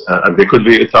vehicles, and they could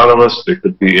be autonomous, they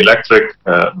could be electric,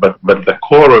 but the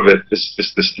core of it is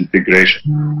this integration.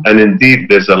 And indeed,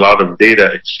 there's a lot of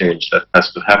data exchange that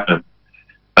has to happen.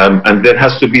 And there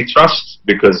has to be trust,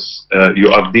 because you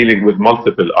are dealing with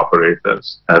multiple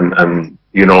operators, and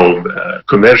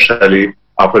commercially,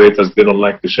 operators, they don't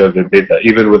like to share their data,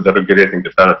 even with the regulating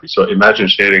authority. So imagine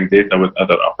sharing data with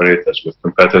other operators, with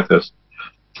competitors.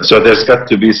 So there's got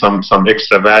to be some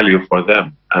extra value for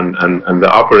them, and the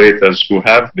operators who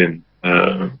have been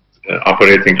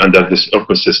operating under this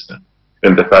ecosystem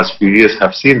in the past few years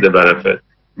have seen the benefit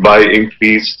by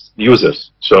increased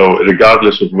users. So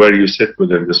regardless of where you sit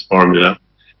within this formula,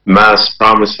 MaaS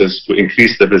promises to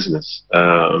increase the business.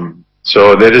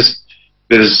 So there is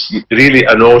really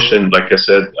a notion, like I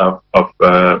said, of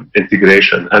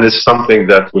integration, and it's something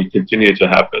that will continue to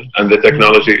happen. And the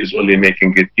technology is only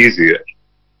making it easier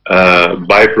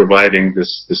by providing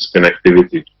this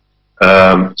connectivity.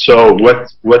 So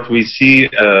what we see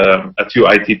at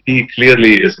UITP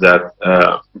clearly is that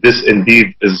this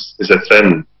indeed is a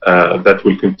trend that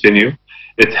will continue.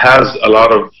 It has a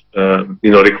lot of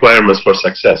requirements for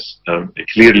success.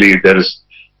 Clearly, there is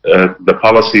the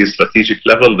policy strategic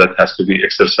level that has to be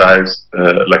exercised,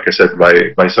 like I said,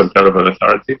 by some kind of an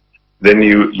authority. Then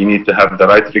you need to have the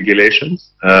right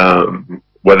regulations,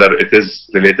 whether it is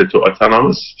related to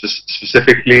autonomous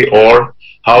specifically or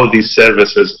how these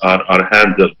services are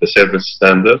handled, the service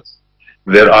standards.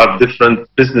 There are different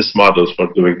business models for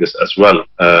doing this as well.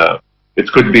 It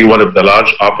could be one of the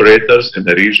large operators in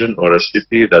a region or a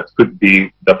city that could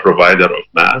be the provider of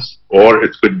MaaS, or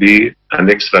it could be an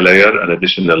extra layer, an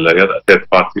additional layer, a third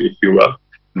party, if you will,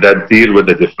 that deal with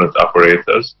the different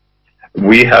operators.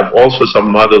 We have also some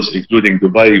models, including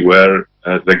Dubai, where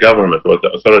the government or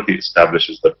the authority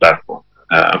establishes the platform,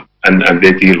 and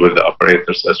they deal with the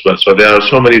operators as well. So there are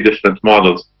so many different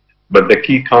models, but the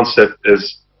key concept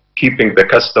is keeping the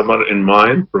customer in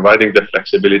mind, providing the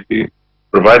flexibility,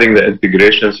 providing the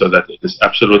integration so that it is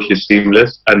absolutely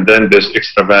seamless, and then there's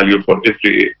extra value for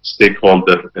every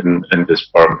stakeholder in this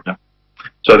program.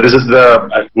 So this is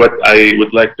what I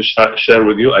would like to share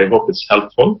with you. I hope it's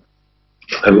helpful.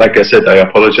 And like I said, I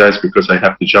apologize because I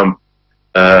have to jump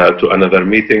to another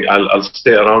meeting. I'll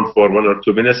stay around for 1 or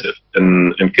 2 minutes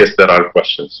in case there are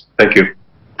questions. Thank you.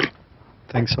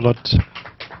 Thanks a lot.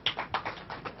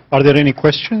 Are there any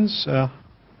questions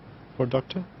for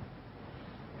Doctor?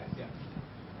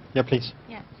 Yeah, please.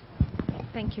 Yeah,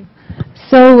 thank you.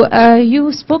 So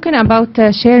you've spoken about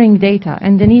sharing data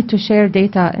and the need to share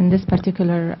data in this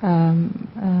particular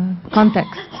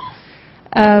context.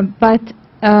 But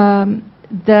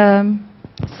the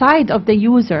side of the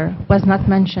user was not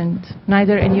mentioned,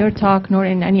 neither in your talk nor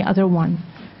in any other one.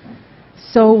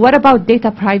 So what about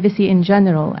data privacy in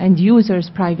general and users'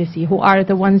 privacy, who are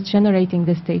the ones generating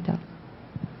this data?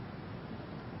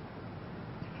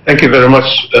 Thank you very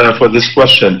much for this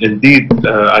question. Indeed,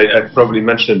 I probably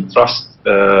mentioned trust.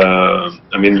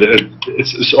 I mean,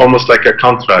 it's almost like a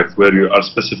contract where you are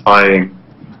specifying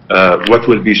what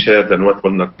will be shared and what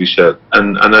will not be shared.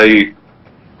 And I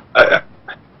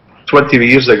 20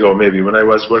 years ago, maybe, when I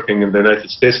was working in the United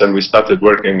States and we started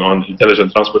working on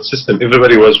intelligent transport system,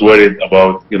 everybody was worried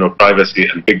about, privacy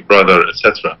and Big Brother,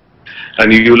 etc.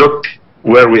 And you look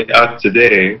where we are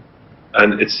today,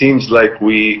 and it seems like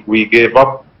we gave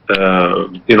up,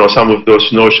 some of those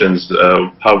notions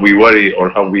of how we worry or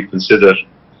how we consider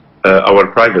our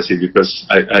privacy, because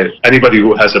anybody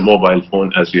who has a mobile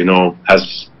phone, as you know,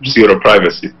 has zero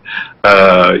privacy,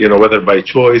 whether by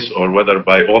choice or whether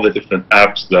by all the different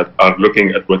apps that are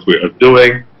looking at what we are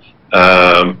doing.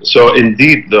 So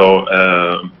indeed, though,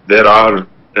 there are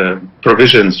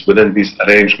provisions within these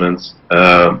arrangements,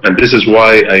 and this is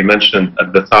why I mentioned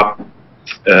at the top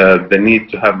the need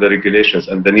to have the regulations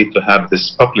and the need to have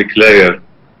this public layer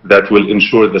that will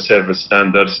ensure the service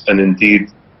standards, and indeed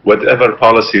whatever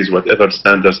policies, whatever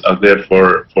standards are there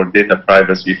for data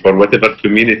privacy, for whatever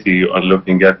community you are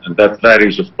looking at, and that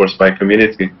varies of course by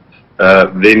community,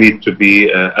 they need to be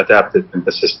adapted in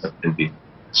the system indeed.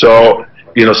 So,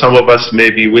 some of us may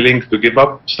be willing to give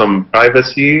up some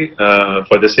privacy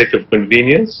for the sake of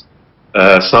convenience,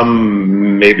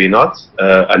 some maybe not,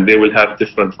 and they will have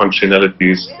different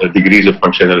functionalities, degrees of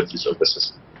functionalities of the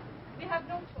system. We have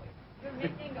no choice. You're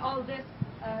making all this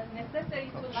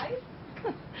necessary to life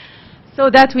so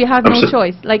that we have no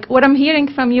choice. Like, what I'm hearing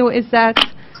from you is that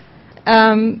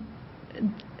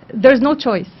there's no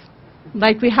choice.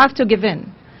 Like, we have to give in.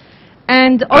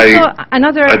 And also I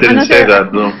didn't say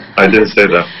that, no. I didn't say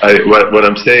that. What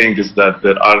I'm saying is that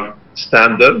there are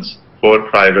standards for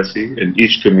privacy in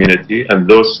each community, and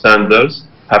those standards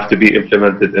have to be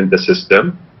implemented in the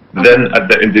system. Okay. Then at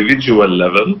the individual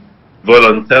level,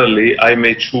 voluntarily, I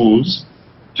may choose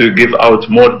to give out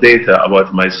more data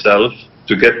about myself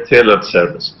to get tailored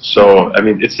service. So, I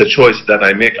mean, it's a choice that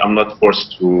I make. I'm not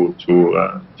forced to do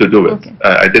it. Okay.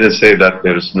 I didn't say that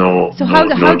there's no. So how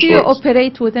do you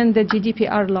operate within the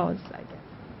GDPR laws? I guess?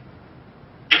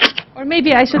 Or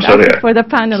maybe I should ask it for the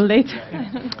panel later.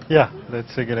 Yeah,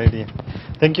 that's a good idea.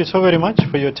 Thank you so very much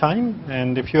for your time.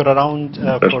 And if you're around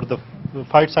for the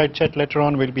fireside chat later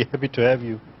on, we'll be happy to have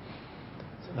you.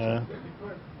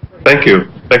 Thank you.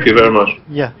 Thank you very much.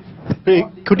 Yeah.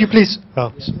 Could you please?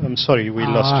 Oh, I'm sorry, we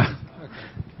lost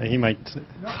him. He might.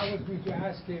 No, I was going to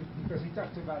ask him because he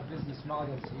talked about business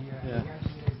models. He answered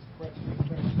his question.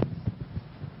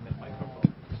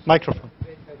 Microphone.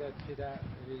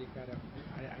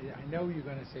 I know you're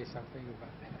going to say something about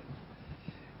that.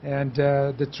 And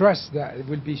the trust that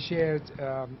will be shared,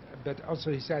 but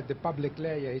also he said the public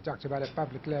layer, he talked about a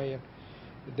public layer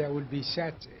that will be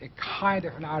set a kind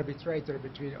of an arbitrator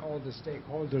between all the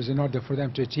stakeholders in order for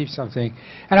them to achieve something.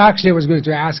 And actually I was going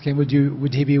to ask him, would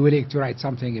he be willing to write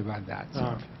something about that?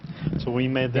 So we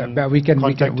made them but we'll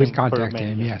contact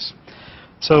him, yes.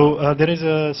 So there is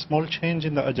a small change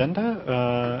in the agenda,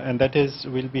 and that is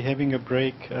we'll be having a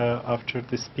break after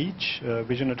the speech,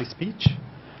 visionary speech.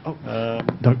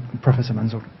 Professor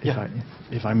Manzoor, yeah.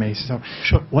 if I may. So,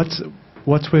 sure.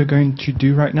 What we're going to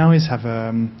do right now is have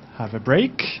a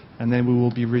break, and then we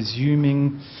will be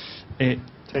resuming it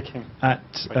at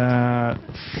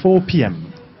 4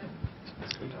 p.m.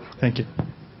 Thank you.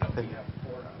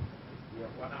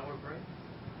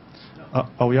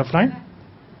 Are we offline?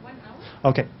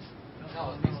 Okay.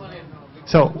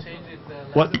 So,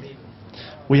 what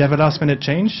we have a last-minute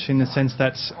change in the sense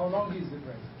that. How long is the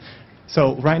break?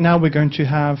 So right now we're going to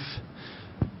have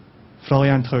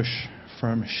Florian Trusch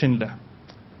from Schindler,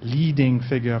 leading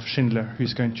figure of Schindler,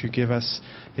 who's going to give us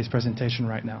his presentation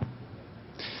right now.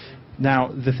 Now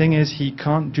the thing is, he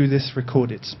can't do this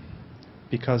recorded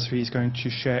because he's going to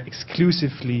share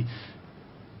exclusively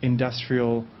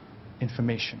industrial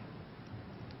information.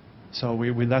 So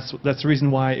that's the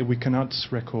reason why we cannot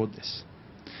record this.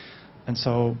 And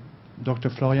so, Dr.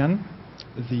 Florian,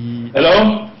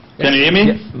 Hello? Can you hear me?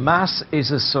 Yeah, MaaS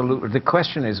is a solution. The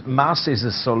question is, MaaS is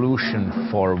a solution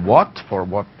for what? For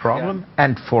what problem? Yeah.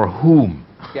 And for whom?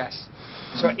 Yes.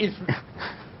 So if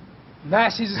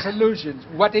MaaS is a solution,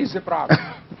 what is the problem?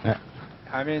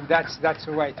 I mean, that's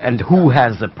the way. And who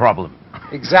has the problem?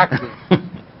 Exactly.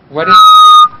 What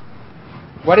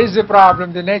is the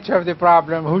problem, the nature of the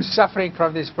problem, who's suffering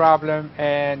from this problem,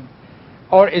 and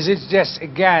or is it just,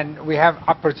 again, we have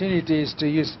opportunities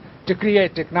to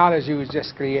create technology, we're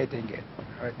just creating it.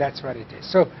 Right? That's what it is.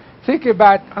 So think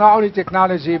about not only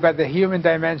technology, but the human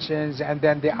dimensions and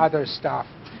then the other stuff.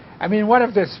 I mean, one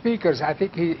of the speakers, I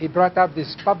think he brought up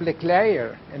this public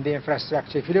layer in the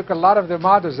infrastructure. If you look at a lot of the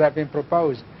models that have been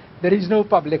proposed, there is no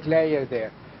public layer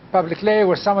there. Public layer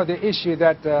was some of the issue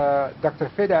that Dr.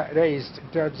 Fida raised in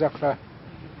terms of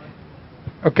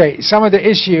some of the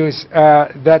issues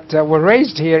that were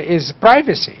raised here is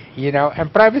privacy,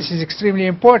 and privacy is extremely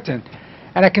important.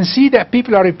 And I can see that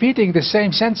people are repeating the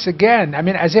same sentence again. I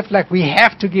mean, as if like we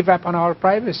have to give up on our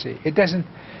privacy. It doesn't.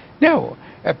 No,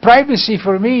 privacy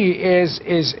for me is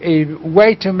a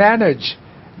way to manage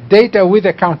data with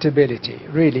accountability,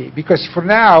 really. Because for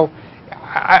now,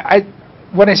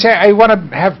 when I say I want to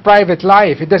have private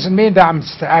life, it doesn't mean that I'm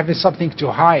having something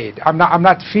to hide. I'm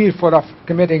not fearful of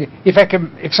committing.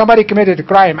 If somebody committed a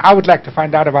crime, I would like to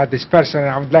find out about this person, and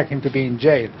I would like him to be in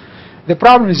jail. The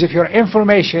problem is if your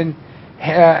information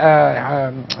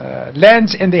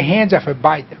lands in the hands of a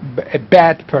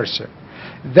bad person,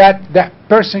 that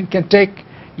person can take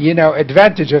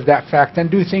advantage of that fact and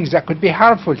do things that could be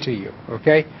harmful to you.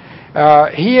 Okay,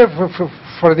 here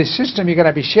for the system, you're going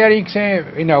to be sharing,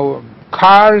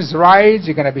 cars, rides,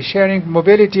 you're going to be sharing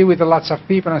mobility with lots of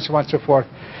people and so on and so forth.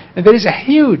 And there is a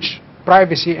huge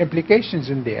privacy implications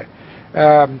in there.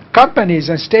 Companies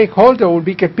and stakeholders will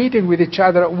be competing with each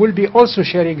other, will be also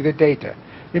sharing the data.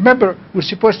 Remember, we're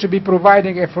supposed to be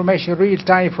providing information real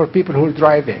time for people who are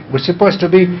driving. We're supposed to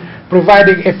be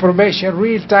providing information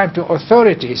real time to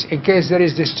authorities in case there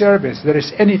is disturbance, there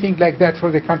is anything like that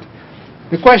for the country.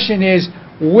 The question is,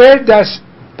 where does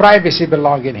privacy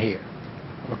belong in here?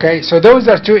 Okay, so those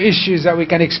are two issues that we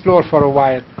can explore for a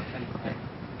while.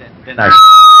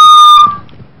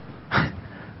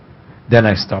 Then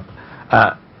I stop.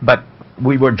 But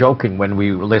we were joking when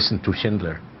we listened to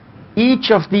Schindler.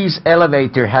 Each of these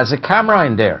elevators has a camera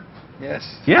in there.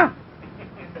 Yes. Yeah.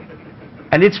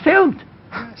 And it's filmed.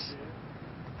 Yes.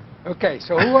 Okay,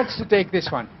 so who wants to take this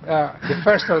one? The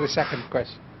first or the second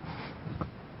question?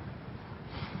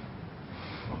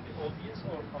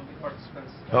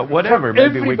 Whatever,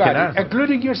 maybe we can ask.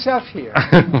 Including yourself here.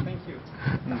 Thank you.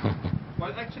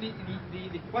 Well, actually,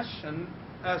 the question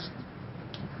asked...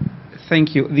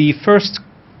 Thank you. The first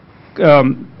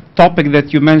topic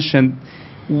that you mentioned,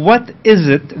 what is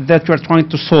it that you are trying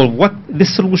to solve?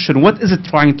 This solution, what is it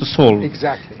trying to solve?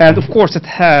 Exactly. And of course, it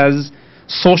has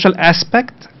social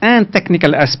aspect and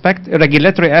technical aspect,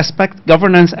 regulatory aspect,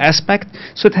 governance aspect.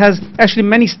 So it has actually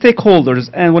many stakeholders.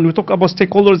 And when we talk about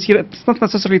stakeholders here, it's not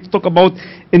necessarily to talk about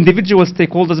individual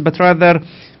stakeholders, but rather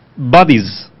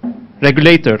bodies,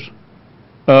 regulator,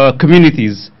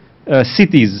 communities,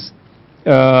 cities,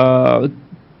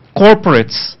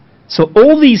 corporates, So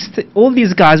all these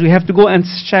guys, we have to go and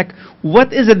check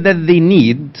what is it that they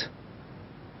need,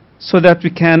 so that we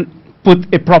can put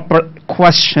a proper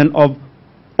question of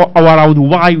around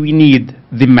why we need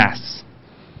the MaaS.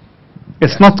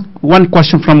 It's not one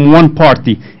question from one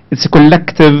party. It's a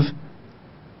collective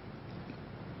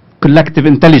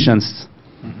intelligence.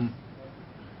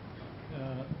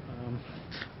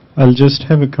 I'll just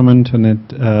have a comment on it.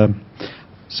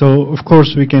 So, of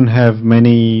course, we can have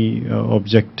many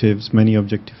objectives, many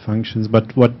objective functions,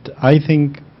 but what I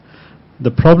think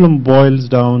the problem boils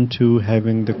down to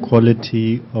having the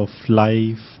quality of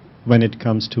life when it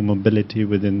comes to mobility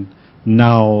within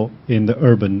now in the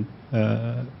urban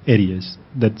areas.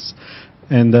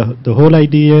 And the whole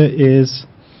idea is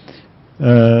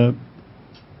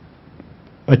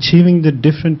achieving the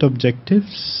different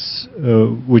objectives,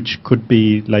 which could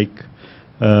be like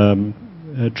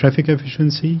traffic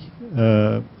efficiency,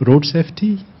 road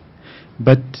safety,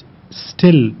 but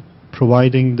still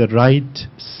providing the right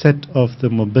set of the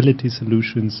mobility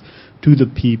solutions to the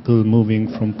people moving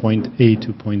from point A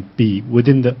to point B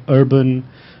within the urban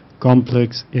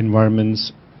complex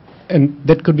environments, and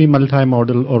that could be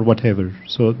multimodal or whatever.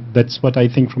 So that's what I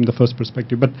think from the first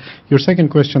perspective. But your second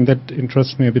question, that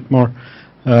interests me a bit more.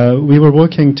 We were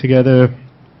working together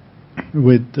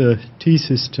with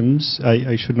T-Systems,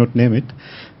 I should not name it.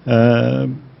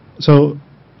 So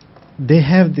they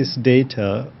have this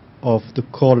data of the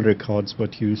call records,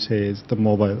 what you say is the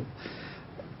mobile.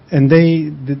 And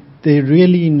they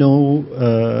really know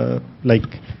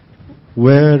like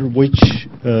which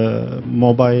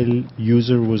mobile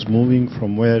user was moving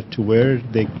from where to where.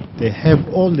 They have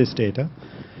all this data.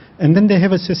 And then they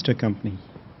have a sister company.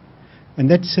 And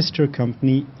that sister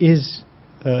company is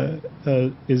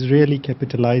really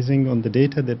capitalizing on the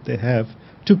data that they have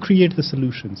to create the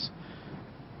solutions,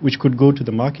 which could go to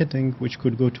the marketing, which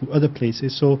could go to other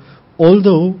places. So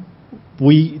although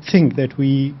we think that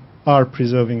we are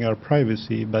preserving our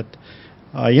privacy, but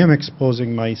I am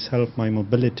exposing myself, my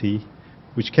mobility,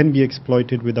 which can be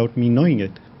exploited without me knowing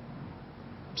it.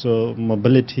 So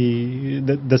mobility,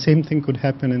 the same thing could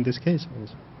happen in this case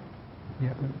also.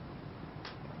 Yeah.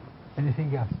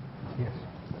 Anything else? Yes.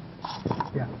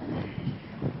 Yeah.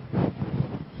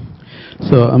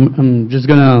 So I'm just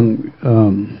gonna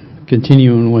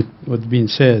continue on what's been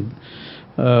said.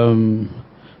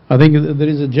 I think there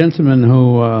is a gentleman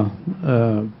who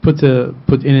put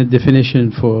in a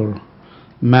definition for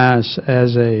MaaS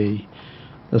as a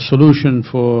solution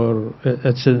for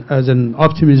as an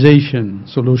optimization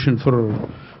solution for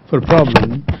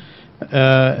problem,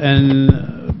 and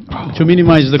to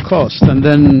minimize the cost. And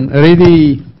then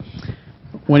really,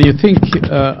 when you think,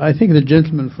 I think the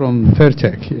gentleman from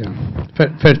Fairtiq,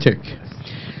 Fairtiq.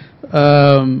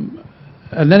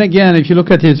 And then again, if you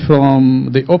look at it from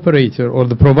the operator or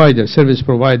the provider, service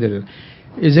provider,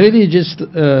 it's really just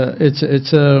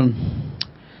it's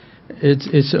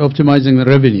optimizing the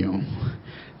revenue.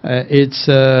 It's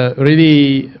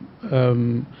really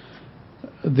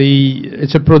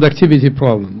it's a productivity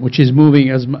problem, which is moving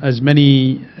as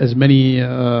many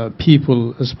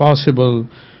people as possible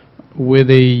with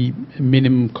a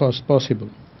minimum cost possible.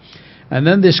 And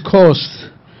then this cost,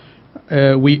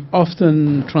 we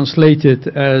often translate it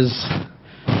as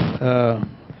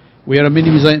we are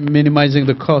minimizing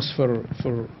the cost for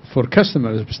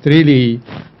customers. But really,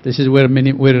 this is where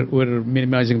we're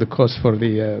minimizing the cost for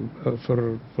the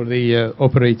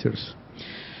operators.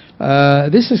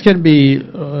 This can be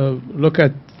looked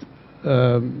at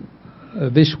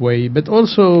this way, but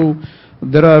also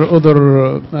there are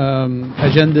other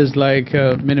agendas like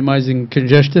minimizing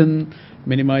congestion,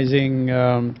 minimizing,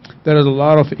 there is a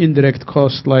lot of indirect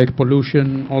costs like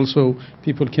pollution. Also,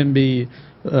 people can be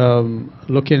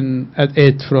looking at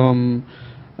it from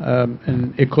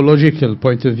an ecological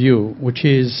point of view, which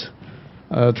is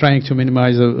trying to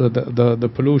minimize the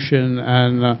pollution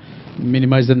and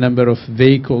minimize the number of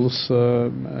vehicles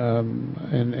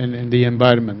in the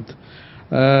environment.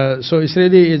 So it's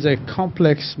really a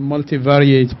complex,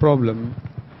 multivariate problem,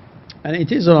 and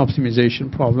it is an optimization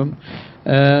problem.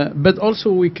 But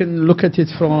also we can look at it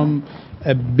from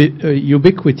a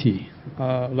ubiquity,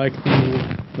 like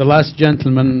the last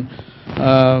gentleman.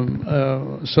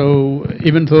 So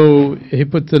even though he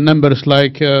put the numbers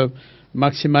like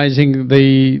maximizing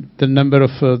the number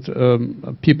of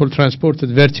people transported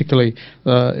vertically,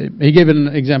 he gave an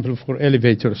example for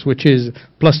elevators, which is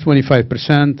plus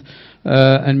 25%,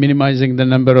 and minimizing the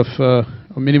number of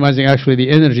minimizing actually the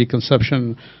energy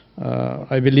consumption.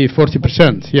 I believe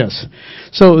 40%, yes.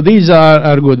 So these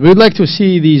are good. We'd like to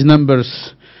see these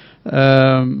numbers,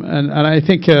 and I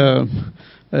think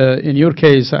in your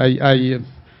case, I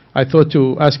I thought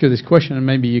to ask you this question, and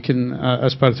maybe you can,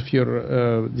 as part of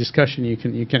your discussion, you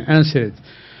can answer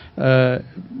it.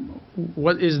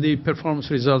 What is the performance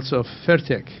results of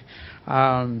Fairtiq?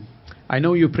 I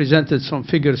know you presented some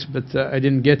figures, but I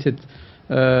didn't get it.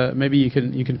 Maybe you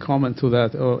can comment to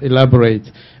that or elaborate.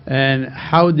 And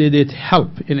how did it help?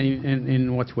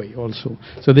 In what way also?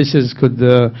 So this could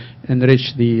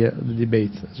enrich the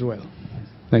debate as well.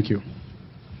 Thank you.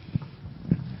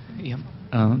 Yeah.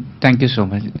 Thank you so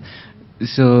much.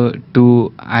 So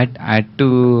to add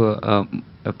to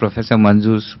Professor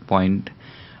Manzoor's point,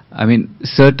 I mean,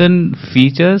 certain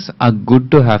features are good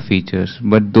to have features,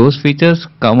 but those features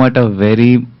come at a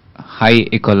very high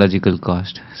ecological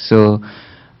cost. So,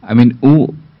 I mean,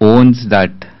 who owns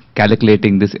that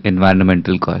calculating this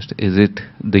environmental cost? Is it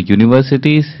the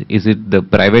universities? Is it the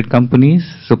private companies?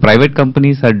 So private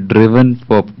companies are driven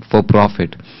for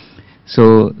profit.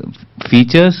 So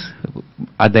features,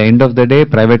 at the end of the day,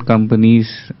 private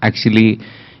companies actually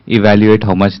evaluate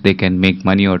how much they can make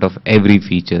money out of every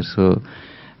feature.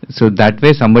 So that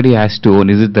way somebody has to own.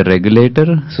 Is it the regulator?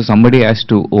 So somebody has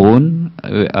to own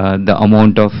the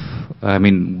amount of, I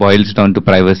mean, boils down to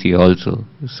privacy also.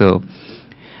 So,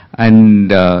 and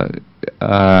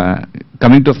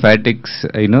coming to Fairtiq's,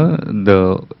 you know,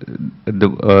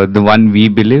 the one we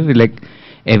believe, like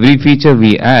every feature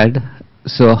we add,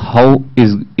 so how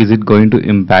is it going to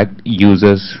impact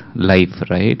users' life,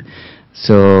 right?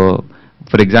 So,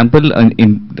 for example,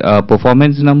 in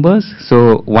performance numbers,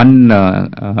 so one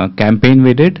campaign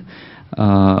we did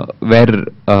where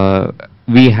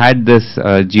we had this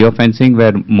geofencing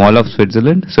where Mall of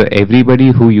Switzerland, so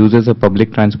everybody who uses a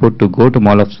public transport to go to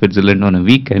Mall of Switzerland on a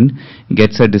weekend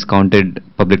gets a discounted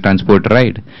public transport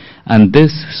ride. And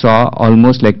this saw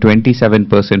almost like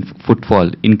 27% footfall,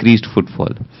 increased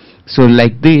footfall. So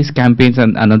like these campaigns,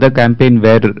 and another campaign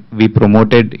where we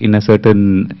promoted in a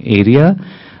certain area,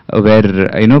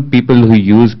 where, you know, people who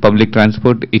use public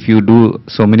transport, if you do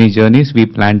so many journeys, we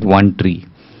plant one tree.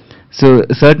 So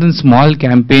certain small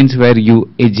campaigns where you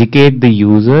educate the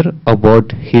user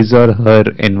about his or her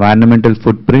environmental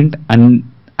footprint, and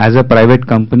as a private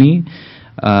company,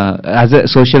 as a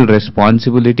social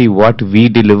responsibility, what we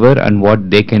deliver and what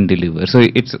they can deliver. So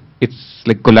it's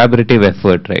like collaborative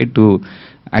effort, right, to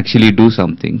actually do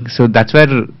something. So that's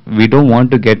where we don't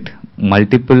want to get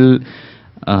multiple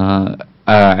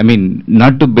I mean,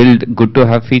 not to build good to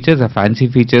have features or fancy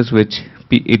features which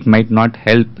it might not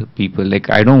help people. Like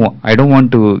I don't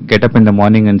want to get up in the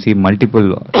morning and see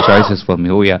multiple choices for me.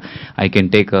 Oh yeah, I can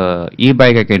take a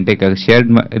e-bike, I can take a shared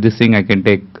this thing, I can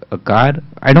take a car.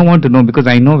 I don't want to know, because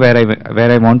I know where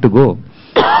I want to go.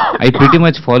 I pretty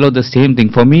much follow the same thing.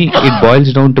 For me, it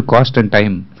boils down to cost and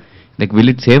time. Like, will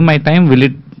it save my time? Will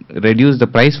it reduce the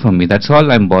price for me? That's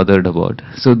all I'm bothered about.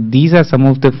 So these are some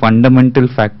of the fundamental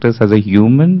factors as a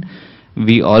human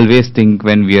we always think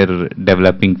when we are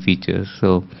developing features.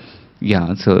 So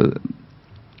yeah, so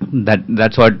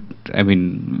that's what I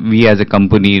mean, we as a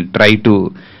company try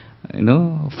to, you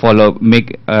know, follow,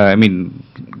 make I mean,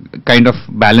 kind of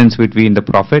balance between the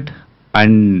profit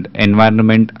and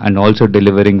environment, and also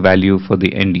delivering value for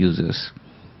the end users.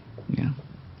 Yeah.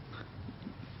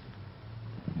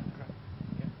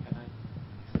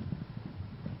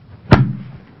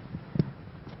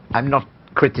 I'm not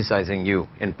criticizing you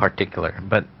in particular,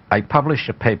 but I published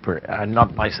a paper,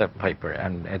 not myself paper,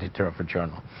 I'm editor of a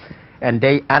journal, and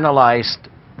they analyzed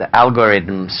the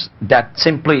algorithms that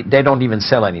simply, they don't even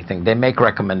sell anything, they make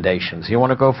recommendations. You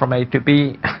want to go from A to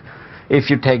B? If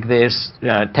you take this,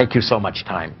 take you so much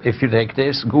time. If you take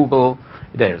this, Google,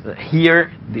 there's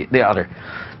here, the other.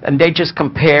 And they just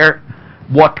compare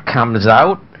what comes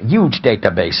out, huge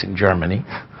database in Germany,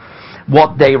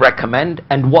 what they recommend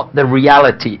and what the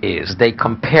reality is. They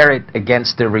compare it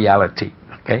against the reality,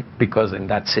 okay? Because in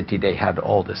that city they had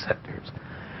all the sectors.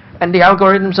 And the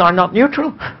algorithms are not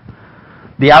neutral.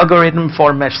 The algorithm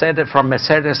for Mercedes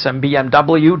and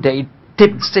BMW, they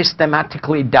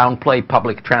systematically downplay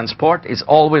public transport. It's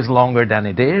always longer than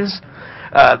it is.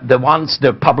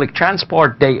 The public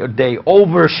transport, they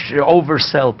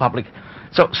oversell public.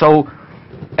 So,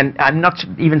 and I'm not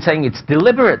even saying it's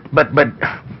deliberate, but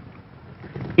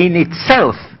in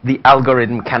itself, the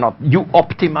algorithm cannot, you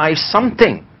optimize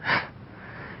something,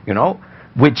 you know,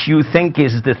 which you think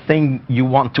is the thing you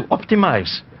want to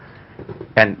optimize.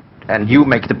 And you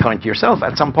make the point yourself.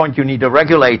 At some point, you need a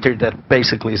regulator that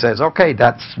basically says, okay,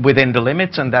 that's within the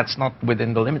limits and that's not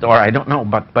within the limit, or I don't know,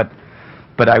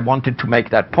 but I wanted to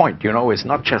make that point, you know, it's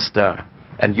not just,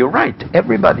 and you're right,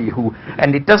 everybody who,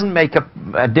 and it doesn't make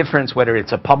a difference whether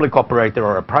it's a public operator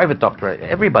or a private operator,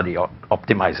 everybody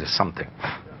optimizes something.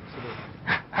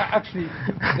 Actually,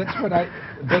 that's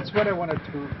what I wanted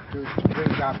to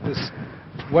bring up. This,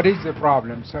 what is the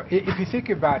problem? So if you think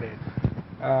about it,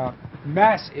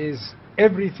 MaaS is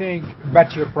everything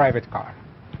but your private car.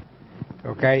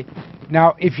 Okay.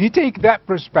 Now, if you take that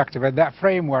perspective and that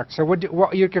framework, so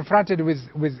what you're confronted with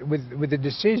the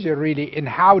decision really in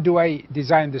how do I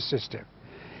design the system?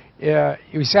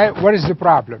 You say, what is the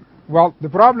problem? Well, the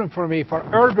problem for me, for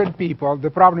urban people, the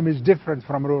problem is different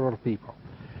from rural people.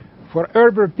 For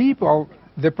urban people,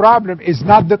 the problem is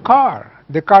not the car.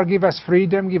 The car gives us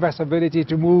freedom, gives us ability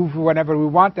to move whenever we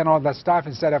want and all that stuff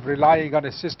instead of relying on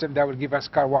a system that will give us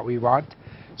car what we want.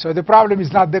 So the problem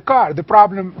is not the car. The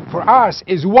problem for us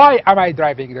is why am I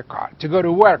driving the car? To go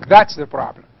to work, that's the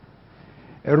problem.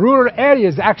 In rural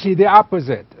areas, actually the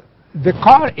opposite. The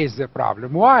car is the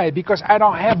problem. Why? Because I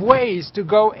don't have ways to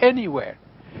go anywhere.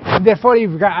 And therefore,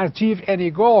 if you can achieve any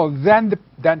goal, then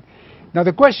now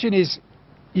the question is,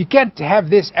 you can't have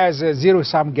this as a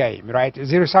zero-sum game, right? A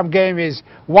zero-sum game is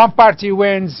one party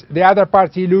wins, the other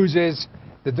party loses.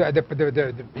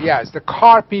 Yes, the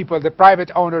car people, the private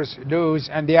owners lose,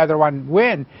 and the other one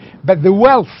win. But the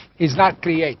wealth is not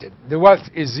created. The wealth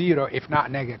is zero, if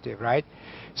not negative, right?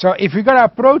 So if we're going to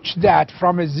approach that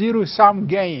from a zero-sum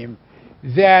game,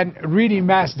 then really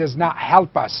MaaS does not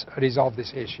help us resolve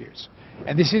these issues.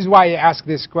 And this is why I ask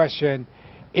this question.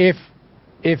 If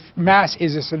MaaS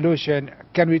is a solution,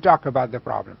 can we talk about the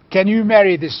problem? Can you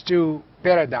marry these two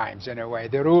paradigms in a way,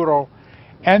 the rural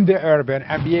and the urban,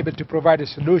 and be able to provide a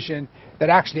solution that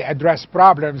actually address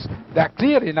problems that are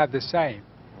clearly not the same,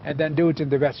 and then do it in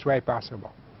the best way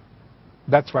possible?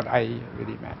 That's what I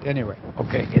really meant. Anyway.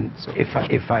 Okay, so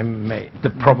if I may, the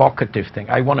provocative thing,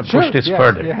 I want to push this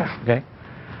further. Yeah. Okay.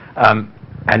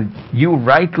 And you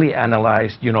rightly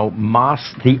analyzed, you know,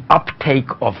 MaaS, the uptake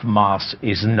of MaaS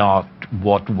is not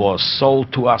what was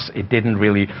sold to us. It didn't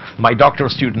really, my doctoral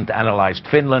student analyzed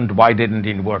Finland, why didn't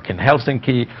it work in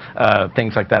Helsinki,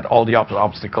 things like that, all the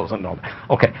obstacles and all that.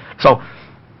 Okay, so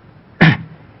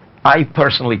I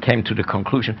personally came to the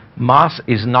conclusion, MaaS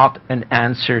is not an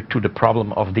answer to the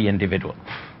problem of the individual.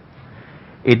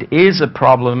 It is a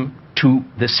problem to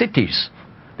the cities.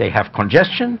 They have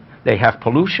congestion, they have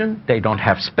pollution, they don't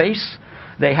have space,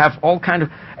 they have all kind of,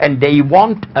 and they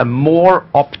want a more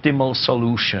optimal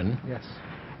solution. Yes.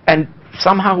 And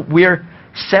somehow we're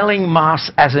selling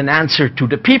MaaS as an answer to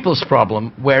the people's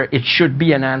problem, where it should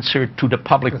be an answer to the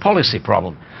public policy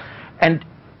problem. And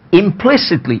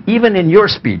implicitly, even in your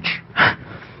speech,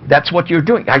 that's what you're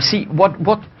doing. I see,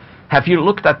 what have you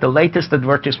looked at the latest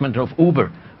advertisement of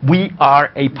Uber? We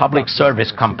are a public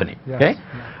service company, okay?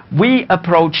 We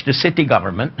approach the city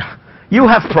government, you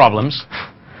have problems,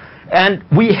 and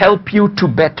we help you to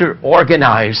better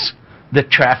organize the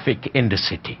traffic in the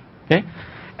city, okay?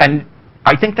 And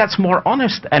I think that's more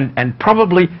honest, and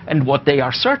probably, and what they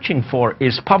are searching for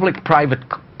is public-private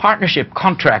partnership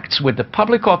contracts with the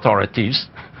public authorities,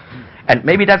 and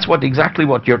maybe that's exactly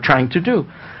what you're trying to do.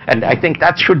 And I think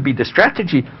that should be the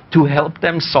strategy, to help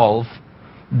them solve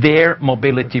their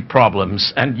mobility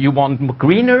problems. And you want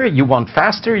greener, you want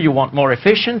faster, you want more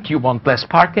efficient, you want less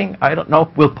parking, I don't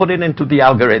know, we'll put it into the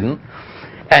algorithm,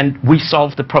 and we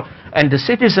solve the problem. And the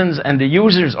citizens and the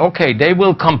users, okay, they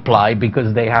will comply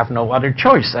because they have no other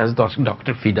choice, as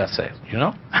Dr. Fida says, you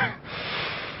know?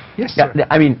 Yes, sir. Yeah,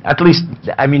 I mean, at least,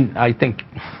 I mean, I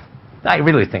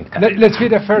really think that. Let's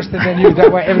Fida first and then you,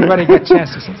 that way everybody gets a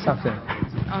chance to say something.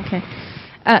 Okay.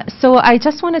 So I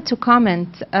just wanted to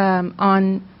comment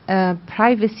on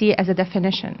privacy as a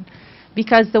definition,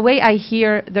 because the way I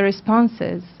hear the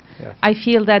responses, yes, I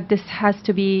feel that this has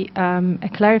to be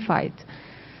clarified.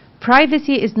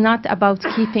 Privacy is not about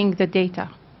keeping the data.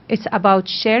 It's about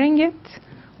sharing it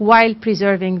while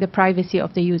preserving the privacy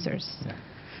of the users. Yeah.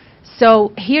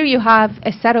 So here you have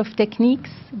a set of techniques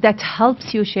that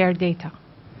helps you share data.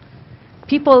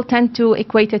 People tend to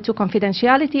equate it to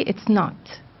confidentiality. It's not.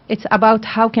 It's about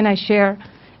how can I share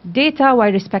data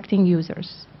while respecting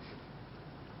users.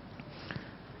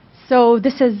 So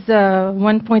this is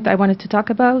one point I wanted to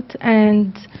talk about.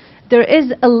 And there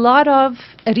is a lot of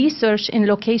research in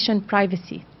location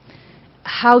privacy.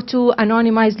 How to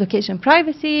anonymize location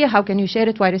privacy, how can you share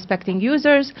it while respecting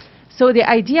users. So the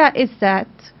idea is that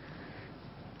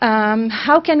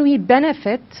how can we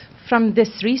benefit from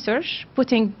this research,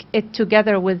 putting it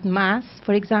together with MaaS,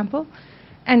 for example,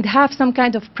 and have some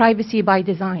kind of privacy by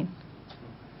design.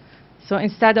 So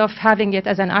instead of having it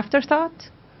as an afterthought,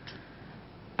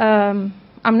 I'm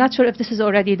not sure if this is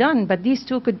already done, but these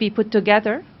two could be put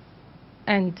together,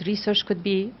 and research could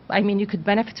be, I mean, you could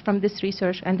benefit from this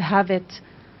research and have it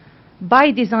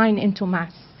by design into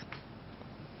MaaS.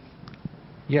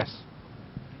 Yes.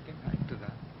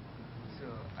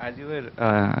 As you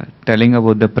were telling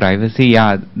about the privacy,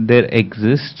 yeah, there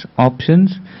exist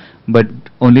options, but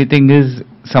only thing is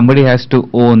somebody has to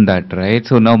own that, right?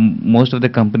 So now most of the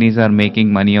companies are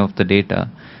making money off the data.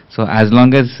 So as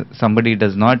long as somebody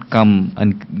does not come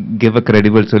and give a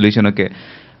credible solution, okay,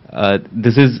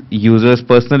 this is user's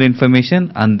personal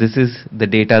information and this is the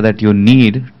data that you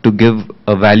need to give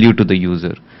a value to the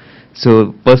user.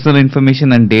 So personal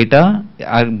information and data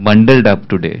are bundled up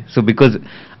today. So because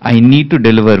I need to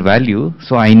deliver value,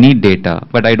 so I need data,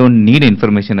 but I don't need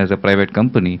information as a private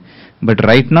company. But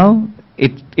right now,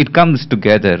 it comes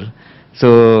together.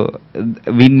 So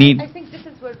we need... I think this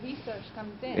is where research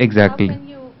comes in. Exactly.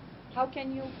 How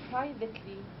can you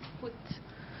privately put...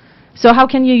 So how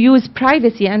can you use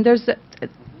privacy? And there's...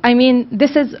 I mean,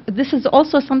 this is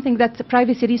also something that the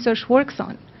privacy research works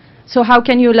on. So how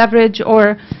can you leverage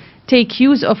or take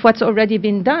use of what's already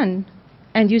been done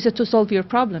and use it to solve your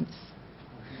problems?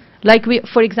 Like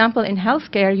for example, in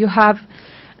healthcare, you have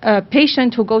a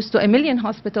patient who goes to 1 million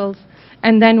hospitals,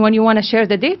 and then when you want to share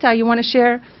the data, you want to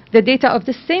share the data of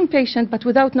the same patient, but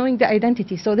without knowing the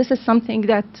identity. So this is something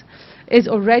that is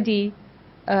already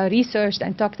researched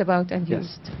and talked about and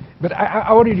used. But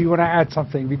I really want to add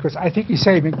something, because I think you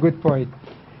say a good point.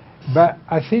 But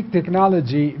I think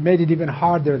technology made it even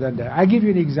harder than that. I give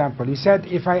you an example. You said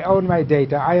if I own my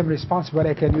data, I am responsible,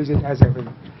 I can use it as I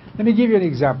will. Let me give you an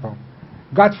example.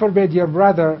 God forbid your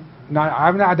brother,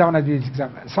 I don't want to do this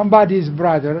example. Somebody's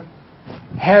brother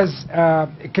has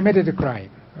committed a crime,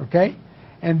 okay?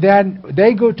 And then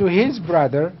they go to his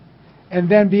brother and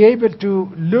then be able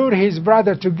to lure his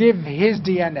brother to give his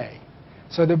DNA.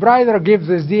 So the brother gives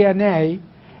his DNA,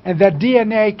 and that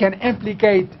DNA can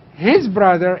implicate his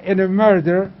brother in a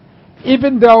murder,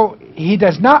 even though he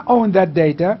does not own that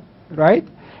data, right?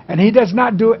 And he does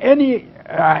not do any,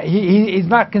 he is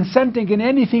not consenting in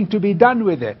anything to be done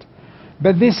with it.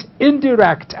 But this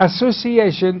indirect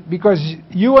association, because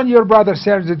you and your brother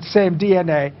share the same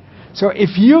DNA, so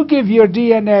if you give your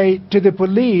DNA to the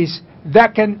police,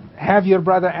 that can have your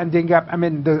brother ending up, I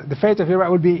mean, the fate of your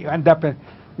brother would be end up in.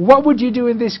 What would you do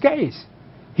in this case?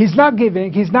 He's not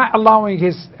giving, he's not allowing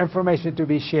his information to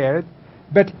be shared,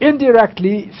 but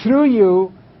indirectly, through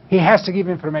you, he has to give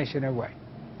information away.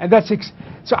 And that's,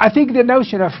 so I think the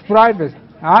notion of privacy,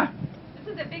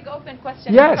 This is a big open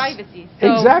question yes, of privacy.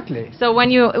 So, exactly. So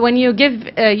when you give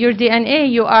your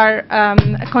DNA, you are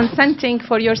consenting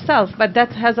for yourself, but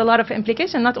that has a lot of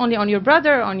implication, not only on your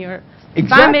brother, on your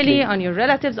family, on your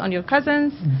relatives, on your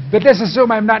cousins. But let's assume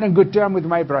I'm not in good term with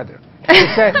my brother.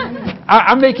 Okay?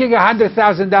 I'm making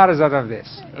 $100,000 out of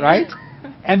this, right?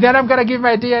 And then I'm going to give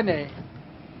my DNA.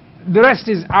 The rest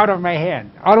is out of my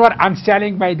hand. Or what? I'm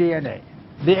selling my DNA.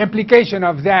 The implication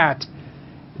of that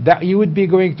you would be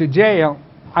going to jail,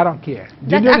 I don't care.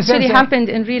 That actually happened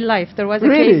in real life. There was a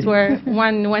really? case where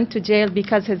one went to jail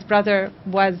because his brother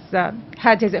was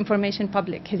had his information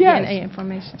public, his DNA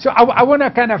information. So I want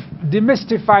to kind of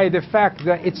demystify the fact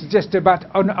that it's just about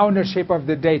ownership of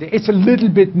the data. It's a little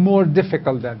bit more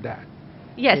difficult than that.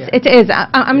 Yes, it is.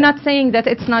 I'm not saying that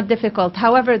it's not difficult.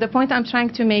 However, the point I'm trying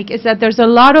to make is that there's a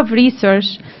lot of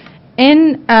research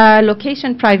in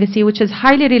location privacy, which is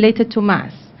highly related to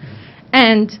MaaS.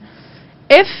 And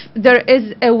if there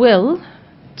is a will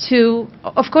to,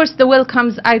 of course, the will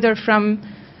comes either from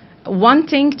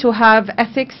wanting to have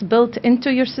ethics built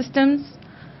into your systems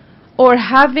or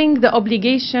having the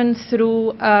obligation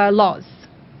through laws,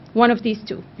 one of these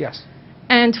two. Yes.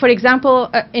 And for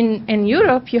example, in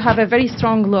Europe, you have a very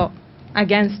strong law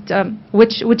against,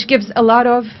 which gives a lot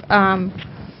of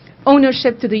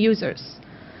ownership to the users.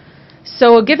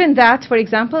 So given that, for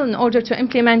example, in order to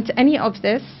implement any of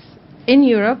this in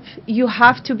Europe, you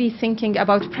have to be thinking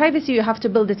about privacy, you have to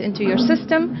build it into your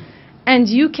system, and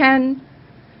you can,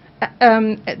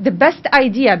 the best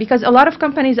idea, because a lot of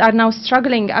companies are now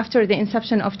struggling after the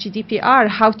inception of GDPR,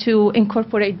 how to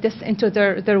incorporate this into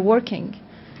their working.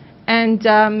 And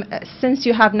since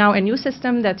you have now a new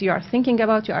system that you are thinking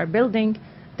about, you are building,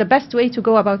 the best way to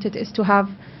go about it is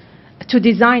to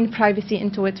design privacy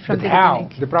into it from the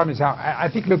beginning. The problem is how. I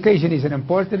think location is an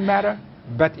important matter,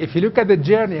 but if you look at the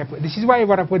journey, this is why I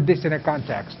want to put this in a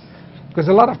context, because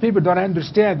a lot of people don't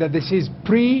understand that this is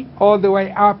pre all the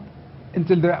way up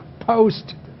until the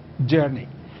post journey.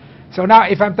 So now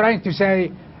if I'm trying to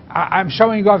say, I'm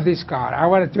showing off this car, I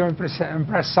wanted to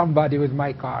impress somebody with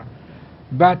my car,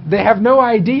 but they have no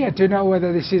idea to know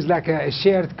whether this is like a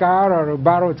shared car or a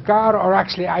borrowed car or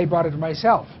actually I bought it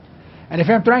myself. And if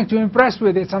I'm trying to impress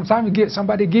with it, sometimes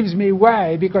somebody gives me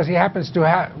away because he happens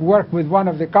to work with one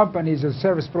of the companies, a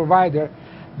service provider,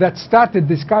 that started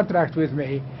this contract with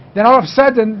me, then all of a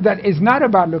sudden that is not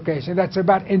about location, that's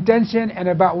about intention and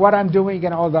about what I'm doing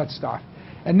and all that stuff.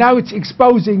 And now it's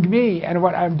exposing me and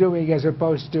what I'm doing as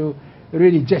opposed to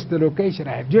really just the location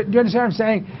I have. Do you understand what I'm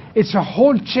saying? It's a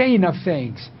whole chain of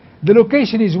things. The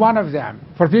location is one of them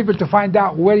for people to find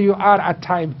out where you are at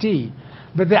time t.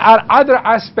 But there are other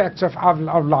aspects of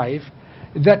life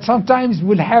that sometimes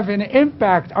will have an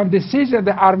impact on decisions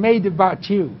that are made about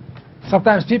you.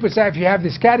 Sometimes people say if you have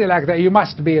this Cadillac that you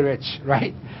must be rich,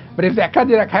 right? But if that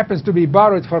Cadillac happens to be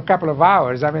borrowed for a couple of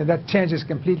hours, I mean, that changes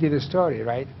completely the story,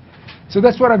 right? So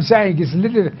that's what I'm saying is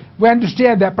we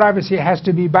understand that privacy has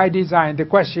to be by design. The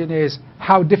question is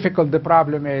how difficult the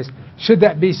problem is. Should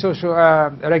that be social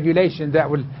regulation that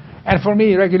will, and for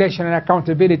me, regulation and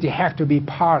accountability have to be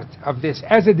part of this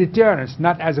as a deterrent,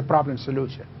 not as a problem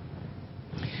solution.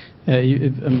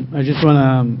 I just want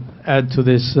to add to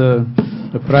this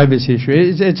the privacy issue.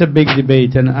 It's a big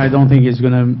debate, and I don't think it's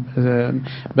going to.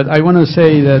 But I want to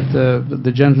say that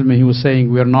the gentleman, he was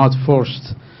saying we are not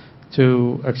forced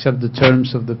to accept the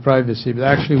terms of the privacy, but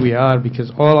actually we are, because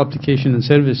all application and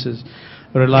services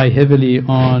rely heavily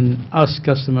on us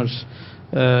customers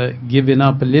giving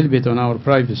up a little bit on our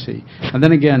privacy. And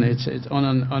then again, it's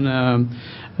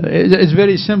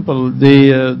very simple.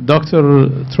 The Dr.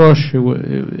 Trosh,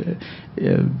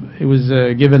 he was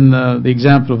given the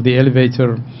example of the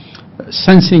elevator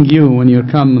sensing you when you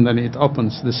come and then it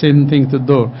opens. The same thing to the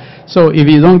door. So if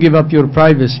you don't give up your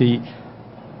privacy,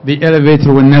 the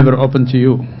elevator will never open to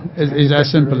you. It's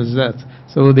as simple as that.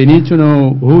 So they need to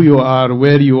know who you are,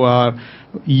 where you are,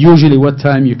 usually what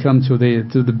time you come to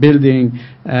the building.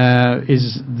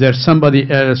 Is there somebody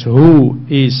else? Who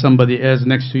is somebody else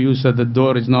next to you so the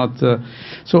door is not...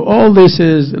 so all this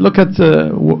is... Look at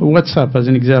WhatsApp as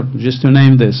an example, just to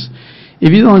name this.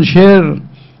 If you don't share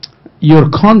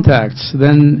your contacts,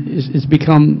 then it's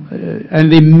become...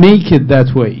 and they make it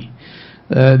that way.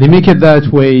 They make it that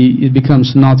way, it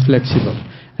becomes not flexible.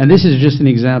 And this is just an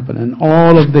example. And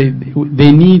all of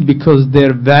they need, because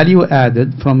their value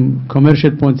added from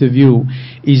commercial point of view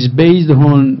is based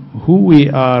on who we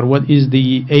are, what is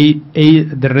the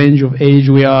range of age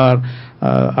we are,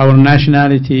 our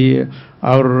nationality,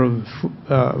 our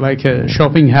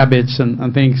shopping habits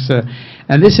and things.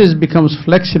 And this becomes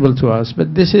flexible to us.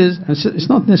 But this is, it's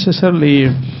not necessarily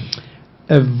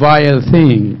a vile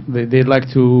thing. They like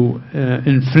to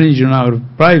infringe on our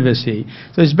privacy.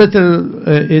 So it's better,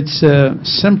 it's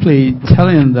simply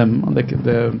telling them, like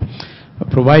the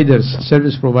providers,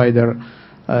 service provider,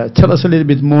 tell us a little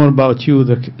bit more about you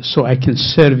so I can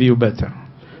serve you better.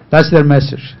 That's their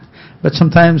message. But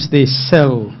sometimes they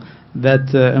sell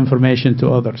that information to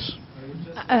others.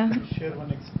 Share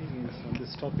one experience on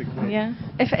this topic. Yeah.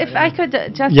 If I could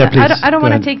just, yeah, please. I don't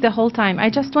want to take the whole time. I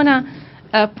just want to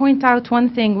point out one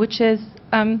thing, which is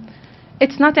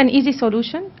it's not an easy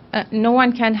solution. No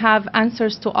one can have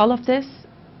answers to all of this.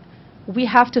 We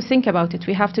have to think about it.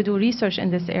 We have to do research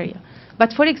in this area.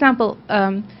 But for example,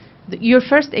 your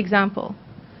first example,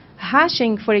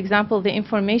 hashing, for example, the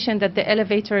information that the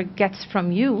elevator gets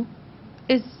from you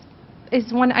is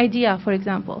one idea, for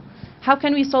example. How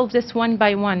can we solve this one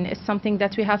by one is something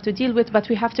that we have to deal with, but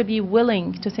we have to be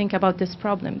willing to think about this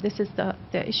problem. This is the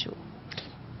issue.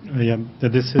 Yeah,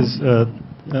 this is,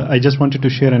 I just wanted to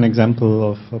share an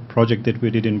example of a project that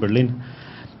we did in Berlin.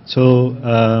 So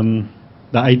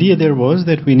the idea there was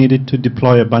that we needed to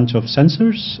deploy a bunch of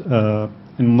sensors,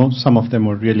 and some of them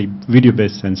were really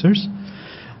video-based sensors.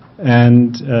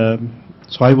 And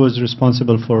so I was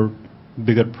responsible for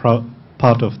bigger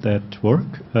part of that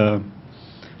work.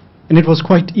 And it was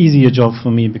quite easy a job for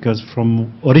me, because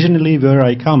from originally where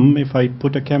I come, if I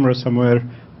put a camera somewhere,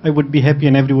 I would be happy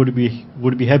and everybody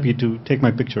would be happy to take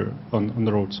my picture on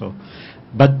the road. So,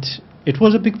 but it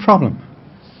was a big problem.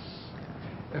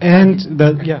 And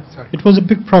it was a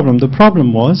big problem. The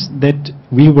problem was that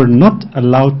we were not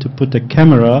allowed to put a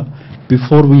camera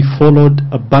before we followed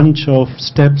a bunch of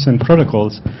steps and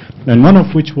protocols, and one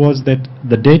of which was that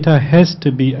the data has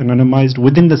to be anonymized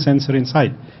within the sensor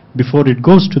inside before it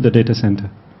goes to the data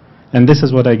center. And this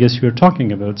is what I guess you're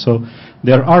talking about. So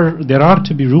there are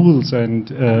to be rules and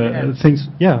things.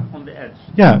 Yeah. On the edge.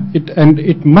 Yeah.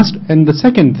 It must. And the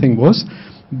second thing was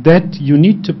that you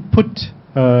need to put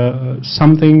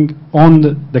something on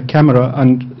the camera,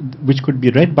 and which could be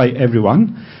read by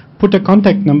everyone. Put a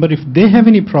contact number. If they have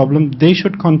any problem, they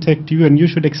should contact you, and you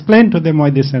should explain to them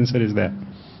why this sensor is there.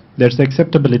 There's the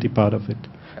acceptability part of it.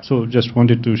 So just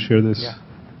wanted to share this. Yeah.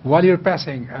 While you're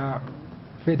passing,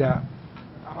 Fida,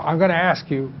 I'm going to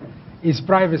ask you, is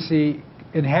privacy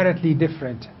inherently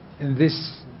different in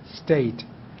this state,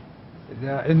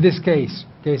 in this case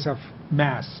of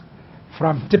MaaS,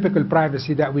 from typical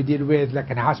privacy that we deal with, like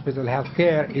in hospital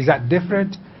healthcare? Is that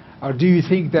different? Or do you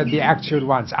think that the actual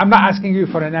ones? I'm not asking you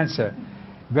for an answer,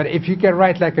 but if you can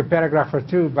write like a paragraph or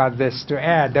two about this to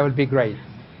add, that would be great.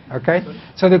 Okay?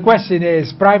 So the question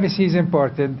is, privacy is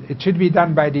important. It should be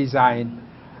done by design.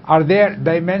 Are there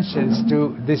dimensions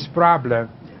to this problem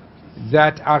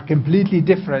that are completely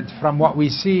different from what we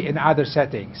see in other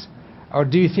settings? Or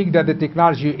do you think that the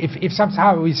technology, if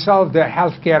somehow we solve the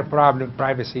healthcare problem,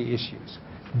 privacy issues,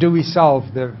 do we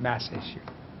solve the MaaS issue?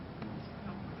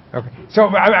 Okay. So,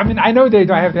 I mean, I know they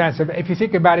don't have the answer, but if you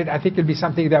think about it, I think it'll be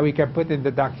something that we can put in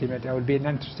the document. It would be an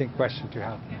interesting question to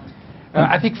have.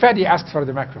 I think Fady asked for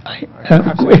the microphone.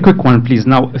 A quick one, please.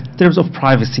 Now, in terms of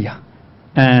privacy,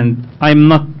 and I'm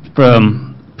not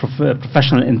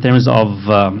professional in terms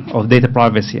of data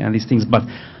privacy and these things, but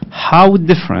how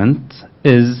different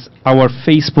is our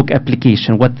Facebook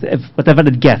application, whatever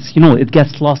it gets? You know, it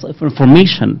gets lots of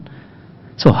information.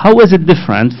 So how is it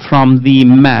different from the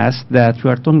MaaS that we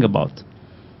are talking about?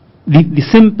 The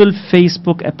simple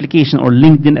Facebook application or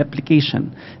LinkedIn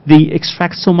application, they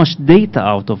extract so much data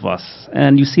out of us.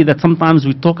 And you see that sometimes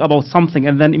we talk about something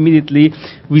and then immediately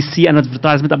we see an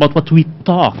advertisement about what we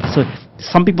talk. So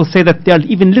some people say that they are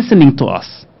even listening to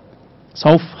us.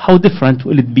 So how different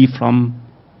will it be from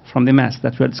the MaaS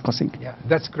that we are discussing? Yeah,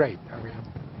 that's great.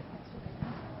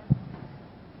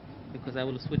 Because I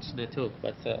will switch the talk,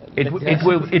 but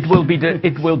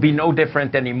it will be no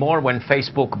different anymore when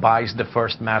Facebook buys the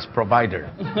first MaaS provider,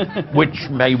 which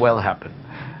may well happen.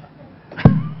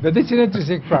 But it's an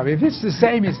interesting problem. If it's the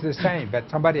same, it's the same, but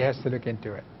somebody has to look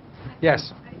into it.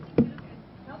 Yes.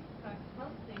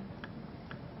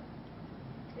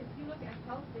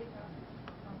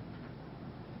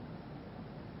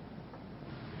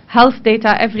 Health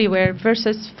data everywhere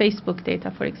versus Facebook data,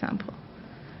 for example.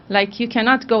 Like, you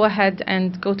cannot go ahead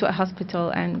and go to a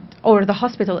hospital or the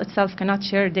hospital itself cannot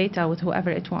share data with whoever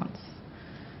it wants.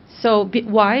 So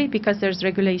why? Because there's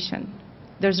regulation.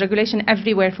 There's regulation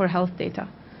everywhere for health data.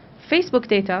 Facebook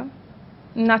data,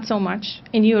 not so much.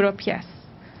 In Europe, yes.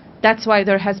 That's why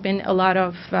there has been a lot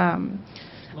of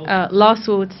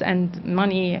lawsuits and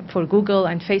money for Google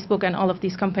and Facebook and all of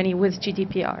these companies with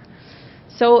GDPR.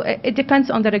 So it depends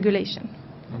on the regulation.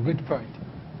 Good point.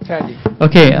 Fady.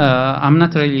 Okay, I'm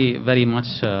not really very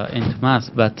much into MaaS,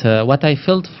 but what I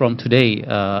felt from today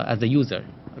as a user,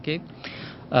 okay,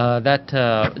 that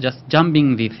just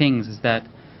jumping the things is that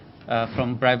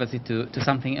from privacy to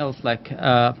something else, like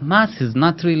MaaS is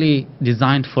not really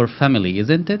designed for family,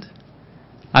 isn't it?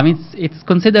 I mean, it's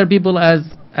considered people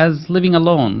as living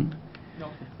alone.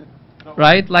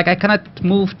 Right? Like, I cannot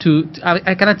move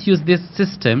I cannot use this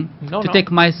system to take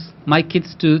my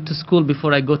kids to school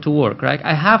before I go to work, right?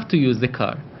 I have to use the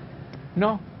car.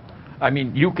 No. I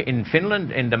mean, in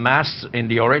Finland, in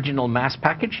the original MaaS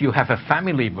package, you have a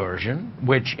family version,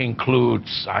 which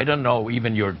includes, I don't know,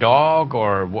 even your dog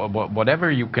or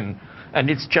whatever you can, and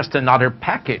it's just another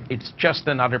packet. It's just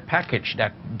another package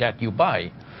that you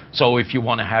buy. So if you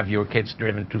want to have your kids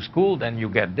driven to school, then you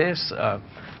get this.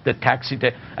 The taxi,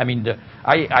 I mean,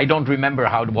 I don't remember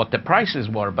what the prices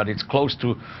were, but it's close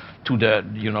to the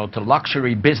to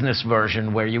luxury business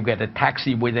version where you get a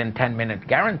taxi within 10 minutes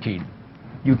guaranteed.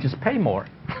 You just pay more.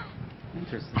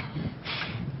 Interesting.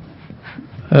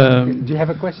 Do you have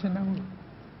a question now?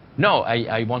 No,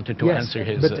 I wanted to answer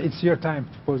his. But it's your time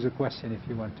to pose a question if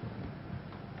you want to.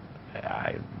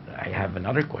 I have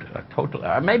another question.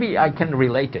 Maybe I can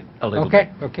relate it a little bit.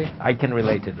 Okay. I can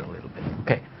relate it a little bit.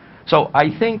 Okay. So I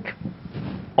think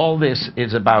all this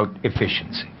is about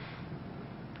efficiency.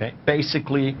 Okay?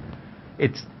 Basically,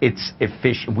 it's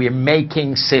efficient. We're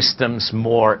making systems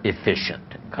more efficient,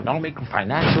 economically,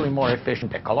 financially more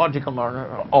efficient, ecological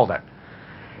more, all that.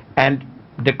 And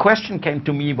the question came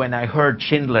to me when I heard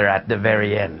Schindler at the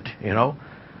very end.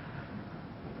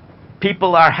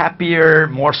 People are happier,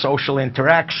 more social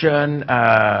interaction,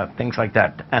 things like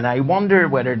that. And I wonder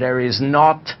whether there is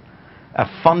not a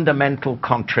fundamental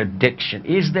contradiction.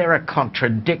 Is there a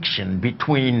contradiction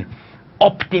between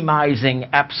optimizing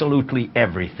absolutely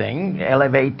everything,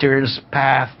 elevators,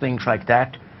 paths, things like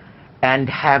that, and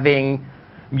having,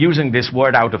 using this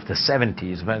word out of the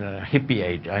 70s, when hippie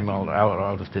age, I'm all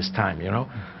out of this time,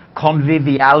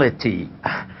 conviviality,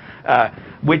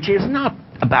 which is not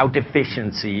about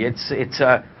efficiency.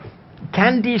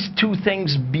 Can these two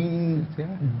things be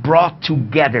brought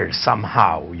together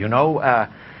somehow,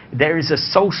 there is a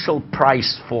social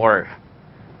price for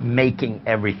making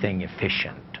everything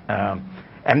efficient.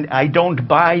 And I don't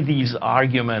buy these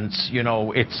arguments,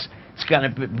 it's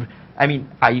going to be, I mean,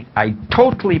 I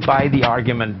totally buy the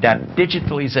argument that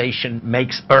digitalization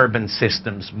makes urban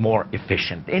systems more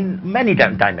efficient in many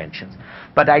dimensions.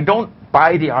 But I don't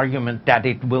buy the argument that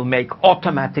it will make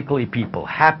automatically people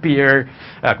happier,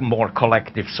 more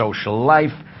collective social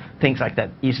life, things like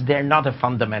that. Is there not a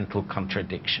fundamental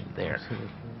contradiction there?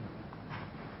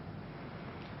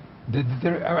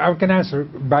 I can answer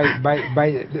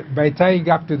by tying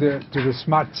up to the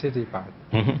smart city part.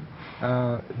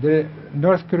 The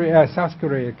South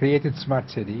Korea created smart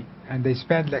city, and they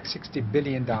spent like $60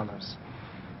 billion.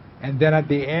 And then at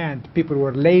the end, people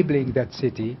were labeling that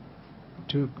city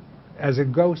as a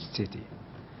ghost city,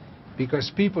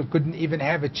 because people couldn't even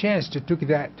have a chance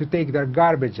to take their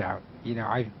garbage out. You know,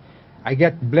 I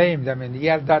get blamed, I mean,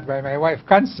 yelled at by my wife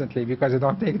constantly because I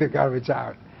don't take the garbage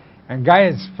out. And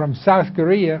guys from South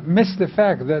Korea miss the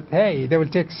fact that, hey, they will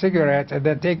take cigarettes and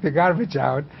then take the garbage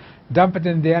out, dump it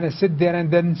in there and sit there and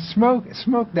then smoke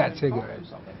that cigarette.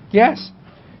 Yes.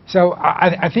 So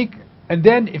I think, and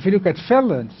then if you look at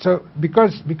Finland, so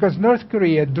because North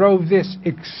Korea drove this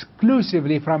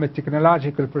exclusively from a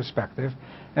technological perspective,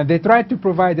 and they tried to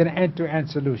provide an end-to-end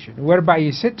solution, whereby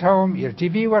you sit home, your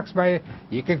TV works by,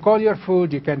 you can call your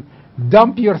food, you can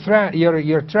dump your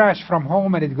trash from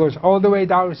home and it goes all the way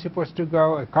down where it's supposed to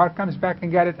go, a car comes back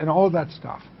and get it, and all that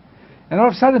stuff. And all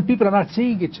of a sudden people are not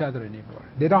seeing each other anymore.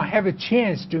 They don't have a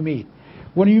chance to meet.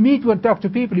 When you meet and talk to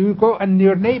people, you go and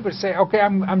your neighbors say, okay,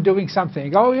 I'm doing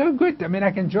something. Oh, you're good, I mean,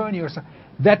 I can join you. Or something.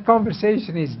 That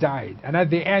conversation is died. And at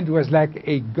the end was like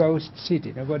a ghost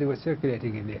city. Nobody was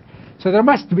circulating in there. So there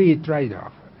must be a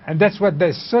trade-off. And that's what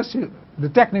the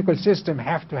technical system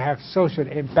have to have social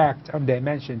impact and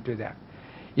dimension to that.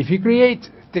 If you create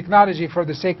technology for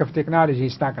the sake of technology,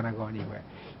 it's not going to go anywhere.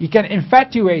 You can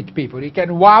infatuate people, you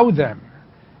can wow them,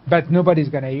 but nobody's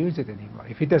going to use it anymore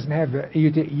if it doesn't have a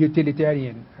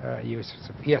utilitarian use.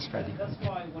 Yes, Fady. That's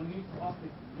why when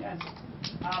we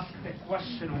ask the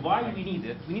question why we need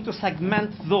it, we need to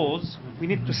segment those. We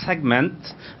need to segment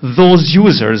those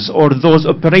users or those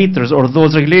operators or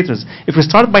those regulators. If we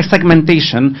start by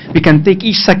segmentation, we can take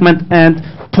each segment and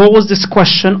pose this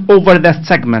question over that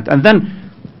segment, and then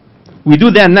we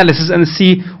do the analysis and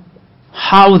see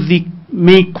how the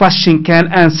main question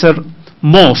can answer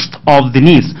most of the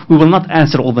needs. We will not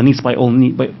answer all the needs by all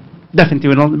needs, definitely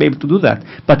we will not be able to do that.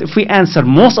 But if we answer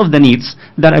most of the needs,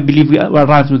 then I believe we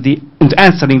arrive into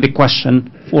answering the question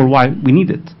for why we need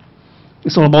it.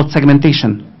 It's all about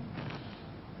segmentation.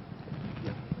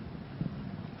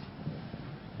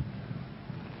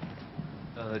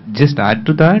 Just add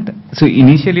to that. So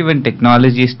initially when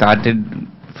technology started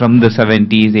from the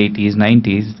 70s, 80s,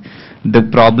 90s, the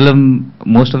problem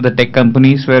most of the tech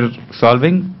companies were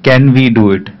solving, can we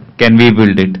do it? Can we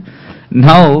build it?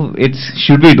 Now it's,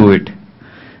 should we do it?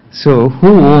 So who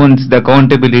owns the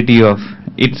accountability of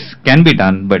it can be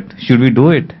done, but should we do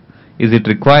it? Is it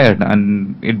required?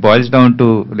 And it boils down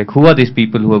to like, who are these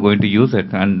people who are going to use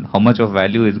it, and how much of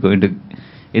value is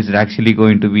it actually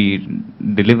going to be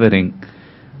delivering?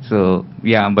 So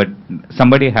yeah, but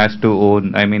somebody has to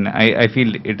own. I mean, I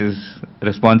feel it is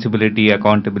responsibility,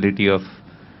 accountability of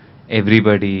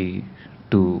everybody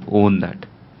to own that.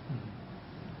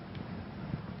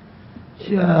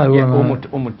 Yeah, I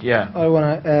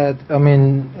want to add. I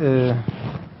mean,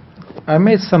 I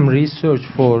made some research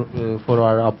for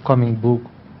our upcoming book,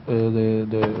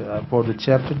 for the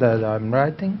chapter that I'm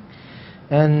writing,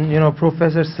 and you know,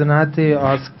 Professor Znati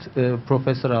asked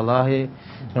Professor Alahi,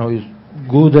 you know,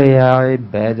 good AI,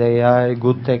 bad AI,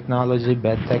 good technology,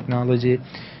 bad technology.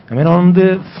 I mean, on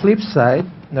the flip side,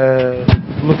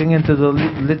 looking into the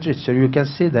literature, you can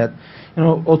see that, you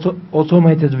know,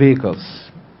 automated vehicles,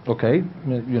 okay,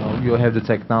 you know, you have the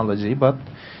technology, but,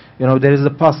 you know, there is a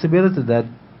possibility that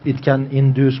it can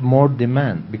induce more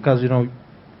demand, because, you know,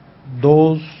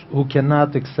 those who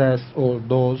cannot access or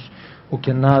those who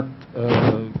cannot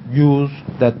use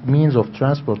that means of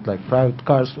transport, like private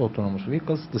cars, autonomous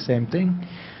vehicles, the same thing.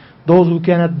 Those who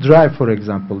cannot drive, for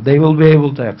example, they will be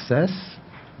able to access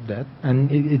that,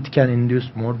 and it can induce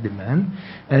more demand,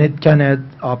 and it can add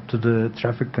up to the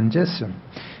traffic congestion.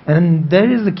 And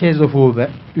there is the case of Uber,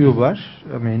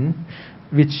 I mean,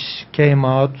 which came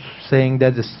out saying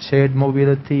that it's shared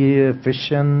mobility,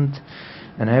 efficient,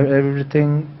 and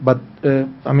everything. But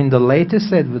I mean, the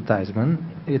latest advertisement,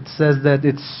 it says that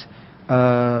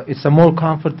it's a more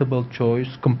comfortable choice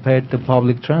compared to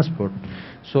public transport.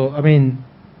 So I mean,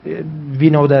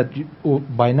 we know that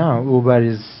by now Uber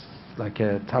is like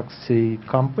a taxi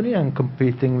company and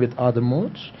competing with other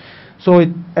modes. So it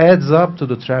adds up to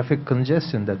the traffic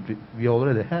congestion that we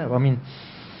already have. I mean,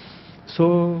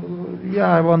 So yeah,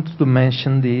 I wanted to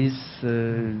mention this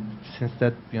since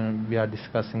that we are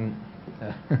discussing.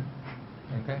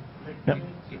 Okay. Yeah.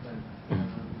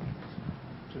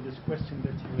 So this question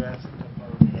that you asked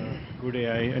about good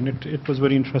AI, and it was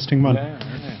very interesting one.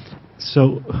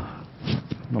 So,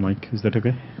 my mic, is that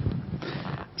okay?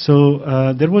 So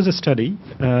there was a study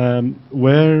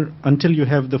where until you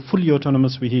have the fully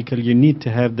autonomous vehicle, you need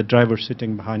to have the driver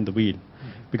sitting behind the wheel,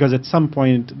 because at some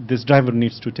point this driver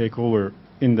needs to take over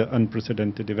in the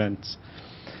unprecedented events.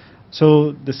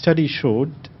 So the study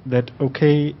showed that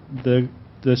okay,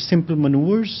 the simple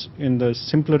maneuvers in the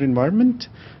simpler environment,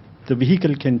 the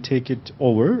vehicle can take it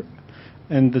over,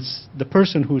 and the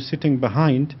person who's sitting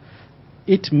behind,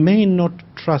 it may not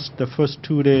trust the first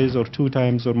 2 days or 2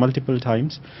 times or multiple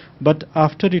times, but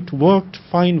after it worked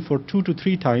fine for 2 to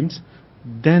 3 times,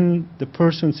 then the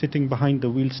person sitting behind the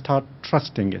wheel start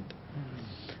trusting it.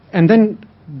 And then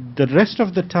the rest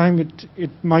of the time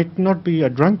it might not be a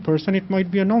drunk person, it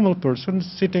might be a normal person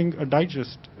sitting a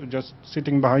digest, just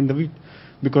sitting behind the wheel,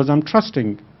 because I'm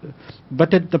trusting.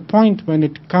 But at the point when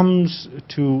it comes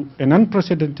to an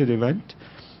unprecedented event,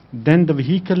 then the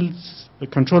vehicle's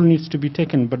control needs to be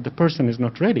taken, but the person is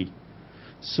not ready.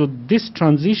 So this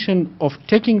transition of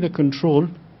taking the control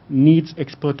needs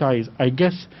expertise. I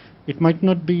guess it might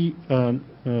not be a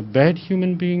bad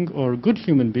human being or a good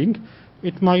human being.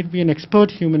 It might be an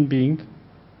expert human being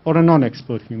or a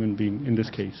non-expert human being in this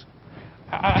case.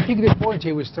 I think the point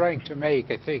he was trying to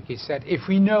make, I think he said, if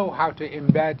we know how to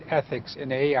embed ethics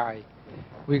in AI,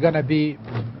 we're going to be,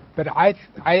 but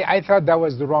I thought that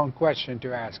was the wrong question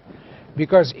to ask.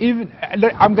 Because even,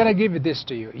 look, I'm going to give this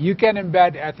to you. You can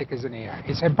embed ethics in AI.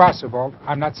 It's impossible.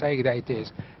 I'm not saying that it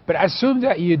is. But assume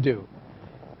that you do.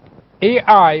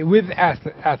 AI with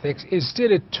ethics is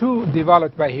still a tool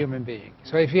developed by human beings.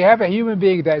 So if you have a human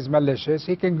being that is malicious,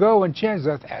 he can go and change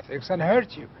that ethics and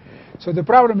hurt you. So the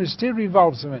problem is still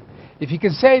revolves around. If you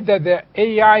can say that the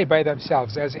AI by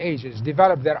themselves as agents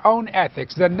develop their own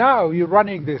ethics, then now you're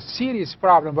running this serious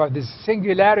problem of this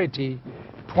singularity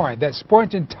point, that's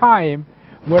point in time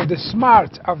where the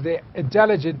smart of the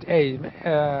intelligent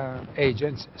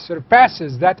agents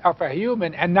surpasses that of a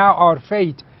human, and now our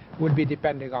fate will be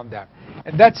depending on them.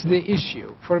 And that's the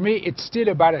issue. For me, it's still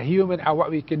about a human and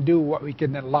what we can do, what we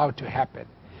can allow to happen.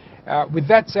 With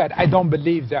that said, I don't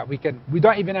believe that we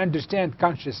don't even understand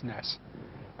consciousness.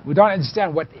 We don't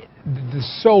understand what the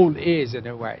soul is in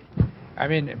a way. I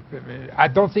mean, I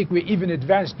don't think we even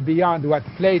advanced beyond what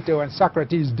Plato and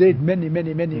Socrates did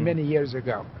many years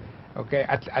ago. Okay,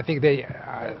 I think they...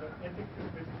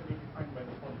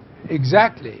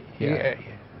 exactly. Yeah.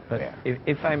 But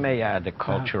if I may add a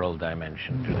cultural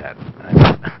dimension to that, I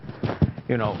mean,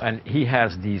 you know, and he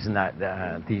has these nights,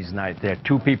 there are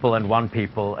 2 people and 1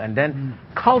 people, and then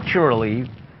culturally,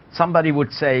 somebody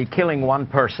would say killing 1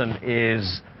 person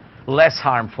is less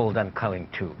harmful than killing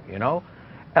 2, you know?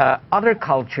 Other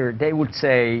culture, they would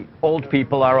say old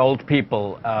people are old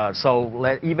people,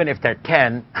 so even if they're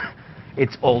 10,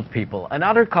 it's old people.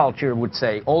 Another culture would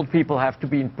say old people have to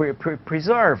be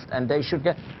preserved and they should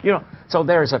get, you know, so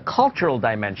there's a cultural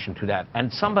dimension to that, and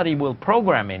somebody will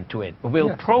program into it,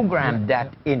 that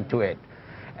into it.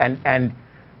 And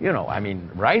you know, I mean,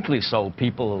 rightly so,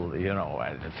 people, you know,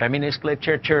 feminist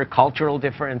literature, cultural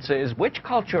differences, which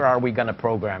culture are we going to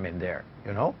program in there,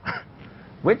 you know?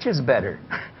 Which is better?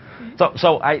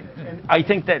 So I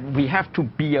think that we have to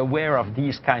be aware of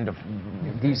these kind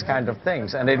of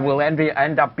things, and it will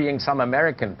end up being some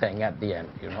American thing at the end,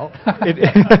 you know.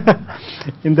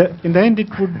 In the end, it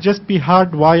would just be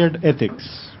hardwired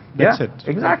ethics. That's it.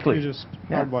 Exactly. You just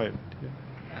hardwired.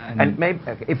 And maybe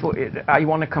I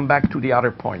want to come back to the other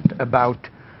point about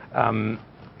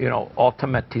you know,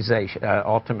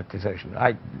 automatization.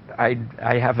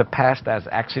 I have a past as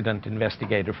accident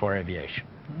investigator for aviation.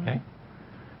 Okay,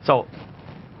 so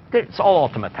it's all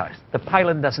automatized. The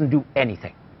pilot doesn't do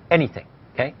anything.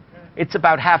 Okay, it's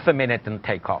about half a minute and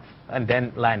takeoff, and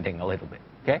then landing a little bit.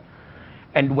 Okay,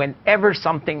 and whenever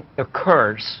something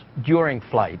occurs during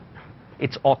flight,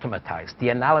 it's automatized. The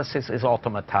analysis is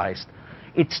automatized.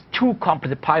 It's too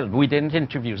complicated. The pilot, we didn't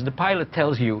interview. The pilot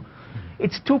tells you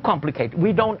it's too complicated.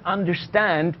 We don't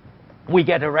understand. We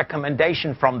get a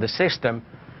recommendation from the system,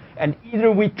 and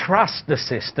either we trust the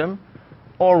system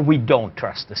or we don't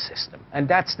trust the system. And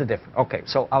that's the difference. Okay,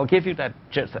 so I'll give you that.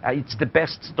 It's the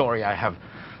best story I have.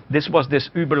 This was this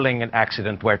Überlingen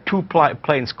accident where 2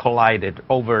 planes collided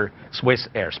over Swiss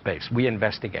airspace. We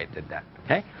investigated that.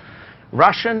 Okay,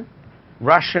 Russian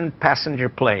passenger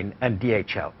plane and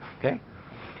DHL. Okay,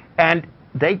 and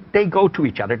they go to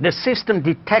each other. The system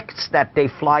detects that they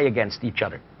fly against each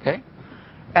other. Okay,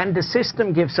 And the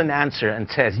system gives an answer and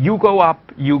says, you go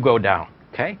up, you go down,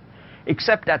 okay?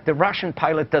 Except that the Russian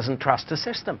pilot doesn't trust the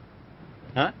system.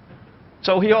 Huh?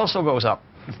 So he also goes up.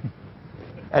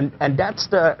 and that's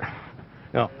the,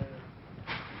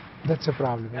 That's a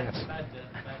problem, yes.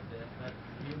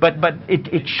 But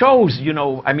it shows, you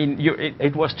know, I mean,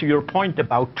 it was to your point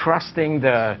about trusting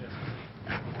the...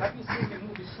 Have you seen the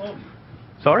movie Sully?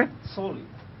 Sorry? Sully.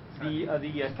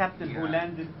 The captain who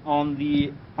landed on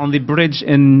the bridge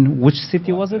in which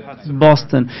city was it?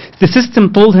 Boston. The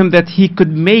system told him that he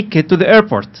could make it to the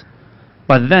airport,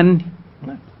 but then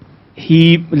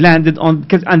he landed on,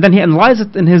 and then he analyzed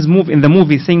it in the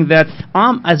movie, saying that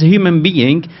as a human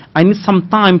being, I need some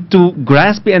time to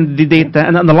grasp the data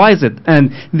and analyze it,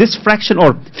 and this fraction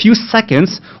or few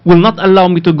seconds will not allow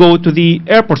me to go to the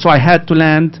airport, so I had to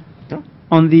land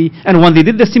on the, and when they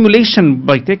did the simulation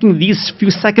by taking these few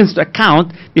seconds to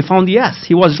account, they found yes,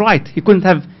 he was right. He couldn't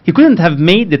have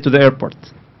made it to the airport.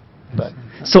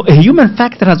 So a human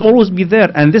factor has always been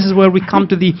there, and this is where we come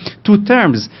to the two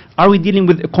terms. Are we dealing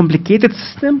with a complicated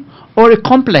system or a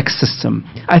complex system?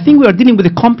 I think we are dealing with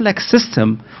a complex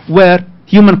system where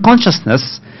human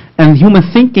consciousness and human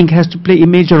thinking has to play a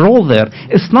major role there.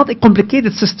 It's not a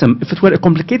complicated system. If it were a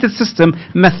complicated system,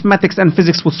 mathematics and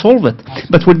physics would solve it.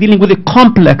 But we're dealing with a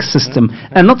complex system,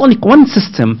 and not only one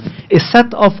system, a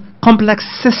set of complex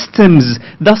systems.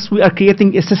 Thus we are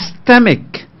creating a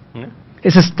systemic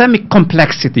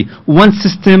complexity. One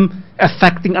system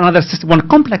affecting another system, one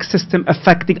complex system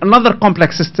affecting another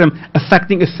complex system,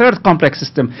 affecting a third complex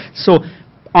system. So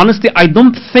honestly, I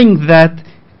don't think that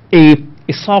a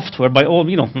software, by all,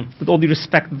 you know, with all the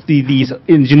respect, these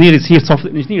engineers here,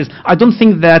 software engineers, I don't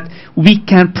think that we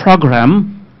can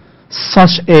program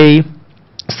such a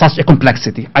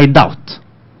complexity. I doubt.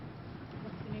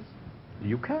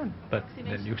 You can, but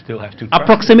then you still have to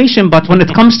approximation. But when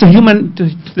it comes to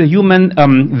the human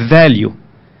value,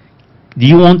 do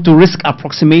you want to risk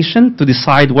approximation to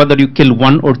decide whether you kill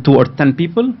 1 or 2 or 10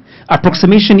 people?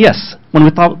 Approximation, yes, when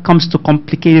it comes to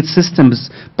complicated systems,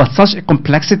 but such a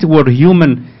complexity where the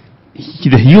human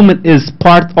is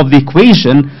part of the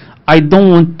equation, I don't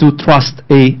want to trust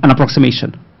an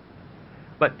approximation.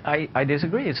 But I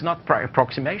disagree. It's not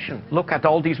approximation. Look at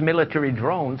all these military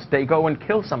drones. They go and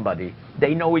kill somebody.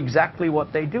 They know exactly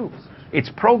what they do. It's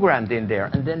programmed in there,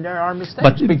 and then there are mistakes.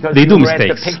 But because they do you read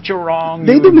mistakes. the picture wrong.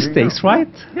 They do mistakes, right?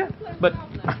 Yeah, but...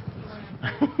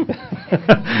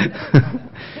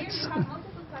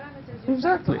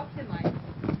 Exactly.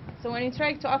 So when you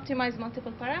try to optimize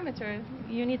multiple parameters,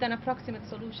 you need an approximate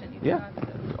solution.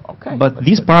 Okay. But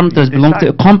these parameters belong to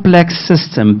a complex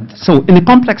system. So in a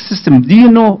complex system, do you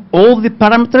know all the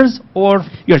parameters, or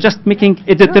you're just making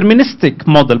a deterministic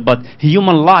model? But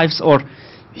human lives, or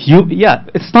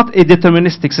it's not a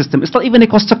deterministic system. It's not even a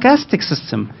stochastic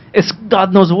system. It's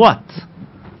God knows what.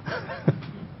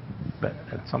 But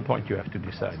at some point you have to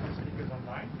decide.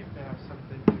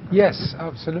 Yes,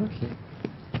 absolutely.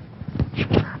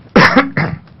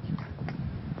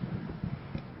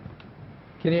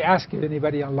 Can you ask if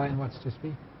anybody online wants to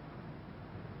speak?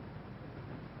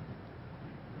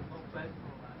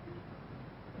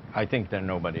 I think that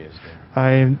nobody is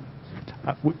there.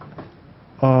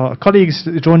 Colleagues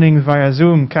joining via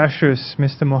Zoom, Cassius,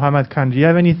 Mr. Mohammed Khan, do you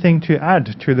have anything to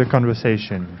add to the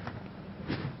conversation?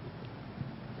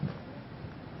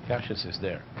 Cassius is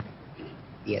there.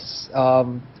 Yes,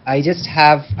 I just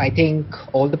have, I think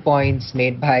all the points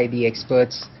made by the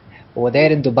experts over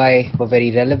there in Dubai were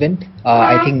very relevant.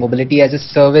 I think mobility as a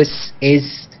service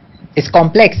is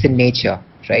complex in nature,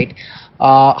 right?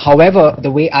 However,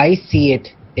 the way I see it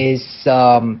is,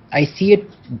 I see it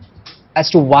as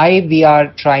to why we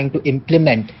are trying to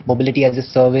implement mobility as a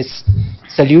service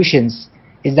solutions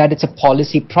is that it's a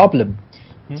policy problem.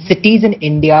 Cities in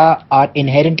India are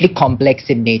inherently complex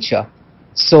in nature.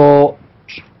 So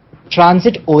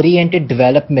transit-oriented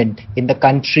development in the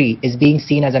country is being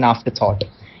seen as an afterthought.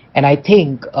 And I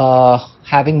think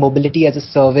having mobility as a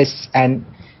service and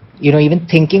even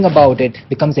thinking about it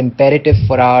becomes imperative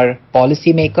for our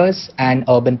policymakers and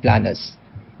urban planners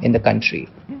in the country.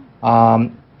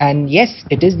 And yes,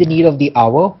 it is the need of the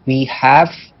hour. We have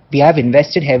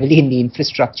invested heavily in the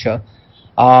infrastructure.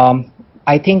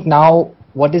 I think now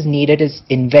what is needed is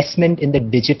investment in the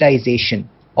digitization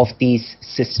of these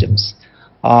systems,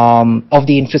 of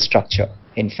the infrastructure,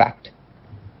 in fact.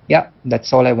 Yeah,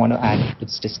 that's all I want to add to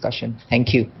this discussion.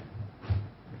 Thank you.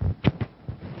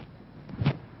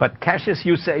 But Cassius,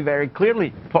 you say very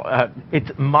clearly,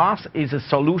 MaaS is a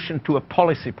solution to a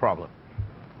policy problem.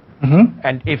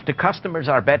 And if the customers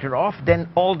are better off, then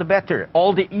all the better,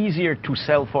 all the easier to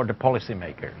sell for the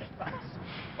policymakers.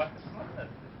 But it's not that.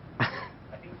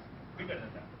 I think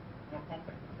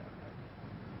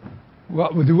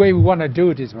Well, the way we want to do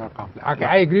it is more complex. Okay,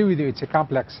 I agree with you. It's a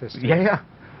complex system. Yeah.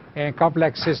 And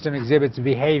complex system exhibits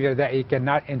behavior that you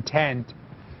cannot intend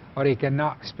or you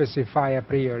cannot specify a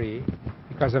priori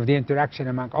because of the interaction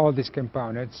among all these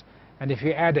components. And if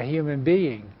you add a human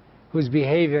being whose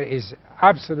behavior is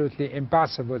absolutely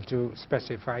impossible to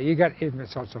specify, you got even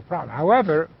sorts of problems.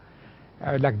 However,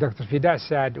 like Dr. Fida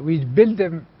said, we build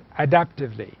them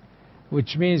adaptively,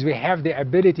 which means we have the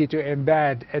ability to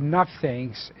embed enough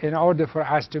things in order for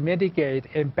us to mitigate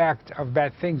impact of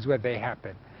bad things when they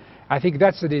happen. I think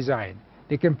that's the design.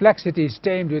 The complexity is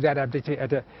tamed with that ability.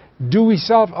 Do we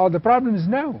solve all the problems?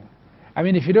 No. I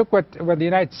mean, if you look what the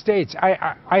United States,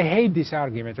 I hate this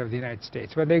argument of the United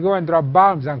States. When they go and drop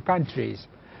bombs on countries,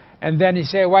 and then you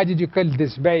say, why did you kill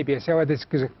this baby? I say, well, this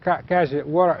is casual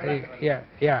war,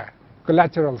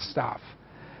 collateral stuff.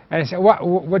 And I say,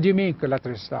 what do you mean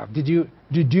collateral stuff? Did you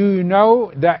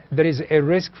know that there is a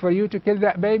risk for you to kill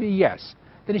that baby? Yes.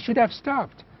 Then you should have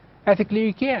stopped. Ethically,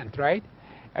 you can't, right?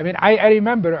 I mean, I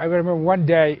remember one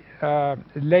day a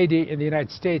lady in the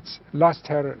United States lost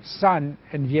her son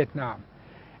in Vietnam.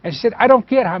 And she said, I don't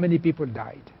care how many people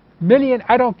died. Million,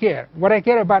 I don't care. What I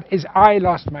care about is I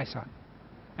lost my son.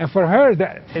 And for her,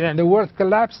 the world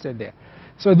collapsed in there.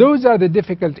 So those are the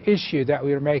difficult issues that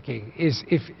we're making. Is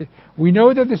if we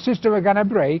know that the system is going to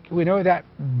break, we know that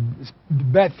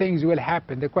bad things will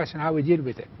happen. The question how we deal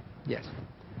with it. Yes.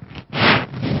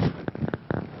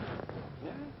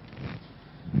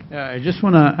 Yeah, I just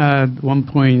want to add one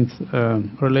point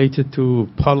related to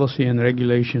policy and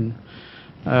regulation.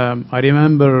 I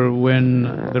remember when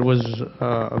there was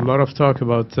a lot of talk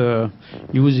about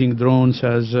using drones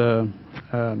as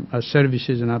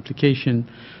services and application,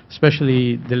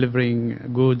 especially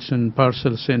delivering goods and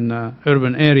parcels in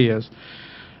urban areas.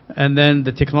 And then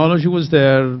the technology was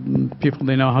there. People,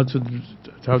 they know how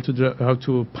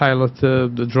to pilot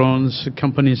the drones.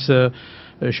 Companies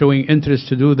showing interest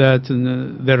to do that,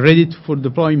 and they're ready for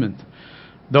deployment.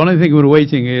 The only thing we're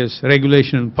waiting is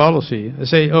regulation and policy. They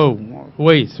say, oh,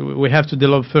 wait, we have to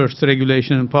develop first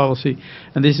regulation and policy,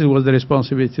 and this was the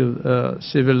responsibility of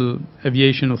civil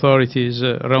aviation authorities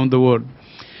around the world.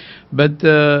 But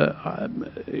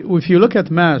if you look at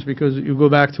MaaS, because you go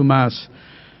back to MaaS,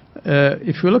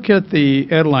 if you look at the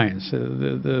airlines,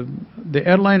 the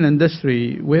airline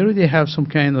industry, we already have some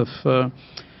kind of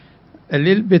a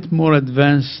little bit more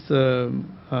advanced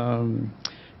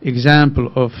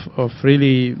example of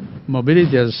really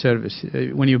mobility as a service.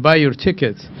 When you buy your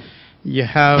ticket, they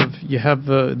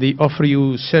offer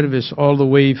you service all the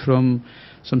way from,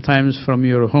 sometimes from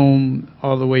your home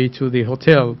all the way to the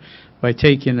hotel by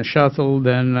taking a shuttle,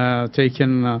 then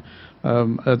taking a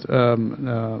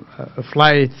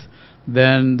flight,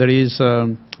 then there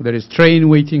is train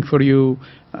waiting for you,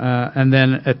 and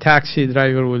then a taxi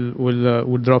driver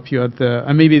will drop you at the,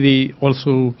 and maybe they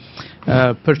also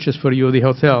purchase for you the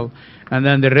hotel, and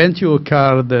then they rent you a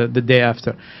car the day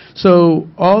after. So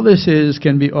all this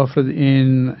can be offered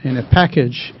in a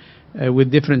package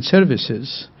with different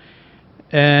services.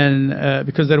 And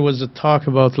because there was a talk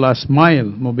about last mile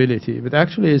mobility, but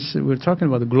actually we're talking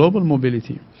about global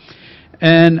mobility.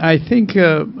 And I think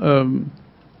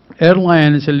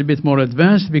airline is a little bit more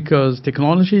advanced because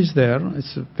technology is there.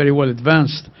 It's very well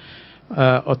advanced.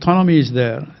 Autonomy is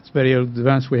there. It's very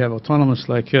advanced. We have autonomous,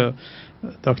 like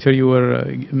Doctor, you were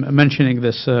mentioning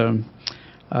this,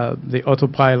 the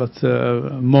autopilot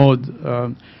mode.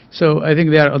 So I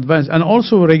think they are advanced. And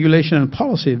also regulation and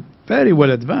policy, very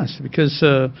well advanced, because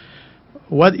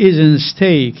what is in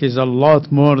stake is a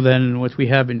lot more than what we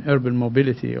have in urban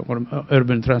mobility or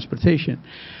urban transportation.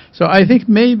 So I think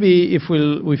maybe if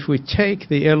we take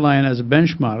the airline as a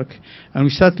benchmark and we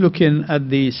start looking at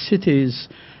the cities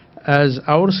as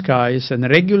our skies and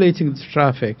regulating the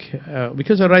traffic,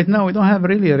 because right now we don't have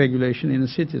really a regulation in the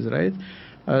cities, right?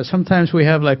 Sometimes we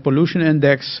have like pollution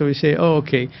index, so we say, oh,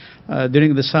 okay,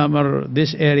 during the summer,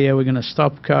 this area we're going to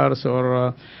stop cars,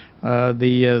 or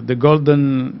the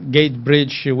Golden Gate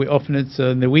Bridge, we open it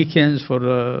on the weekends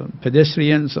for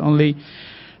pedestrians only.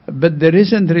 But there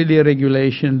isn't really a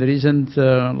regulation. There isn't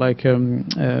like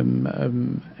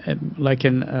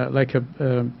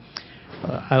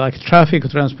traffic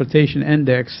transportation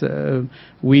index.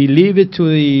 We leave it to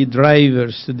the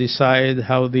drivers to decide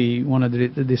how they want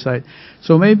to decide.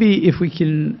 So maybe if we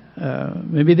can,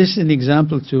 maybe this is an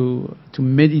example to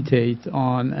meditate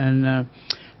on and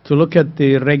to look at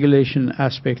the regulation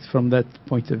aspect from that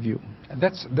point of view.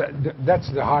 That's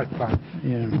the hard part,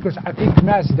 because I think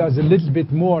MaaS does a little bit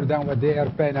more than what the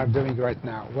airplane are doing right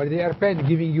now. What the airplane is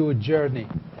giving you a journey,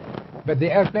 but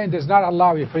the airplane does not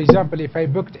allow you. For example, if I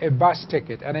booked a bus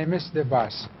ticket and I missed the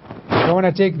bus, I want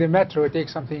to take the metro or take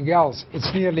something else, it's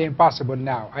nearly impossible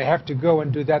now. I have to go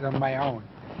and do that on my own.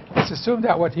 Let's assume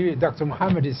that what Dr.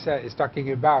 Muhammad is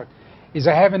talking about is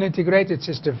I have an integrated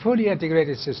system, fully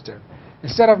integrated system.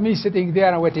 Instead of me sitting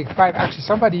there and waiting actually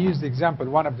somebody used the example,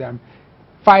 one of them,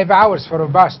 5 hours for a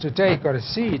bus to take or a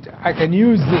seat, I can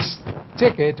use this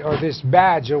ticket or this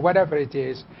badge or whatever it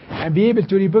is and be able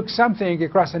to rebook something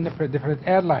across a different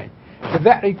airline. But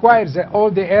that requires that all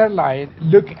the airline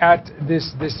look at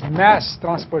this mass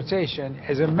transportation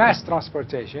as a mass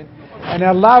transportation and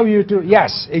allow you to,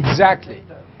 yes, exactly.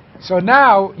 So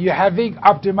now you're having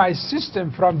optimized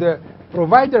system from the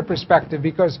provider perspective,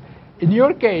 because in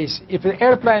your case, if the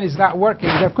airplane is not working,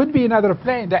 there could be another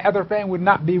plane, the other plane would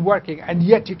not be working, and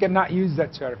yet you cannot use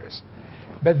that service.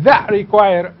 But that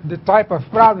requires the type of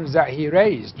problems that he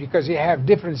raised, because you have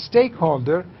different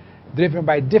stakeholders, driven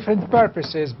by different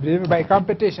purposes, driven by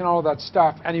competition, all that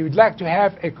stuff, and you would like to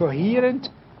have a coherent,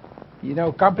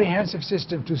 comprehensive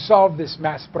system to solve this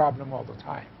mass problem all the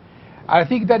time. I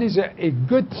think that is a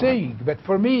good thing, but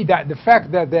for me, that the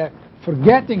fact that they're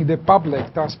forgetting the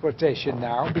public transportation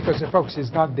now because the focus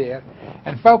is not there,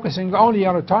 and focusing only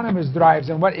on autonomous drives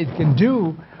and what it can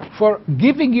do for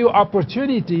giving you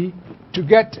opportunity to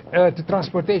get to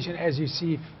transportation as you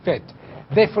see fit.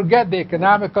 They forget the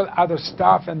economical other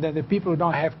stuff, and then the people who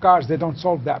don't have cars, they don't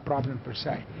solve that problem per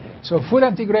se. So full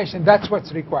integration, that's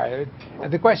what's required.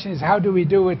 And the question is, how do we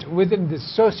do it within the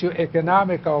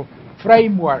socio-economical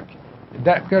framework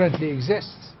that currently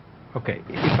exists? Okay,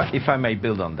 if I may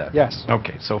build on that. Yes.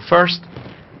 Okay, so first,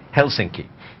 Helsinki.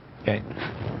 Okay,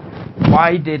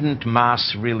 why didn't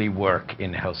MaaS really work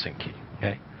in Helsinki?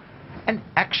 Okay, and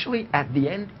actually at the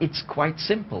end it's quite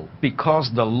simple,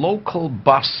 because the local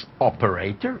bus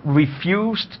operator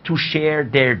refused to share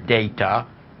their data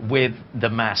with the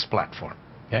MaaS platform.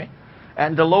 Okay,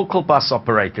 and the local bus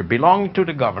operator belonging to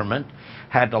the government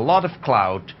had a lot of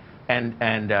clout. And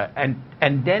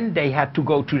then they had to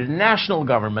go to the national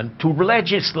government to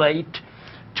legislate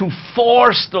to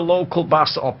force the local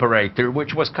bus operator,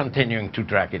 which was continuing to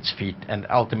drag its feet, and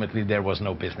ultimately there was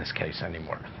no business case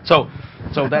anymore. So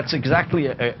that's exactly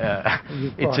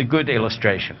it's a good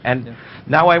illustration. And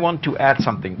now I want to add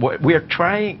something. What we are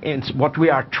trying in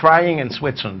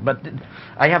Switzerland, but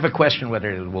I have a question whether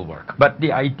it will work. But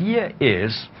the idea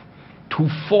is to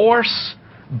force,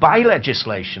 by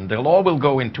legislation, the law will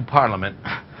go into Parliament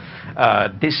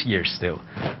this year still,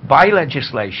 by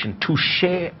legislation, to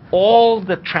share all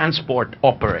the transport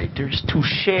operators to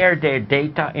share their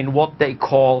data in what they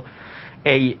call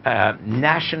a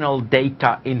national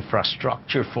data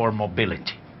infrastructure for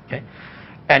mobility. Okay?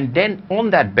 And then on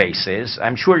that basis,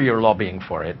 I'm sure you're lobbying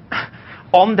for it,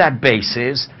 on that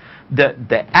basis,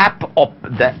 the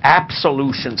app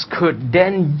solutions could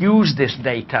then use this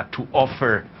data to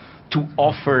offer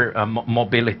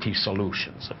mobility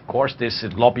solutions. Of course, this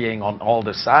is lobbying on all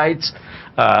the sides.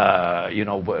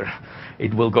 Where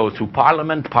it will go through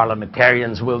Parliament.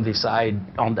 Parliamentarians will decide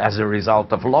as a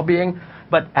result of lobbying.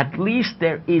 But at least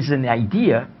there is an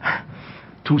idea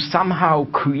to somehow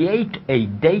create a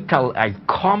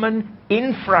common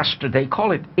infrastructure. They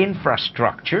call it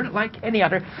infrastructure, like any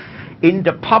other, in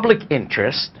the public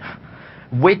interest,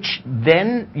 which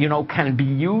then can be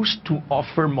used to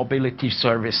offer mobility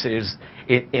services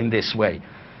in this way.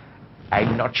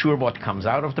 I'm not sure what comes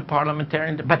out of the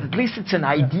parliamentarian, but at least it's an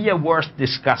idea worth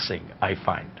discussing, I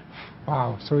find.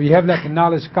 Wow, so you have like a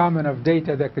knowledge common of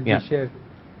data that could be shared.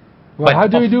 Well, but how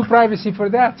do we do privacy for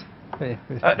that?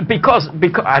 Because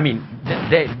I mean,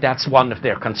 that's one of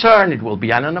their concern. It will be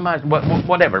anonymized,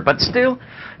 whatever. But still,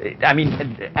 I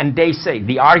mean, and they say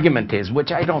the argument is,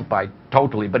 which I don't buy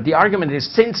totally, but the argument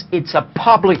is, since it's a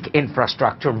public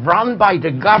infrastructure run by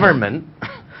the government,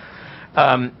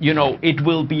 it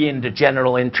will be in the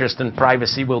general interest, and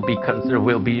privacy will be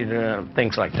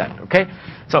things like that. Okay,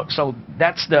 so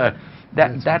that's the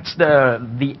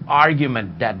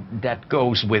argument that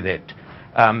goes with it.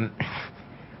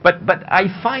 But I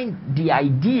find the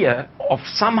idea of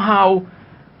somehow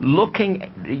looking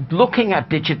at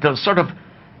digital, sort of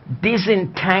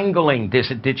disentangling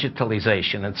this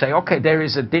digitalization and say, okay, there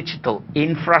is a digital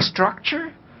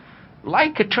infrastructure,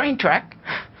 like a train track,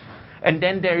 and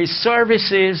then there is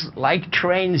services like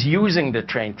trains using the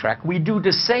train track. We do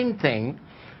the same thing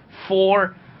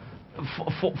for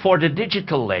the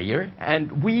digital layer,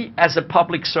 and we as a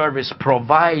public service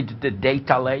provide the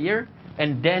data layer,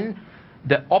 and then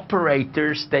the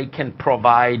operators, they can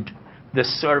provide the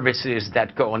services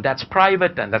that go, and that's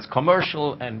private, and that's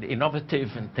commercial, and innovative,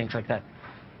 and things like that.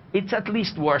 It's at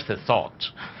least worth a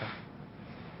thought.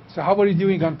 So how are you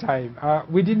doing on time?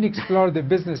 We didn't explore the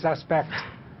business aspect,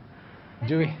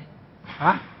 do we?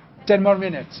 Huh? 10 more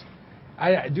minutes.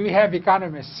 Do we have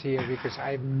economists here? Because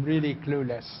I'm really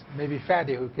clueless. Maybe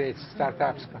Fady, who creates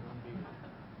startups.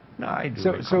 No, I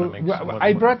do. So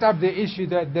I brought up the issue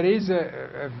that there is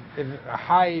a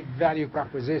high value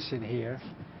proposition here.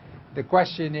 The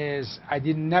question is, I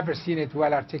never seen it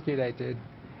well articulated.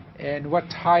 And what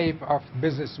type of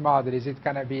business model? Is it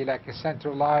going to be like a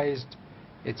centralized,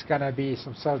 it's going to be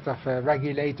some sort of a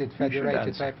regulated,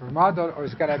 federated type of model, or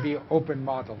it's going to be open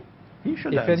model?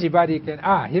 If anybody can,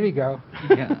 here we go.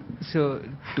 Yeah. So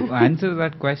to answer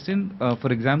that question,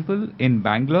 for example, in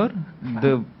Bangalore,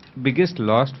 the biggest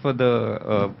loss for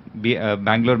the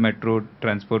Bangalore Metro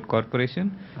Transport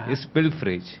Corporation is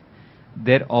pilferage.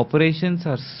 Their operations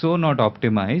are so not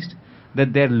optimized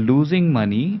that they're losing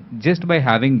money just by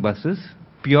having buses,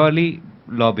 purely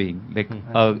lobbying. Like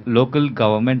a local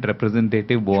government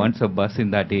representative wants a bus in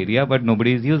that area, but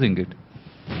nobody is using it.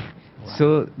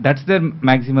 So that's their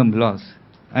maximum loss.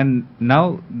 And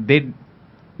now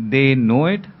they know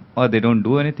it, or they don't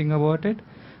do anything about it,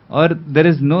 or there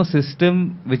is no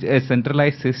system, which a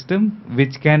centralized system,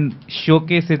 which can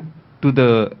showcase it to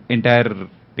the entire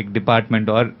department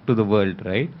or to the world,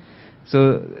 right?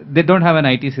 So they don't have an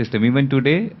IT system. Even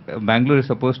today, Bangalore is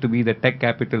supposed to be the tech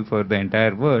capital for the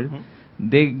entire world.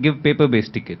 They give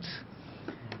paper-based tickets.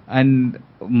 And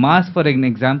MaaS, for an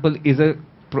example, is a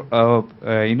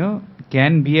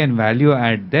can be a value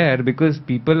add there, because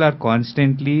people are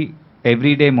constantly,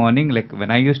 every day morning, like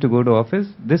when I used to go to office,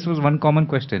 this was one common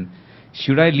question: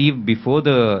 should I leave before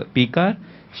the peak hour?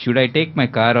 Should I take my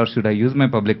car, or should I use my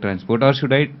public transport, or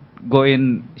should I go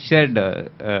in shared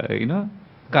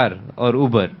car or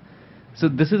Uber? So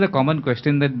this is a common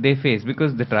question that they face,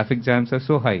 because the traffic jams are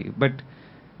so high. But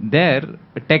there,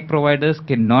 tech providers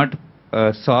cannot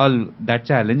solve that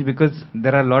challenge, because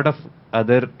there are a lot of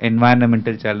other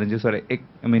environmental challenges, or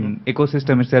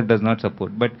ecosystem itself does not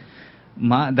support. But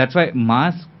that's why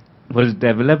MaaS was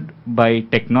developed by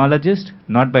technologists,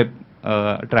 not by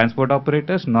transport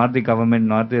operators, not the government,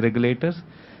 not the regulators.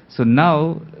 So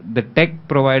now the tech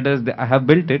providers, they have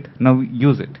built it, now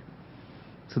use it.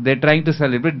 So they're trying to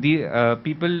celebrate. The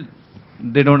people,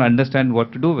 they don't understand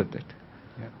what to do with it.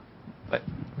 Yeah. But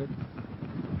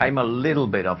I'm a little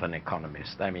bit of an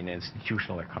economist,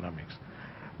 institutional economics,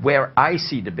 where I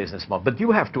see the business model. But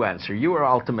you have to answer. You are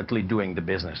ultimately doing the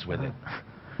business with it.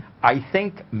 I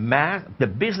think the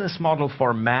business model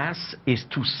for MaaS is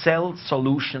to sell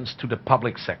solutions to the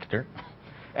public sector,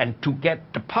 and to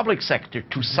get the public sector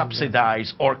to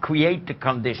subsidize or create the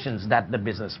conditions that the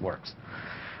business works.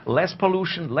 Less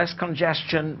pollution, less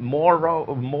congestion,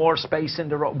 more space in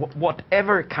the road,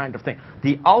 whatever kind of thing.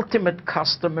 The ultimate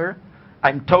customer,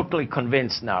 I'm totally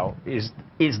convinced now, is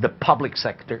the public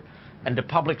sector. And the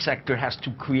public sector has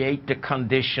to create the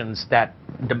conditions that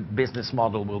the business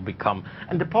model will become.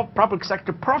 And the public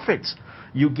sector profits.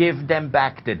 You give them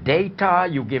back the data,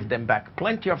 you give them back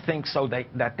plenty of things so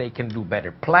that they can do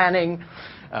better planning,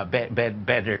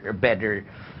 better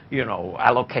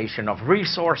allocation of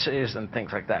resources and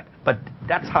things like that. But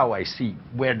that's how I see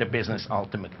where the business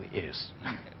ultimately is.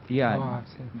 Yeah.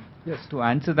 Yes. To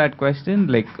answer that question,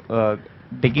 like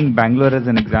taking Bangalore as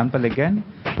an example again,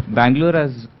 Bangalore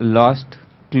has lost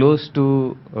close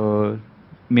to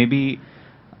maybe,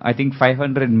 I think,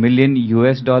 $500 million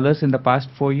in the past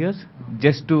 4 years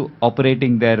just to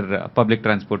operating their public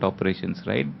transport operations,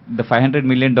 right? The $500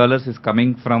 million is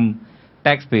coming from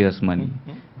taxpayers' money.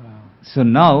 So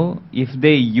now, if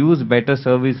they use better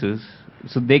services,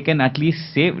 so they can at least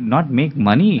save, not make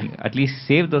money, at least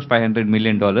save those $500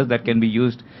 million that can be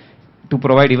used to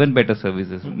provide even better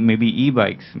services, maybe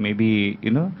e-bikes, maybe,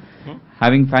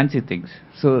 having fancy things.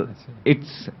 So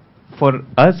it's, for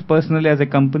us personally as a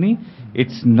company,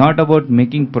 it's not about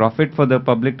making profit for the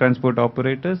public transport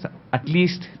operators, at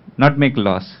least not make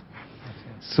loss,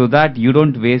 so that you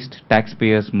don't waste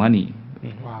taxpayers' money.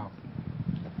 Wow.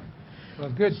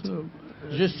 Well, good. So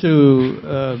just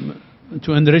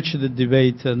to enrich the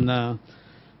debate and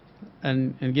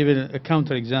give it a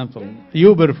counter example,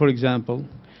 Uber, for example,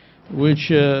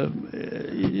 which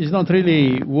is not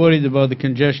really worried about the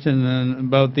congestion and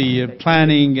about the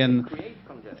planning and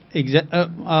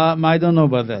I don't know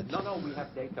about that. No, we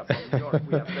have data from New York.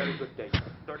 We have very good data.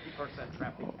 30%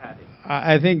 traffic added.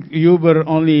 I think Uber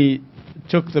only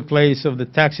took the place of the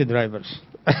taxi drivers.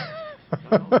 They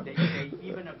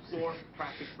even absorb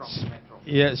traffic from the metro.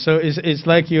 Yeah, so it's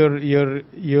like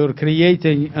you're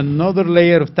creating another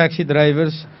layer of taxi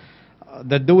drivers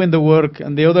that doing the work,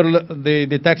 and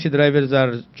the taxi drivers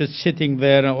are just sitting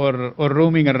there or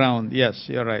roaming around. Yes,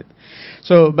 you're right.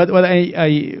 So, but what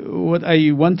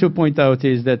I want to point out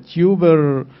is that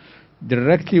Uber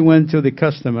directly went to the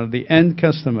customer, the end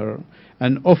customer,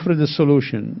 and offered a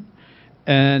solution.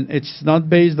 And it's not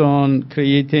based on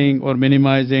creating or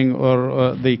minimizing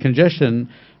or the congestion,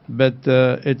 but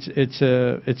it's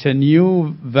a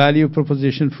new value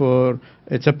proposition for,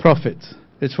 it's a profit.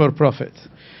 It's for profit.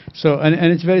 So, and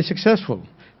it's very successful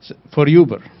for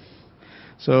Uber.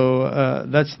 So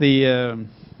that's the...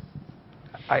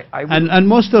 and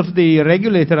most of the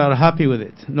regulators are happy with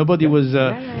it. Nobody was...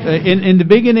 in the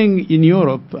beginning in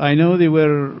Europe, I know they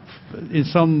were, in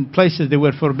some places they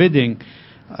were forbidding.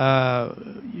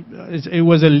 It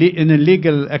was an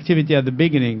illegal activity at the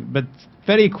beginning, but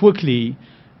very quickly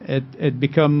it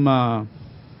become...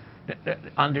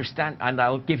 Understand, and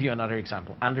I'll give you another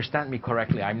example. Understand me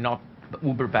correctly, I'm not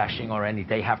Uber bashing or anything.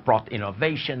 They have brought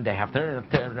innovation, there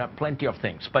are plenty of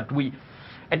things, but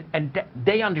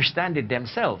they understand it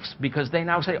themselves, because they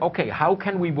now say, okay, how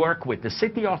can we work with the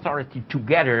city authority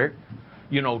together,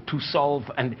 you know, to solve,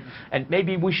 and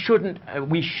maybe we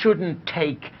shouldn't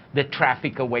take the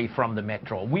traffic away from the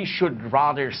metro. We should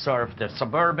rather serve the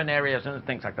suburban areas and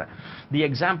things like that. The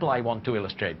example I want to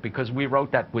illustrate, because we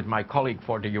wrote that with my colleague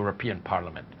for the European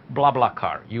Parliament,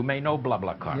 BlaBlaCar. You may know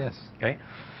BlaBlaCar. Yes. Okay.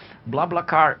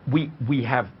 BlaBlaCar, we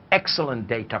have excellent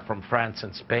data from France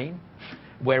and Spain,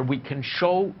 where we can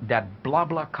show that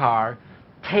BlaBlaCar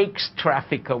takes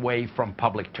traffic away from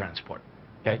public transport.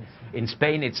 Okay? In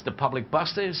Spain, it's the public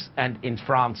buses, and in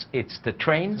France, it's the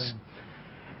trains.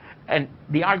 And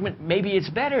the argument, maybe it's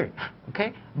better,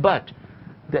 okay? But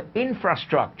the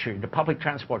infrastructure, the public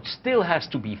transport, still has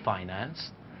to be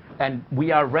financed. And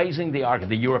we are raising the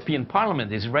argument, the European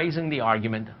Parliament is raising the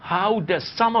argument, how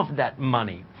does some of that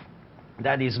money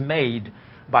that is made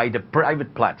by the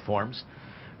private platforms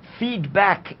feed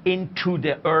back into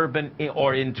the urban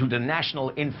or into the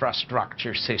national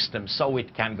infrastructure system so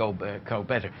it can go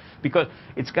better? Because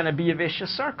it's going to be a vicious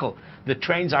circle. The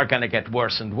trains are going to get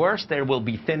worse and worse. There will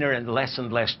be thinner and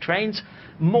less trains.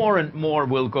 More and more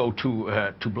will go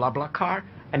to BlaBlaCar,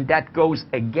 and that goes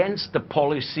against the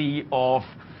policy of,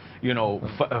 you know,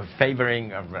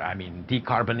 favoring, I mean,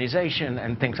 decarbonization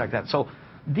and things like that. So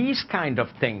these kind of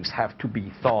things have to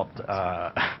be thought.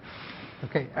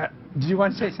 Okay, do you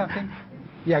want to say something?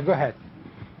 Yeah, go ahead.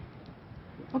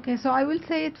 Okay, so I will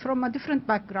say it from a different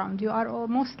background. You are all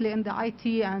mostly in the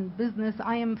IT and business.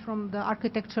 I am from the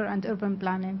architecture and urban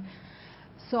planning.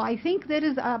 So I think there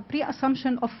is a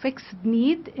pre-assumption of fixed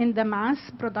need in the mass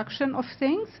production of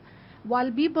things.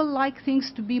 While people like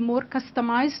things to be more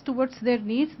customized towards their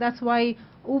needs, that's why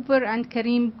Uber and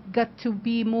Kareem got to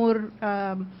be more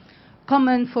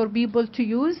common for people to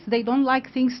use. They don't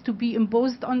like things to be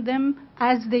imposed on them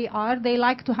as they are. They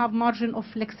like to have margin of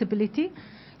flexibility.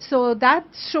 So that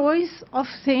choice of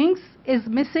things is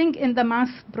missing in the mass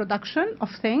production of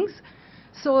things.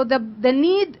 So the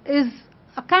need is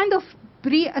a kind of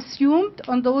pre-assumed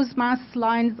on those mass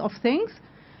lines of things,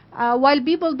 while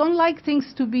people don't like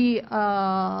things to be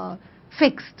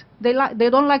fixed. They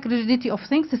don't like rigidity of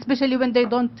things, especially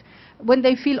when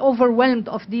they feel overwhelmed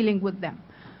of dealing with them.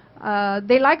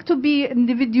 They like to be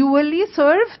individually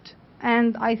served,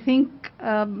 and I think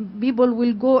people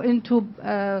will go into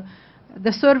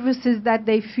the services that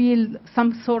they feel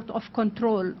some sort of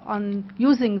control on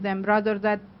using them, rather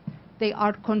that they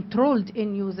are controlled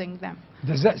in using them.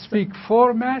 Does that speak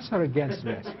for mass or against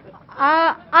mass?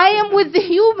 I am with the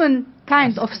human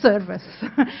kind of service.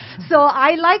 So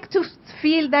I like to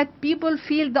feel that people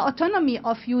feel the autonomy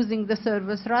of using the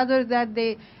service, rather that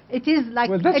it is like...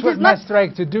 Well, that's what mass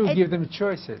trying to do, give them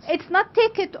choices. It's not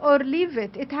take it or leave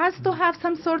it. It has to have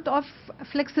some sort of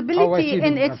flexibility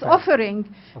in its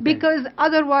offering, because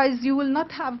otherwise you will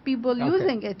not have people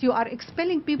using it. You are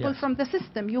expelling people from the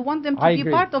system. You want them to be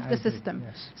part of the system.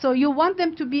 So you want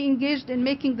them to be engaged in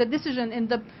making the decision in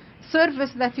the service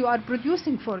that you are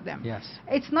producing for them.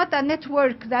 It's not a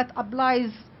network that applies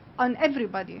on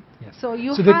everybody. So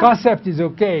the concept is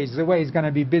okay. It's the way it's going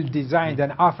to be built, designed,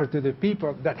 and offered to the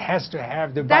people that has to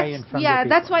have the buy-in from the people.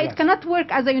 That's why it cannot work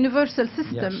as a universal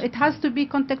system. It has to be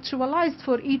contextualized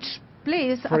for each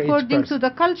place according to the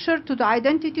culture, to the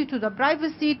identity, to the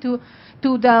privacy, to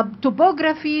the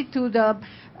topography, to the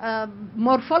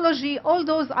morphology. All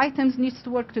those items needs to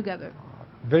work together.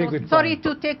 Very good. Sorry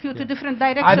to take you to different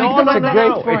directions. I think that's a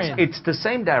great point. It's the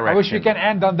same direction. I wish we can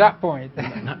end on that point.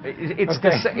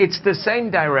 It's the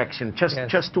same direction,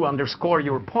 just to underscore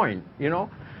your point, you know?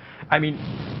 I mean,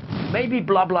 maybe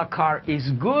BlaBlaCar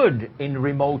is good in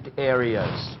remote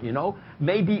areas, you know?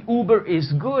 Maybe Uber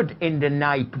is good in the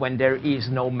night when there is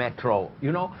no metro,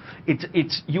 you know?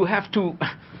 You have to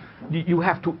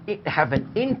have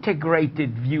an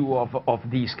integrated view of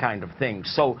these kind of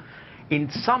things. So in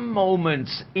some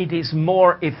moments, it is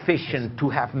more efficient to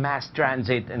have mass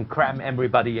transit and cram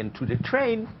everybody into the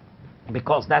train,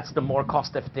 because that's the more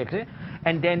cost-effective.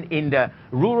 And then in the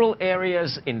rural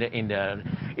areas, in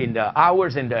the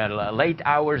hours, in the late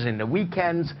hours, in the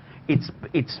weekends,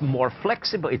 it's more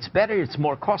flexible. It's better. It's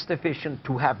more cost-efficient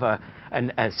to have a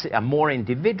more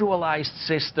individualized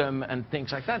system and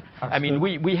things like that. Absolutely. I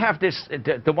mean, we have this.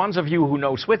 The ones of you who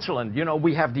know Switzerland, you know,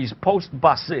 we have these post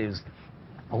buses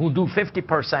who do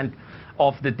 50%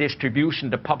 of the distribution,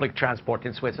 the public transport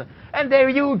in Switzerland. And they're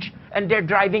huge, and they're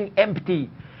driving empty.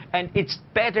 And it's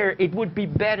better, it would be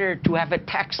better to have a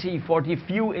taxi for the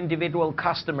few individual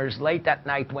customers late at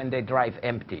night when they drive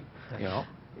empty, you know.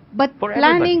 But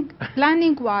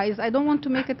planning-wise, I don't want to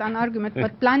make it an argument,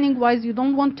 but planning-wise, you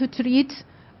don't want to treat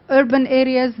urban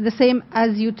areas the same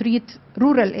as you treat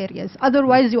rural areas.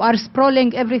 Otherwise, you are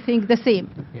sprawling everything the same.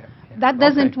 Yeah. That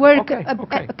doesn't work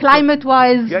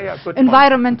climate-wise,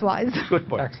 environment-wise. Good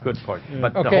point. Good point.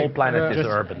 But the whole planet is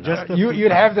urban. You'll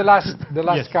have the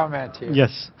last comment here.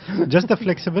 Yes, just the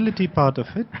flexibility part of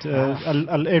it.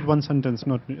 I'll add one sentence.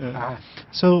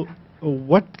 So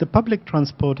what the public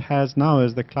transport has now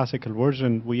is the classical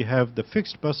version. We have the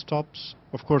fixed bus stops.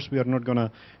 Of course, we are not going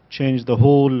to change the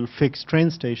whole fixed train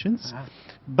stations.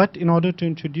 But in order to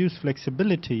introduce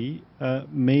flexibility,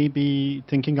 maybe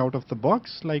thinking out of the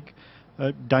box, like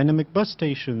dynamic bus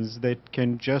stations that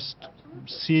can just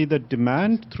see the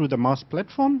demand through the MaaS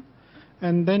platform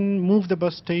and then move the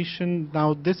bus station.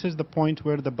 Now, this is the point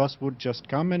where the bus would just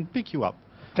come and pick you up.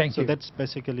 Thank you. So that's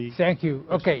basically... Thank you.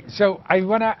 Okay, so I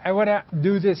wanna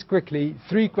do this quickly.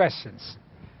 3 questions.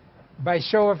 By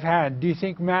show of hand, do you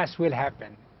think MaaS will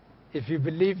happen? If you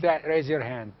believe that, raise your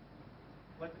hand.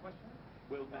 What's the question?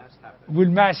 Will MaaS happen? Will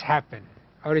MaaS happen?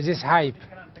 Or is this hype?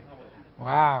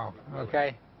 Wow,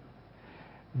 okay.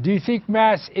 Do you think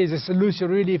MaaS is a solution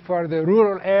really for the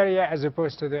rural area as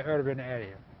opposed to the urban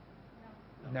area?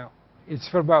 No. It's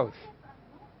for both.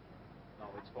 No,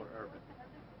 it's for urban.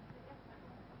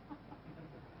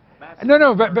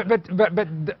 No,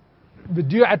 but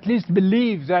do you at least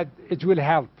believe that it will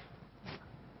help?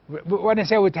 When I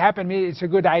say it would happen, it's a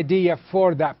good idea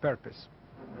for that purpose.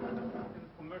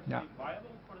 No.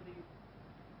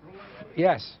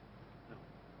 Yes.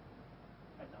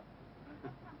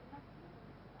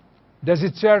 Does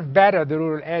it serve better the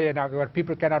rural area now where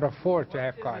people cannot afford to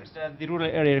have cars? The rural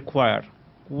area require?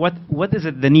 What is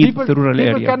it the need of the rural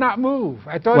area? People cannot move.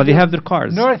 I told well, you, they have their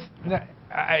cars.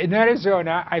 In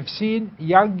Arizona, I've seen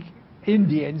young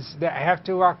Indians that have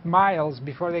to walk miles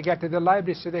before they get to the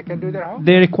library so they can do their homework.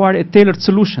 They require a tailored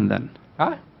solution then.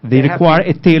 Huh? They require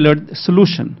a tailored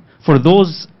solution for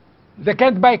those. They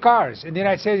can't buy cars. In the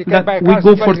United States, you can't buy cars.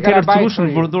 We go for tailored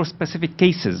solution for those specific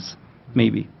cases,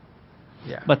 maybe.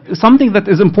 Yeah. But something that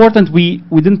is important, we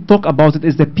didn't talk about it,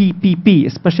 is the PPP,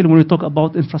 especially when we talk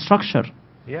about infrastructure.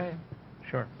 Yeah,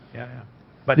 sure. Yeah.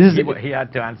 But he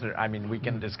had to answer. I mean, we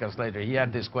can discuss later. He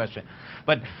had this question.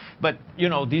 But you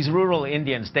know, these rural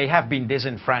Indians, they have been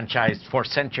disenfranchised for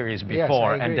centuries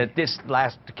before, yes, and that this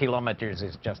last kilometers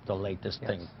is just the latest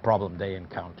problem they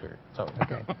encounter. So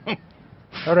okay.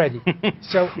 Alrighty.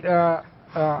 So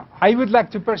I would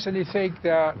like to personally thank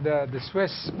the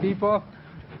Swiss people,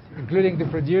 including the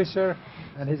producer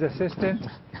and his assistant.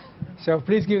 So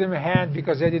please give them a hand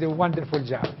because they did a wonderful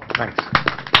job. Thanks.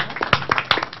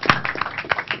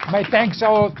 My thanks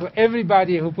all to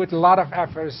everybody who put a lot of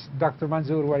efforts. Dr.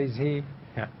 Manzoor, where is he?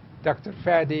 Yeah. Dr.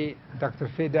 Fady, Dr.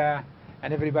 Fida,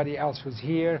 and everybody else who's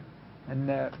here. And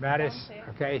Matthias,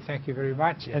 okay, thank you very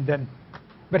much. And then,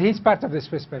 but he's part of the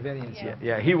Swiss Pavilion.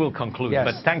 Yeah, he will conclude. Yes.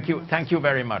 But thank you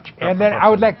very much. And then I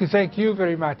would like to thank you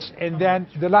very much. And then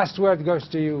the last word goes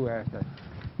to you.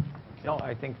 No,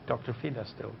 I think Dr. Fida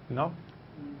still. No?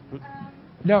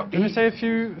 No. Can you say a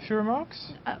few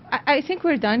remarks? I think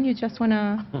we're done. You just want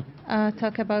to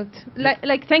talk about...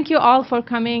 Like, thank you all for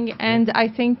coming. And I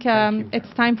think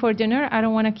it's time for dinner. I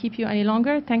don't want to keep you any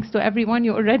longer. Thanks to everyone.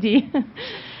 You already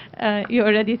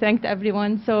thanked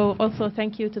everyone. So also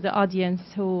thank you to the audience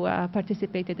who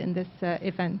participated in this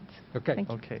event. Okay.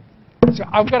 Okay. So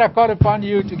I'm going to call upon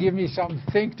you to give me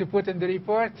something to put in the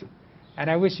report. And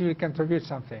I wish you would contribute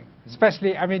something.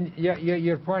 Especially, I mean,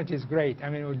 your point is great. I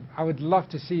mean, I would love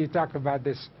to see you talk about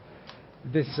this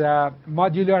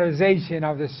modularization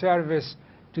of the service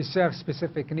to serve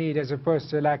specific need as opposed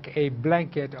to like a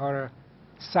blanket or a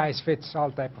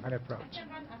size-fits-all type of an approach.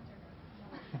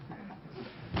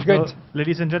 Good. Well,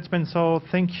 ladies and gentlemen, so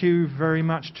thank you very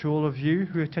much to all of you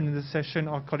who attended the session,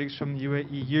 our colleagues from the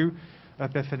UAEU,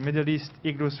 EPFL Middle East,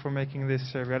 IGLUS for making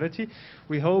this a reality.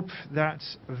 We hope that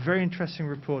a very interesting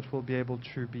report will be able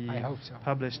to be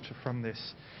published from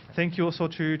this. Thank you also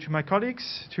to my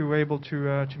colleagues who were able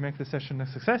to make the session a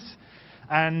success.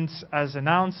 And as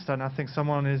announced, and I think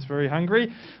someone is very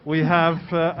hungry, we have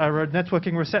a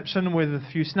networking reception with a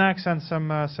few snacks and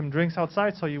some drinks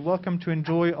outside, so you're welcome to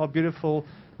enjoy our beautiful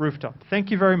rooftop.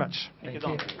 Thank you very much. Thank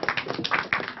you.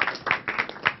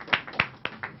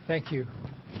 Thank you.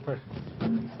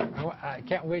 I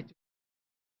can't wait.